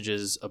general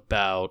messages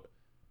about,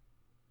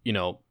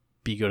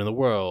 be good in the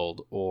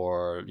world,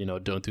 or,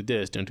 don't do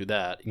this, don't do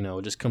that,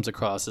 it just comes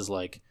across as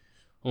like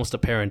almost a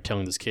parent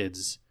telling his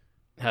kids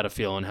how to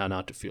feel and how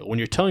not to feel. When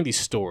you're telling these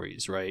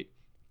stories, right?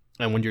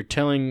 And when you're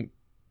telling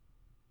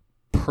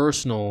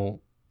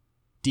personal,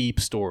 deep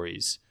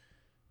stories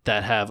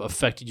that have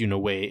affected you in a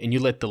way, and you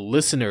let the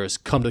listeners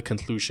come to the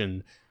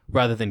conclusion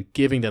rather than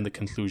giving them the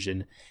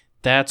conclusion,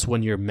 that's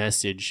when your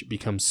message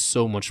becomes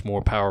so much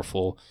more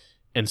powerful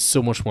and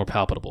so much more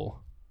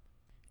palpable.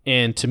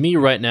 And to me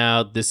right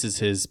now, this is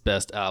his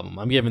best album.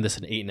 I'm giving this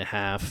an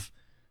 8.5.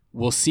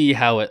 We'll see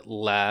how it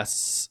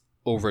lasts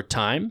over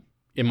time.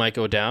 It might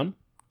go down.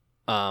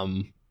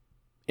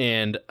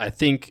 And I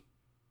think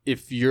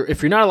if you're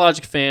not a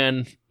Logic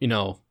fan,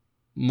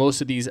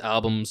 most of these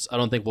albums I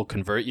don't think will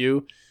convert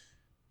you.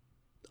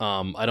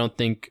 I don't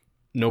think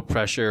No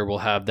Pressure will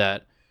have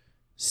that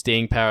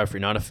staying power if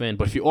you're not a fan.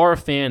 But if you are a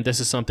fan, this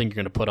is something you're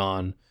going to put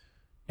on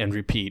and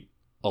repeat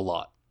a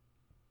lot.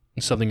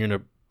 It's something you're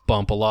going to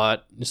bump a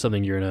lot. It's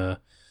something you're going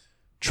to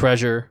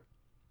treasure.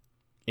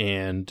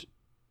 And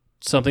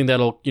something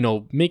that'll,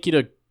 make you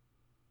to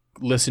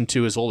listen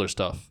to his older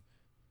stuff.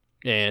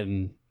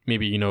 And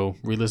maybe,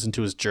 re-listen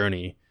to his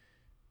journey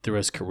through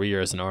his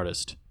career as an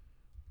artist.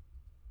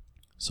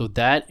 So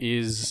that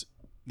is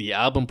the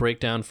album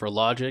breakdown for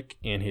Logic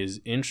and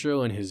his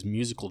intro and his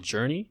musical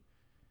journey.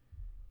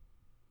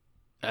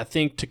 I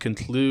think to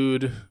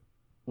conclude,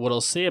 what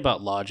I'll say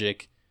about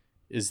Logic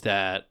is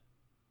that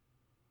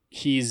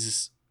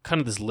he's kind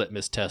of this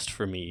litmus test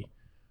for me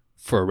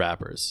for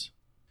rappers.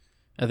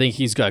 I think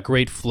he's got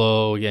great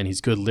flow. Again, he's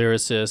a good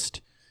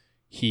lyricist.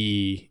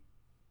 He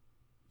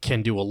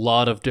can do a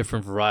lot of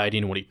different variety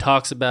in what he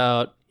talks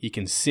about. He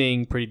can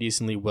sing pretty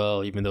decently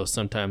well, even though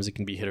sometimes it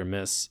can be hit or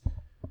miss.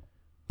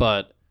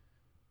 But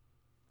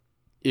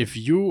if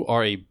you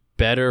are a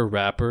better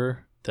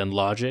rapper than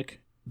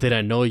Logic, then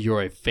I know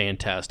you're a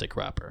fantastic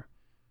rapper.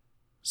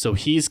 So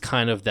he's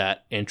kind of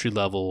that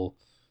entry-level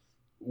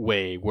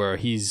way where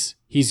he's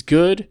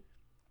good,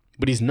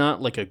 but he's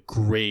not like a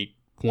great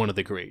one of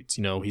the greats.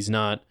 He's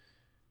not,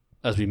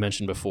 as we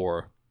mentioned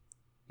before,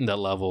 that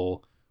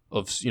level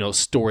of,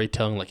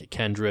 storytelling like a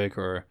Kendrick,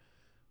 or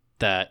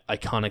that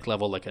iconic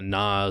level like a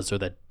Nas, or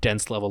that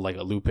dense level like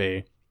a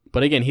Lupe.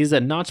 But again, he's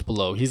that notch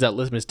below. He's that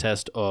litmus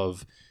test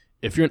of,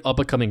 if you're an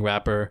up-and-coming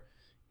rapper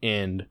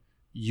and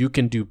you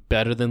can do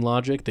better than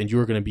Logic, then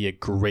you're going to be a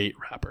great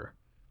rapper,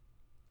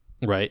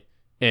 right?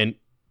 And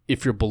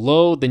if you're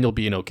below, then you'll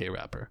be an okay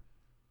rapper.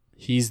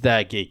 He's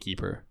that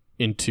gatekeeper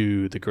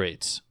into the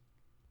greats.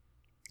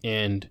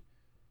 And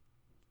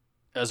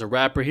as a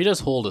rapper, he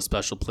does hold a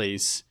special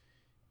place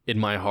in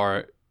my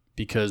heart,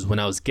 because when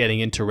I was getting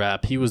into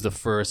rap, he was the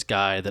first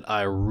guy that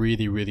I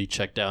really, really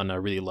checked out and I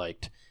really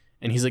liked.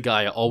 And he's a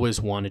guy I always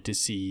wanted to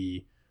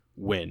see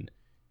win.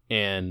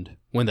 And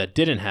when that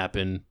didn't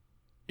happen,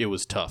 it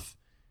was tough.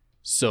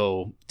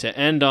 So to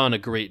end on a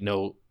great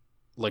note,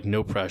 like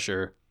No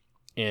Pressure,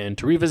 and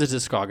to revisit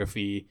his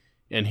discography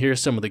and hear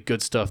some of the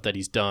good stuff that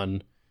he's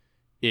done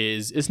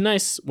is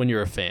nice when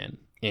you're a fan.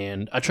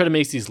 And I try to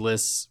make these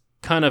lists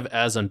kind of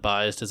as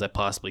unbiased as I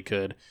possibly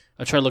could.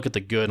 I try to look at the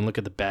good and look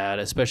at the bad,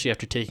 especially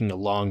after taking a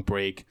long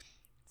break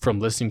from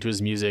listening to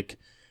his music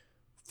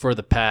for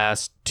the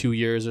past 2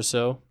 years or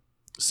so.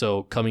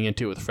 So coming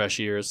into it with fresh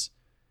ears.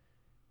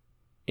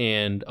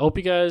 And I hope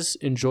you guys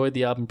enjoyed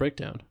the album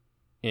breakdown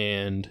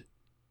and,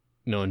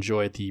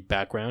 enjoyed the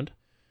background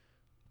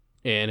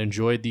and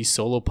enjoyed the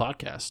solo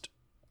podcast.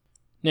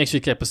 Next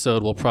week's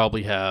episode, we'll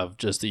probably have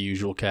just the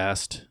usual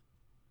cast,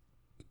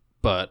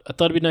 but I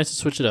thought it'd be nice to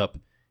switch it up.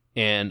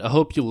 And I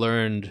hope you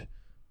learned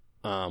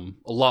a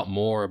lot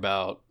more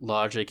about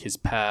Logic, his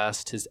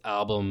past, his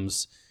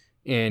albums,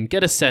 and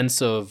get a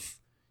sense of,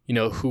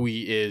 who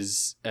he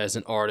is as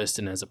an artist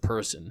and as a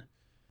person.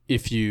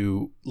 If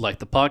you like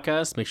the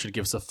podcast, make sure to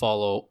give us a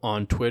follow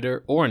on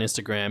Twitter or on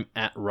Instagram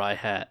at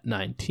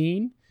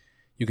Ryhat19.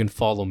 You can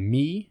follow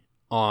me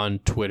on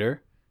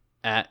Twitter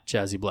at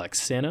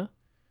JazzyBlackSanta.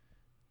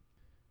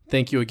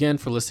 Thank you again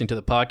for listening to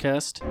the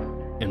podcast,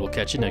 and we'll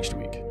catch you next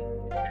week.